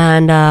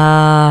 And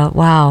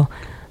wow.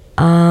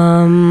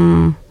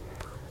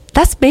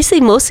 That's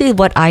basically mostly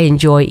what I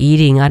enjoy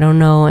eating. I don't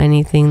know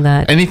anything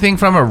that Anything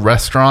from a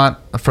restaurant,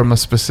 from a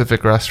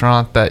specific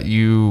restaurant that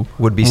you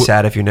Would be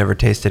sad if you never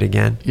taste it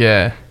again.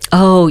 Yeah.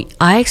 Oh,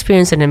 I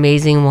experienced an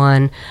amazing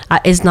one.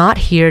 It's not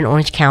here in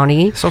Orange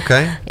County. It's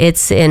okay.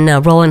 It's in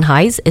Roland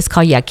Heights. It's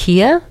called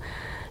Yakia.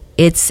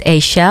 It's a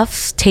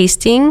chef's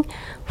tasting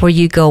where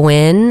you go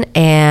in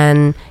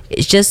and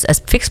it's just a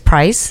fixed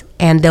price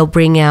and they'll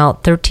bring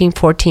out 13,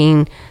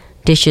 14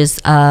 dishes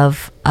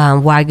of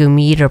Wagyu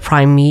meat or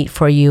prime meat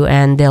for you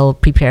and they'll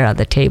prepare at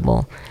the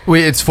table.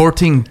 Wait, it's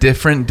 14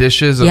 different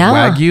dishes of Yeah.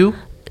 Wagyu?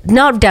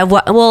 Not that,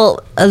 well,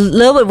 a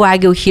little bit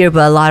Wagyu here,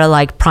 but a lot of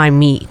like prime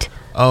meat.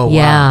 Oh,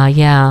 wow.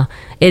 Yeah.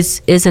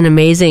 It's an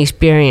amazing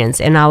experience,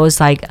 and I was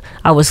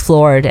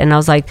floored, and I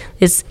was like,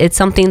 it's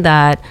something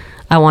that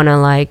I want to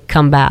like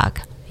come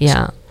back.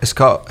 Yeah, It's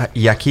called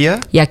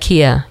Yakia.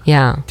 Yakia.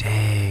 Yeah,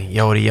 Dang,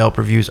 yo, the Yelp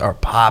reviews are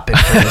popping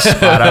for this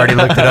spot. I already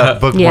looked it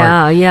up.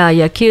 Bookmark. yeah.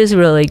 Yakia is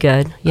really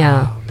good.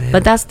 Yeah, Oh, man.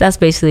 but that's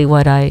basically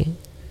what I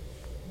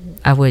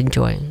would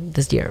enjoy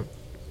this year.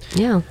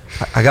 Yeah.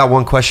 I got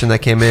one question that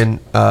came in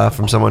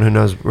from someone who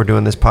knows we're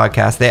doing this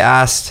podcast. They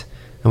asked,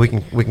 and we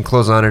can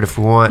close on it if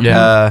we want.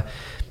 Yeah.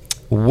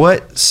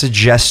 What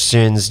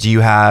suggestions do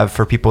you have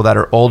for people that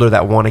are older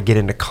that want to get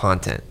into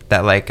content?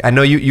 That like, I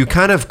know you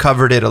kind of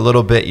covered it a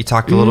little bit. You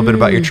talked a little bit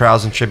about your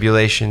trials and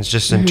tribulations,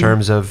 just in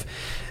terms of,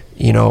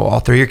 you know, all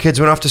 3 of your kids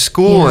went off to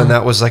school, Yeah. and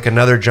that was like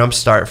another jump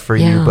start for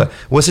you. Yeah. But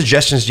what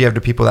suggestions do you have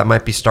to people that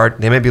might be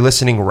they might be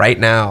listening right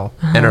now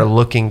and are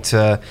looking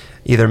to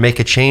either make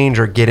a change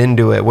or get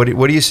into it? What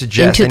do you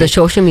suggest? Into the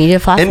social media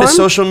platform? Into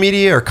social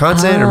media or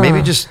content, or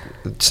maybe just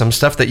some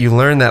stuff that you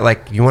learn that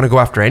like you want to go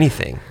after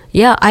anything.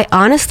 Yeah, I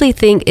honestly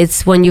think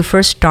it's when you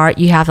first start,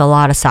 you have a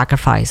lot of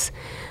sacrifice.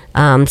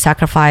 I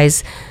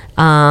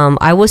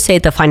would say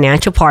the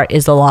financial part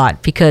is a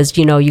lot because,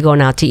 you know, you're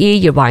going out to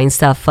eat, you're buying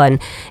stuff,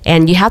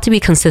 and you have to be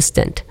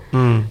consistent.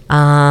 And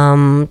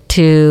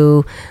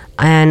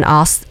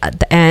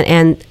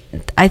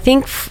I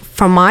think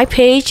from my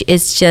page,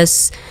 it's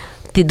just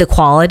the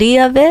quality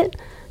of it.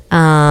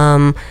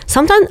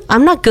 Sometimes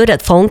I'm not good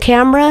at phone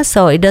camera,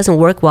 so it doesn't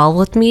work well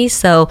with me.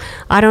 So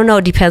I don't know.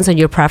 It depends on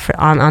your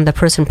on the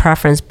person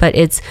preference, but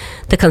it's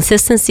the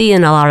consistency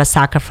and a lot of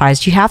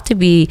sacrifice. You have to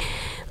be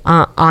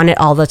on it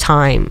all the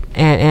time,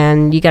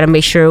 and you got to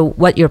make sure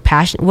what your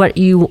passion, what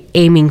you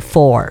aiming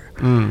for,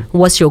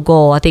 what's your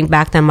goal. I think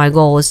back then my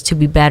goal was to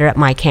be better at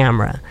my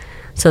camera,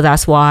 so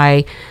that's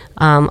why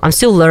I'm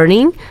still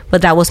learning,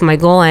 but that was my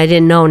goal. And I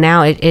didn't know.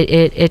 Now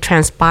it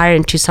transpired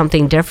into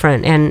something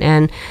different,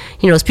 and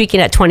speaking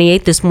at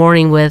 28 this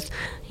morning with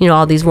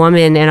all these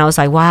women, and I was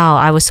like, wow,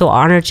 I was so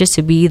honored just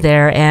to be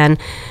there and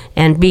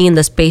be in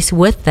the space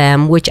with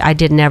them, which I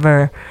did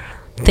never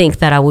think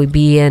that I would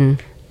be in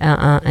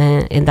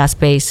that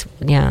space.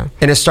 Yeah.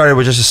 And it started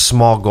with just a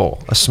small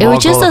goal. It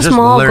was just a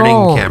small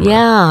goal.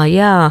 Camera.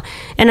 Yeah.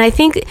 And I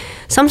think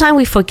sometimes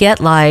we forget,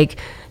 like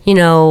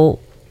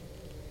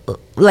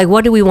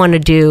what do we want to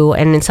do,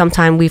 and then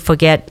sometimes we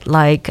forget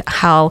like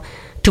how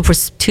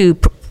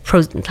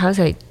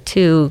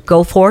to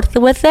go forth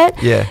with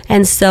it. Yeah.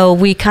 And so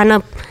we kind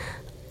of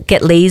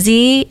get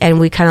lazy and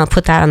we kind of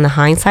put that on the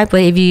hindsight.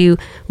 But if you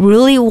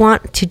really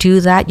want to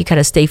do that, you got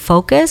to stay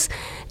focused.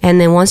 And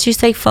then once you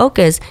stay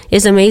focused,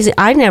 it's amazing.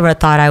 I never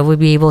thought I would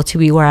be able to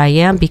be where I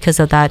am because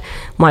of that,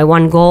 my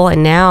one goal.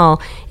 And now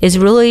is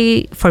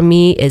really, for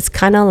me, it's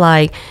kind of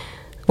like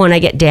when I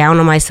get down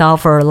on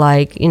myself, or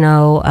like,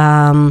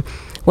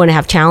 when I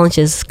have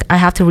challenges, I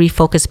have to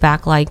refocus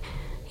back, like,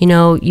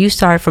 you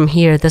start from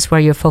here, that's where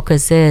your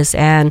focus is.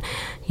 And,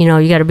 you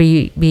got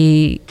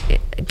to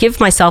give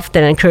myself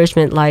that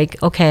encouragement,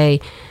 like, okay,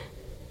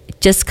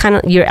 just kind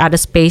of, you're at a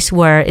space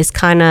where it's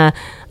kind of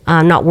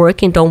not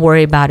working, don't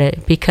worry about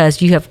it,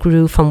 because you have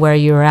grew from where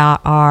you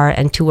are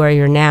and to where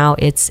you're now.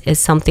 It's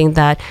something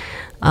that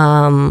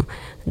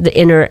the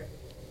inner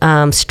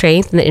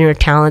strength and the inner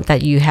talent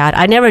that you had.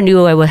 I never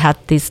knew I would have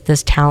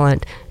this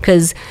talent,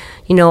 because,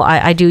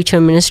 I do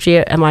children ministry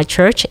at my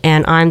church,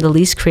 and I'm the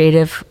least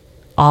creative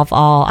of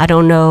all. I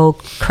don't know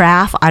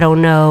craft, I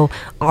don't know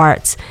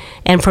arts,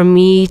 and for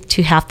me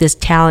to have this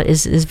talent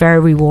is very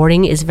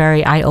rewarding, is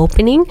very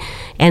eye-opening.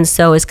 And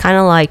so it's kind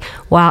of like,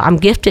 wow, I'm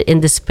gifted in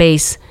this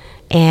space,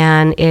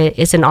 and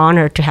it's an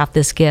honor to have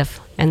this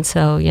gift. And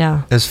so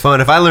yeah, it's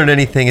fun. If I learned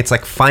anything, it's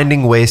like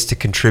finding ways to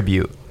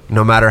contribute,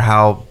 no matter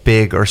how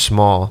big or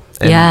small.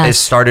 And it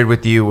started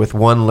with you, with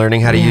one,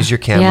 learning how to use your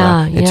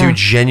camera, and two,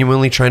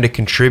 genuinely trying to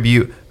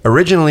contribute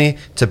originally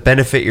to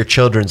benefit your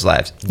children's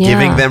lives,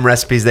 giving them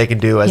recipes they can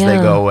do as they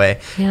go away.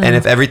 And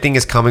if everything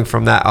is coming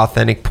from that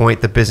authentic point,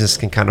 the business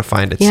can kind of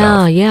find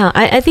itself.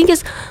 I think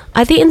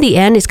in the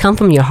end, it's come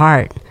from your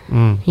heart.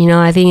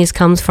 I think it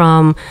comes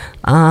from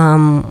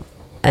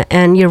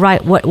and you're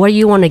right, what do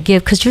you want to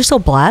give, because you're so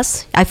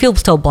blessed. I feel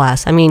so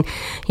blessed. I mean,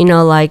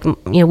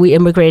 we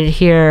immigrated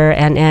here,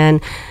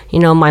 and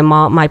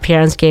my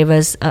parents gave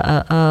us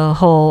a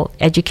whole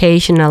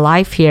education, a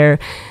life here,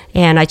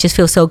 and I just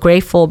feel so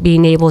grateful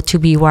being able to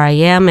be where I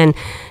am. And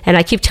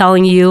I keep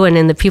telling you, and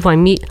then the people I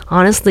meet,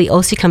 honestly,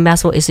 OC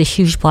Comestible is a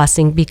huge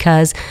blessing,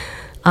 because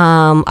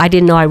I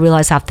didn't know I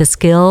realized I have this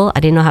skill,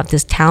 I didn't know I have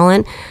this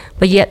talent,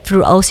 but yet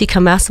through OC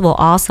Comestible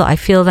also, I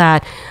feel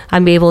that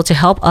I'm able to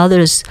help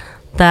others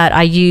that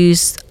I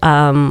use,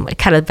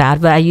 kind of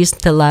bad, but I use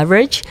the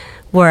leverage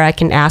where I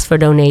can ask for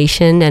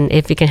donation, and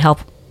if it can help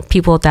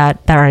people that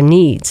are in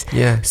needs.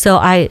 Yeah. So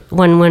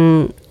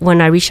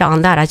when I reach out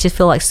on that, I just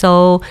feel like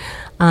so,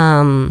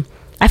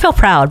 I felt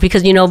proud,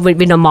 because,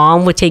 being a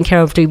mom with taking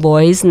care of 3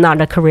 boys, not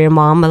a career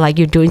mom, but like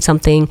you're doing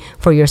something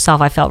for yourself.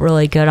 I felt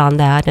really good on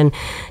that. And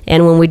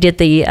when we did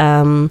the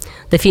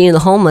Feeding the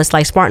Homeless,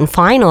 like Spartan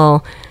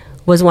Final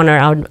was one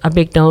of our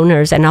big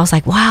donors, and I was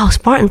like, wow,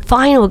 Spartan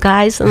Final,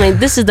 guys. I mean,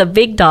 this is the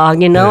big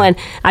dog, and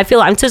I feel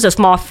like I'm just a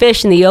small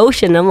fish in the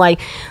ocean. I'm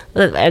like,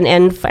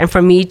 and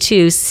for me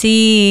to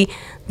see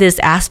this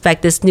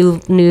aspect, this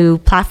new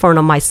platform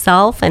of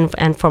myself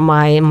and for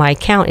my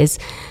account,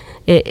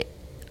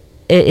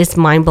 it's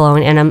mind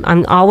blowing, and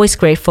I'm always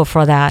grateful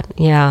for that.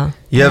 Yeah.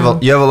 You have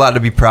a lot to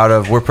be proud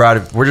of.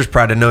 We're just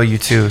proud to know you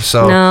too.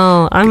 So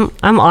no,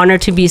 I'm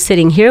honored to be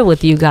sitting here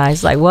with you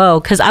guys. Like, whoa,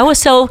 because I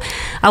was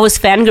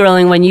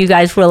fangirling when you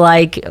guys were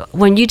like,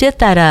 when you did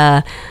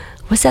that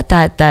what's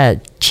that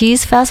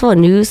cheese festival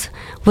news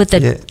with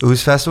the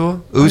Ooze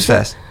Festival, Ooze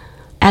Fest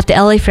at the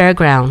LA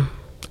Fairground.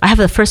 I have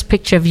the first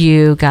picture of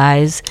you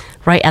guys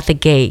right at the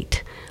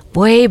gate,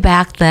 way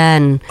back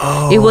then.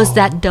 It was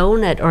that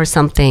donut or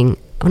something.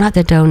 Oh, not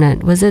the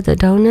donut. Was it the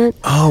donut?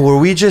 Oh,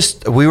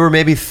 we were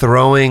maybe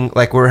throwing,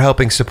 like we were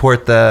helping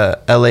support the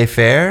LA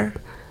Fair?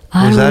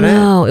 I don't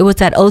know. It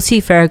was at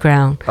OC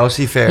Fairground.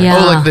 OC Fair. Yeah.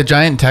 Oh, like the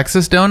giant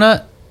Texas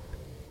donut?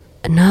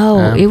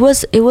 No, it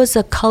was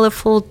a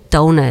colorful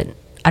donut.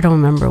 I don't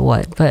remember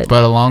what, but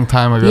a long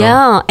time ago.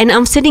 Yeah, and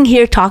I'm sitting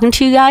here talking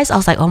to you guys. I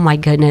was like, oh my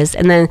goodness.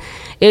 And then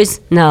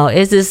this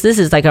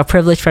is like a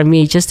privilege for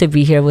me just to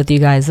be here with you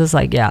guys. It's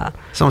like, yeah.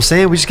 So I'm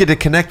saying we just get to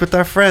connect with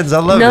our friends.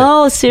 I love it.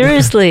 No,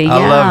 seriously. I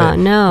love it.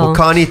 No. Well,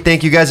 Connie,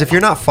 thank you guys. If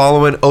you're not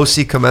following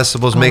OC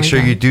Comestibles, make sure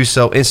you do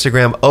so.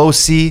 Instagram,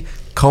 OC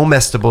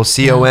Comestibles,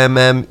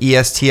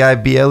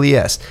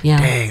 COMMESTIBLES. Yeah.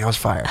 Dang, I was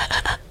fired.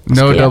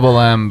 No double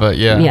M, but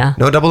yeah.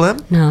 No double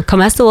M? No,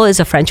 comestible is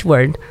a French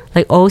word.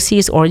 Like OC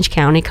is Orange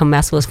County,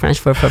 Comesco is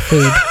Frenchburg for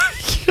food.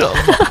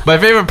 My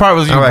favorite part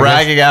was you All right,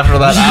 bragging after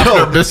that,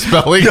 after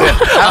misspelling it.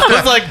 I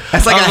was like,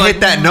 That's like I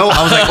hit that note.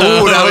 I was like,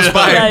 oh, that was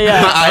fire.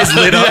 Yeah. My eyes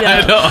lit up.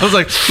 I know. I was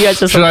like, You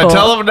guys are so should I cool.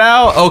 tell them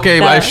now? Okay,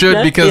 I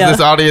should because yeah.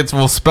 this audience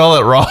will spell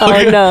it wrong.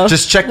 Oh no.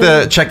 Just check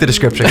the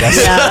description, guys.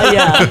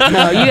 Yeah.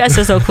 No, you guys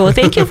are so cool.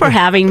 Thank you for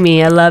having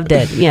me. I loved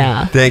it.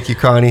 Yeah. Thank you,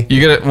 Connie.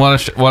 You want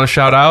to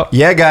shout out?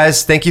 Yeah,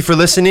 guys, thank you for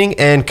listening,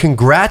 and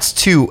congrats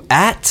to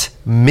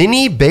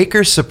 @Mini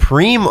Baker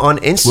Supreme on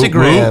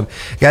Instagram.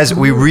 Guys,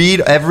 we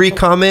read every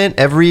comment,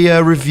 every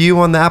review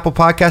on the Apple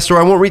Podcast Store.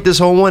 I won't read this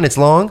whole one, it's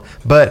long,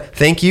 but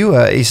thank you.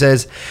 He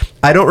says,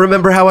 I don't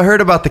remember how I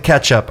heard about the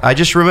ketchup. I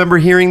just remember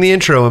hearing the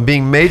intro and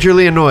being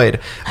majorly annoyed.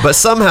 But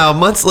somehow,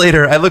 months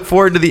later, I look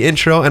forward to the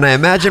intro and I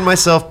imagine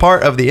myself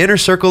part of the inner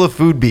circle of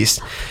Food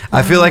Beast.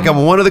 I feel like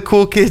I'm one of the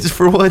cool kids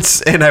for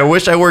once, and I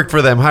wish I worked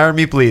for them. Hire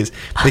me, please.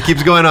 It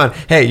keeps going on.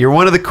 Hey, you're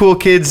one of the cool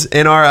kids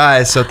in our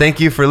eyes, so thank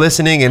you for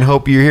listening and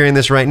hope you're hearing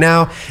this right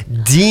now. I'm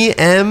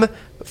going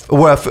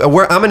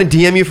to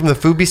DM you from the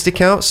Food Beast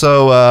account,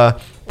 so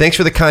thanks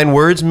for the kind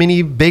words,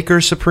 Mini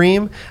Baker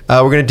Supreme.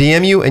 We're going to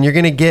DM you, and you're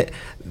going to get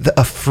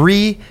a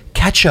free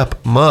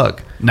ketchup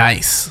mug.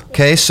 Nice.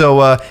 Okay,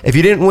 so if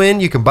you didn't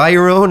win, you can buy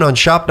your own on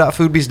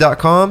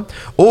shop.foodbeast.com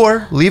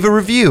or leave a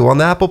review on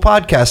the Apple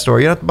Podcast Store.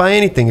 You don't have to buy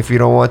anything if you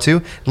don't want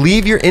to.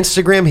 Leave your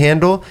Instagram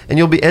handle, and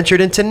you'll be entered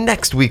into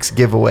next week's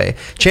giveaway.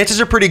 Chances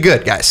are pretty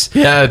good, guys.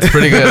 Yeah, it's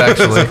pretty good,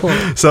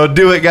 actually. So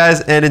do it,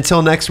 guys. And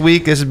until next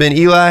week, this has been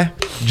Eli.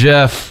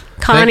 Jeff.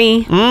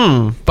 Connie.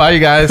 Bye, you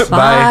guys.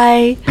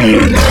 Bye.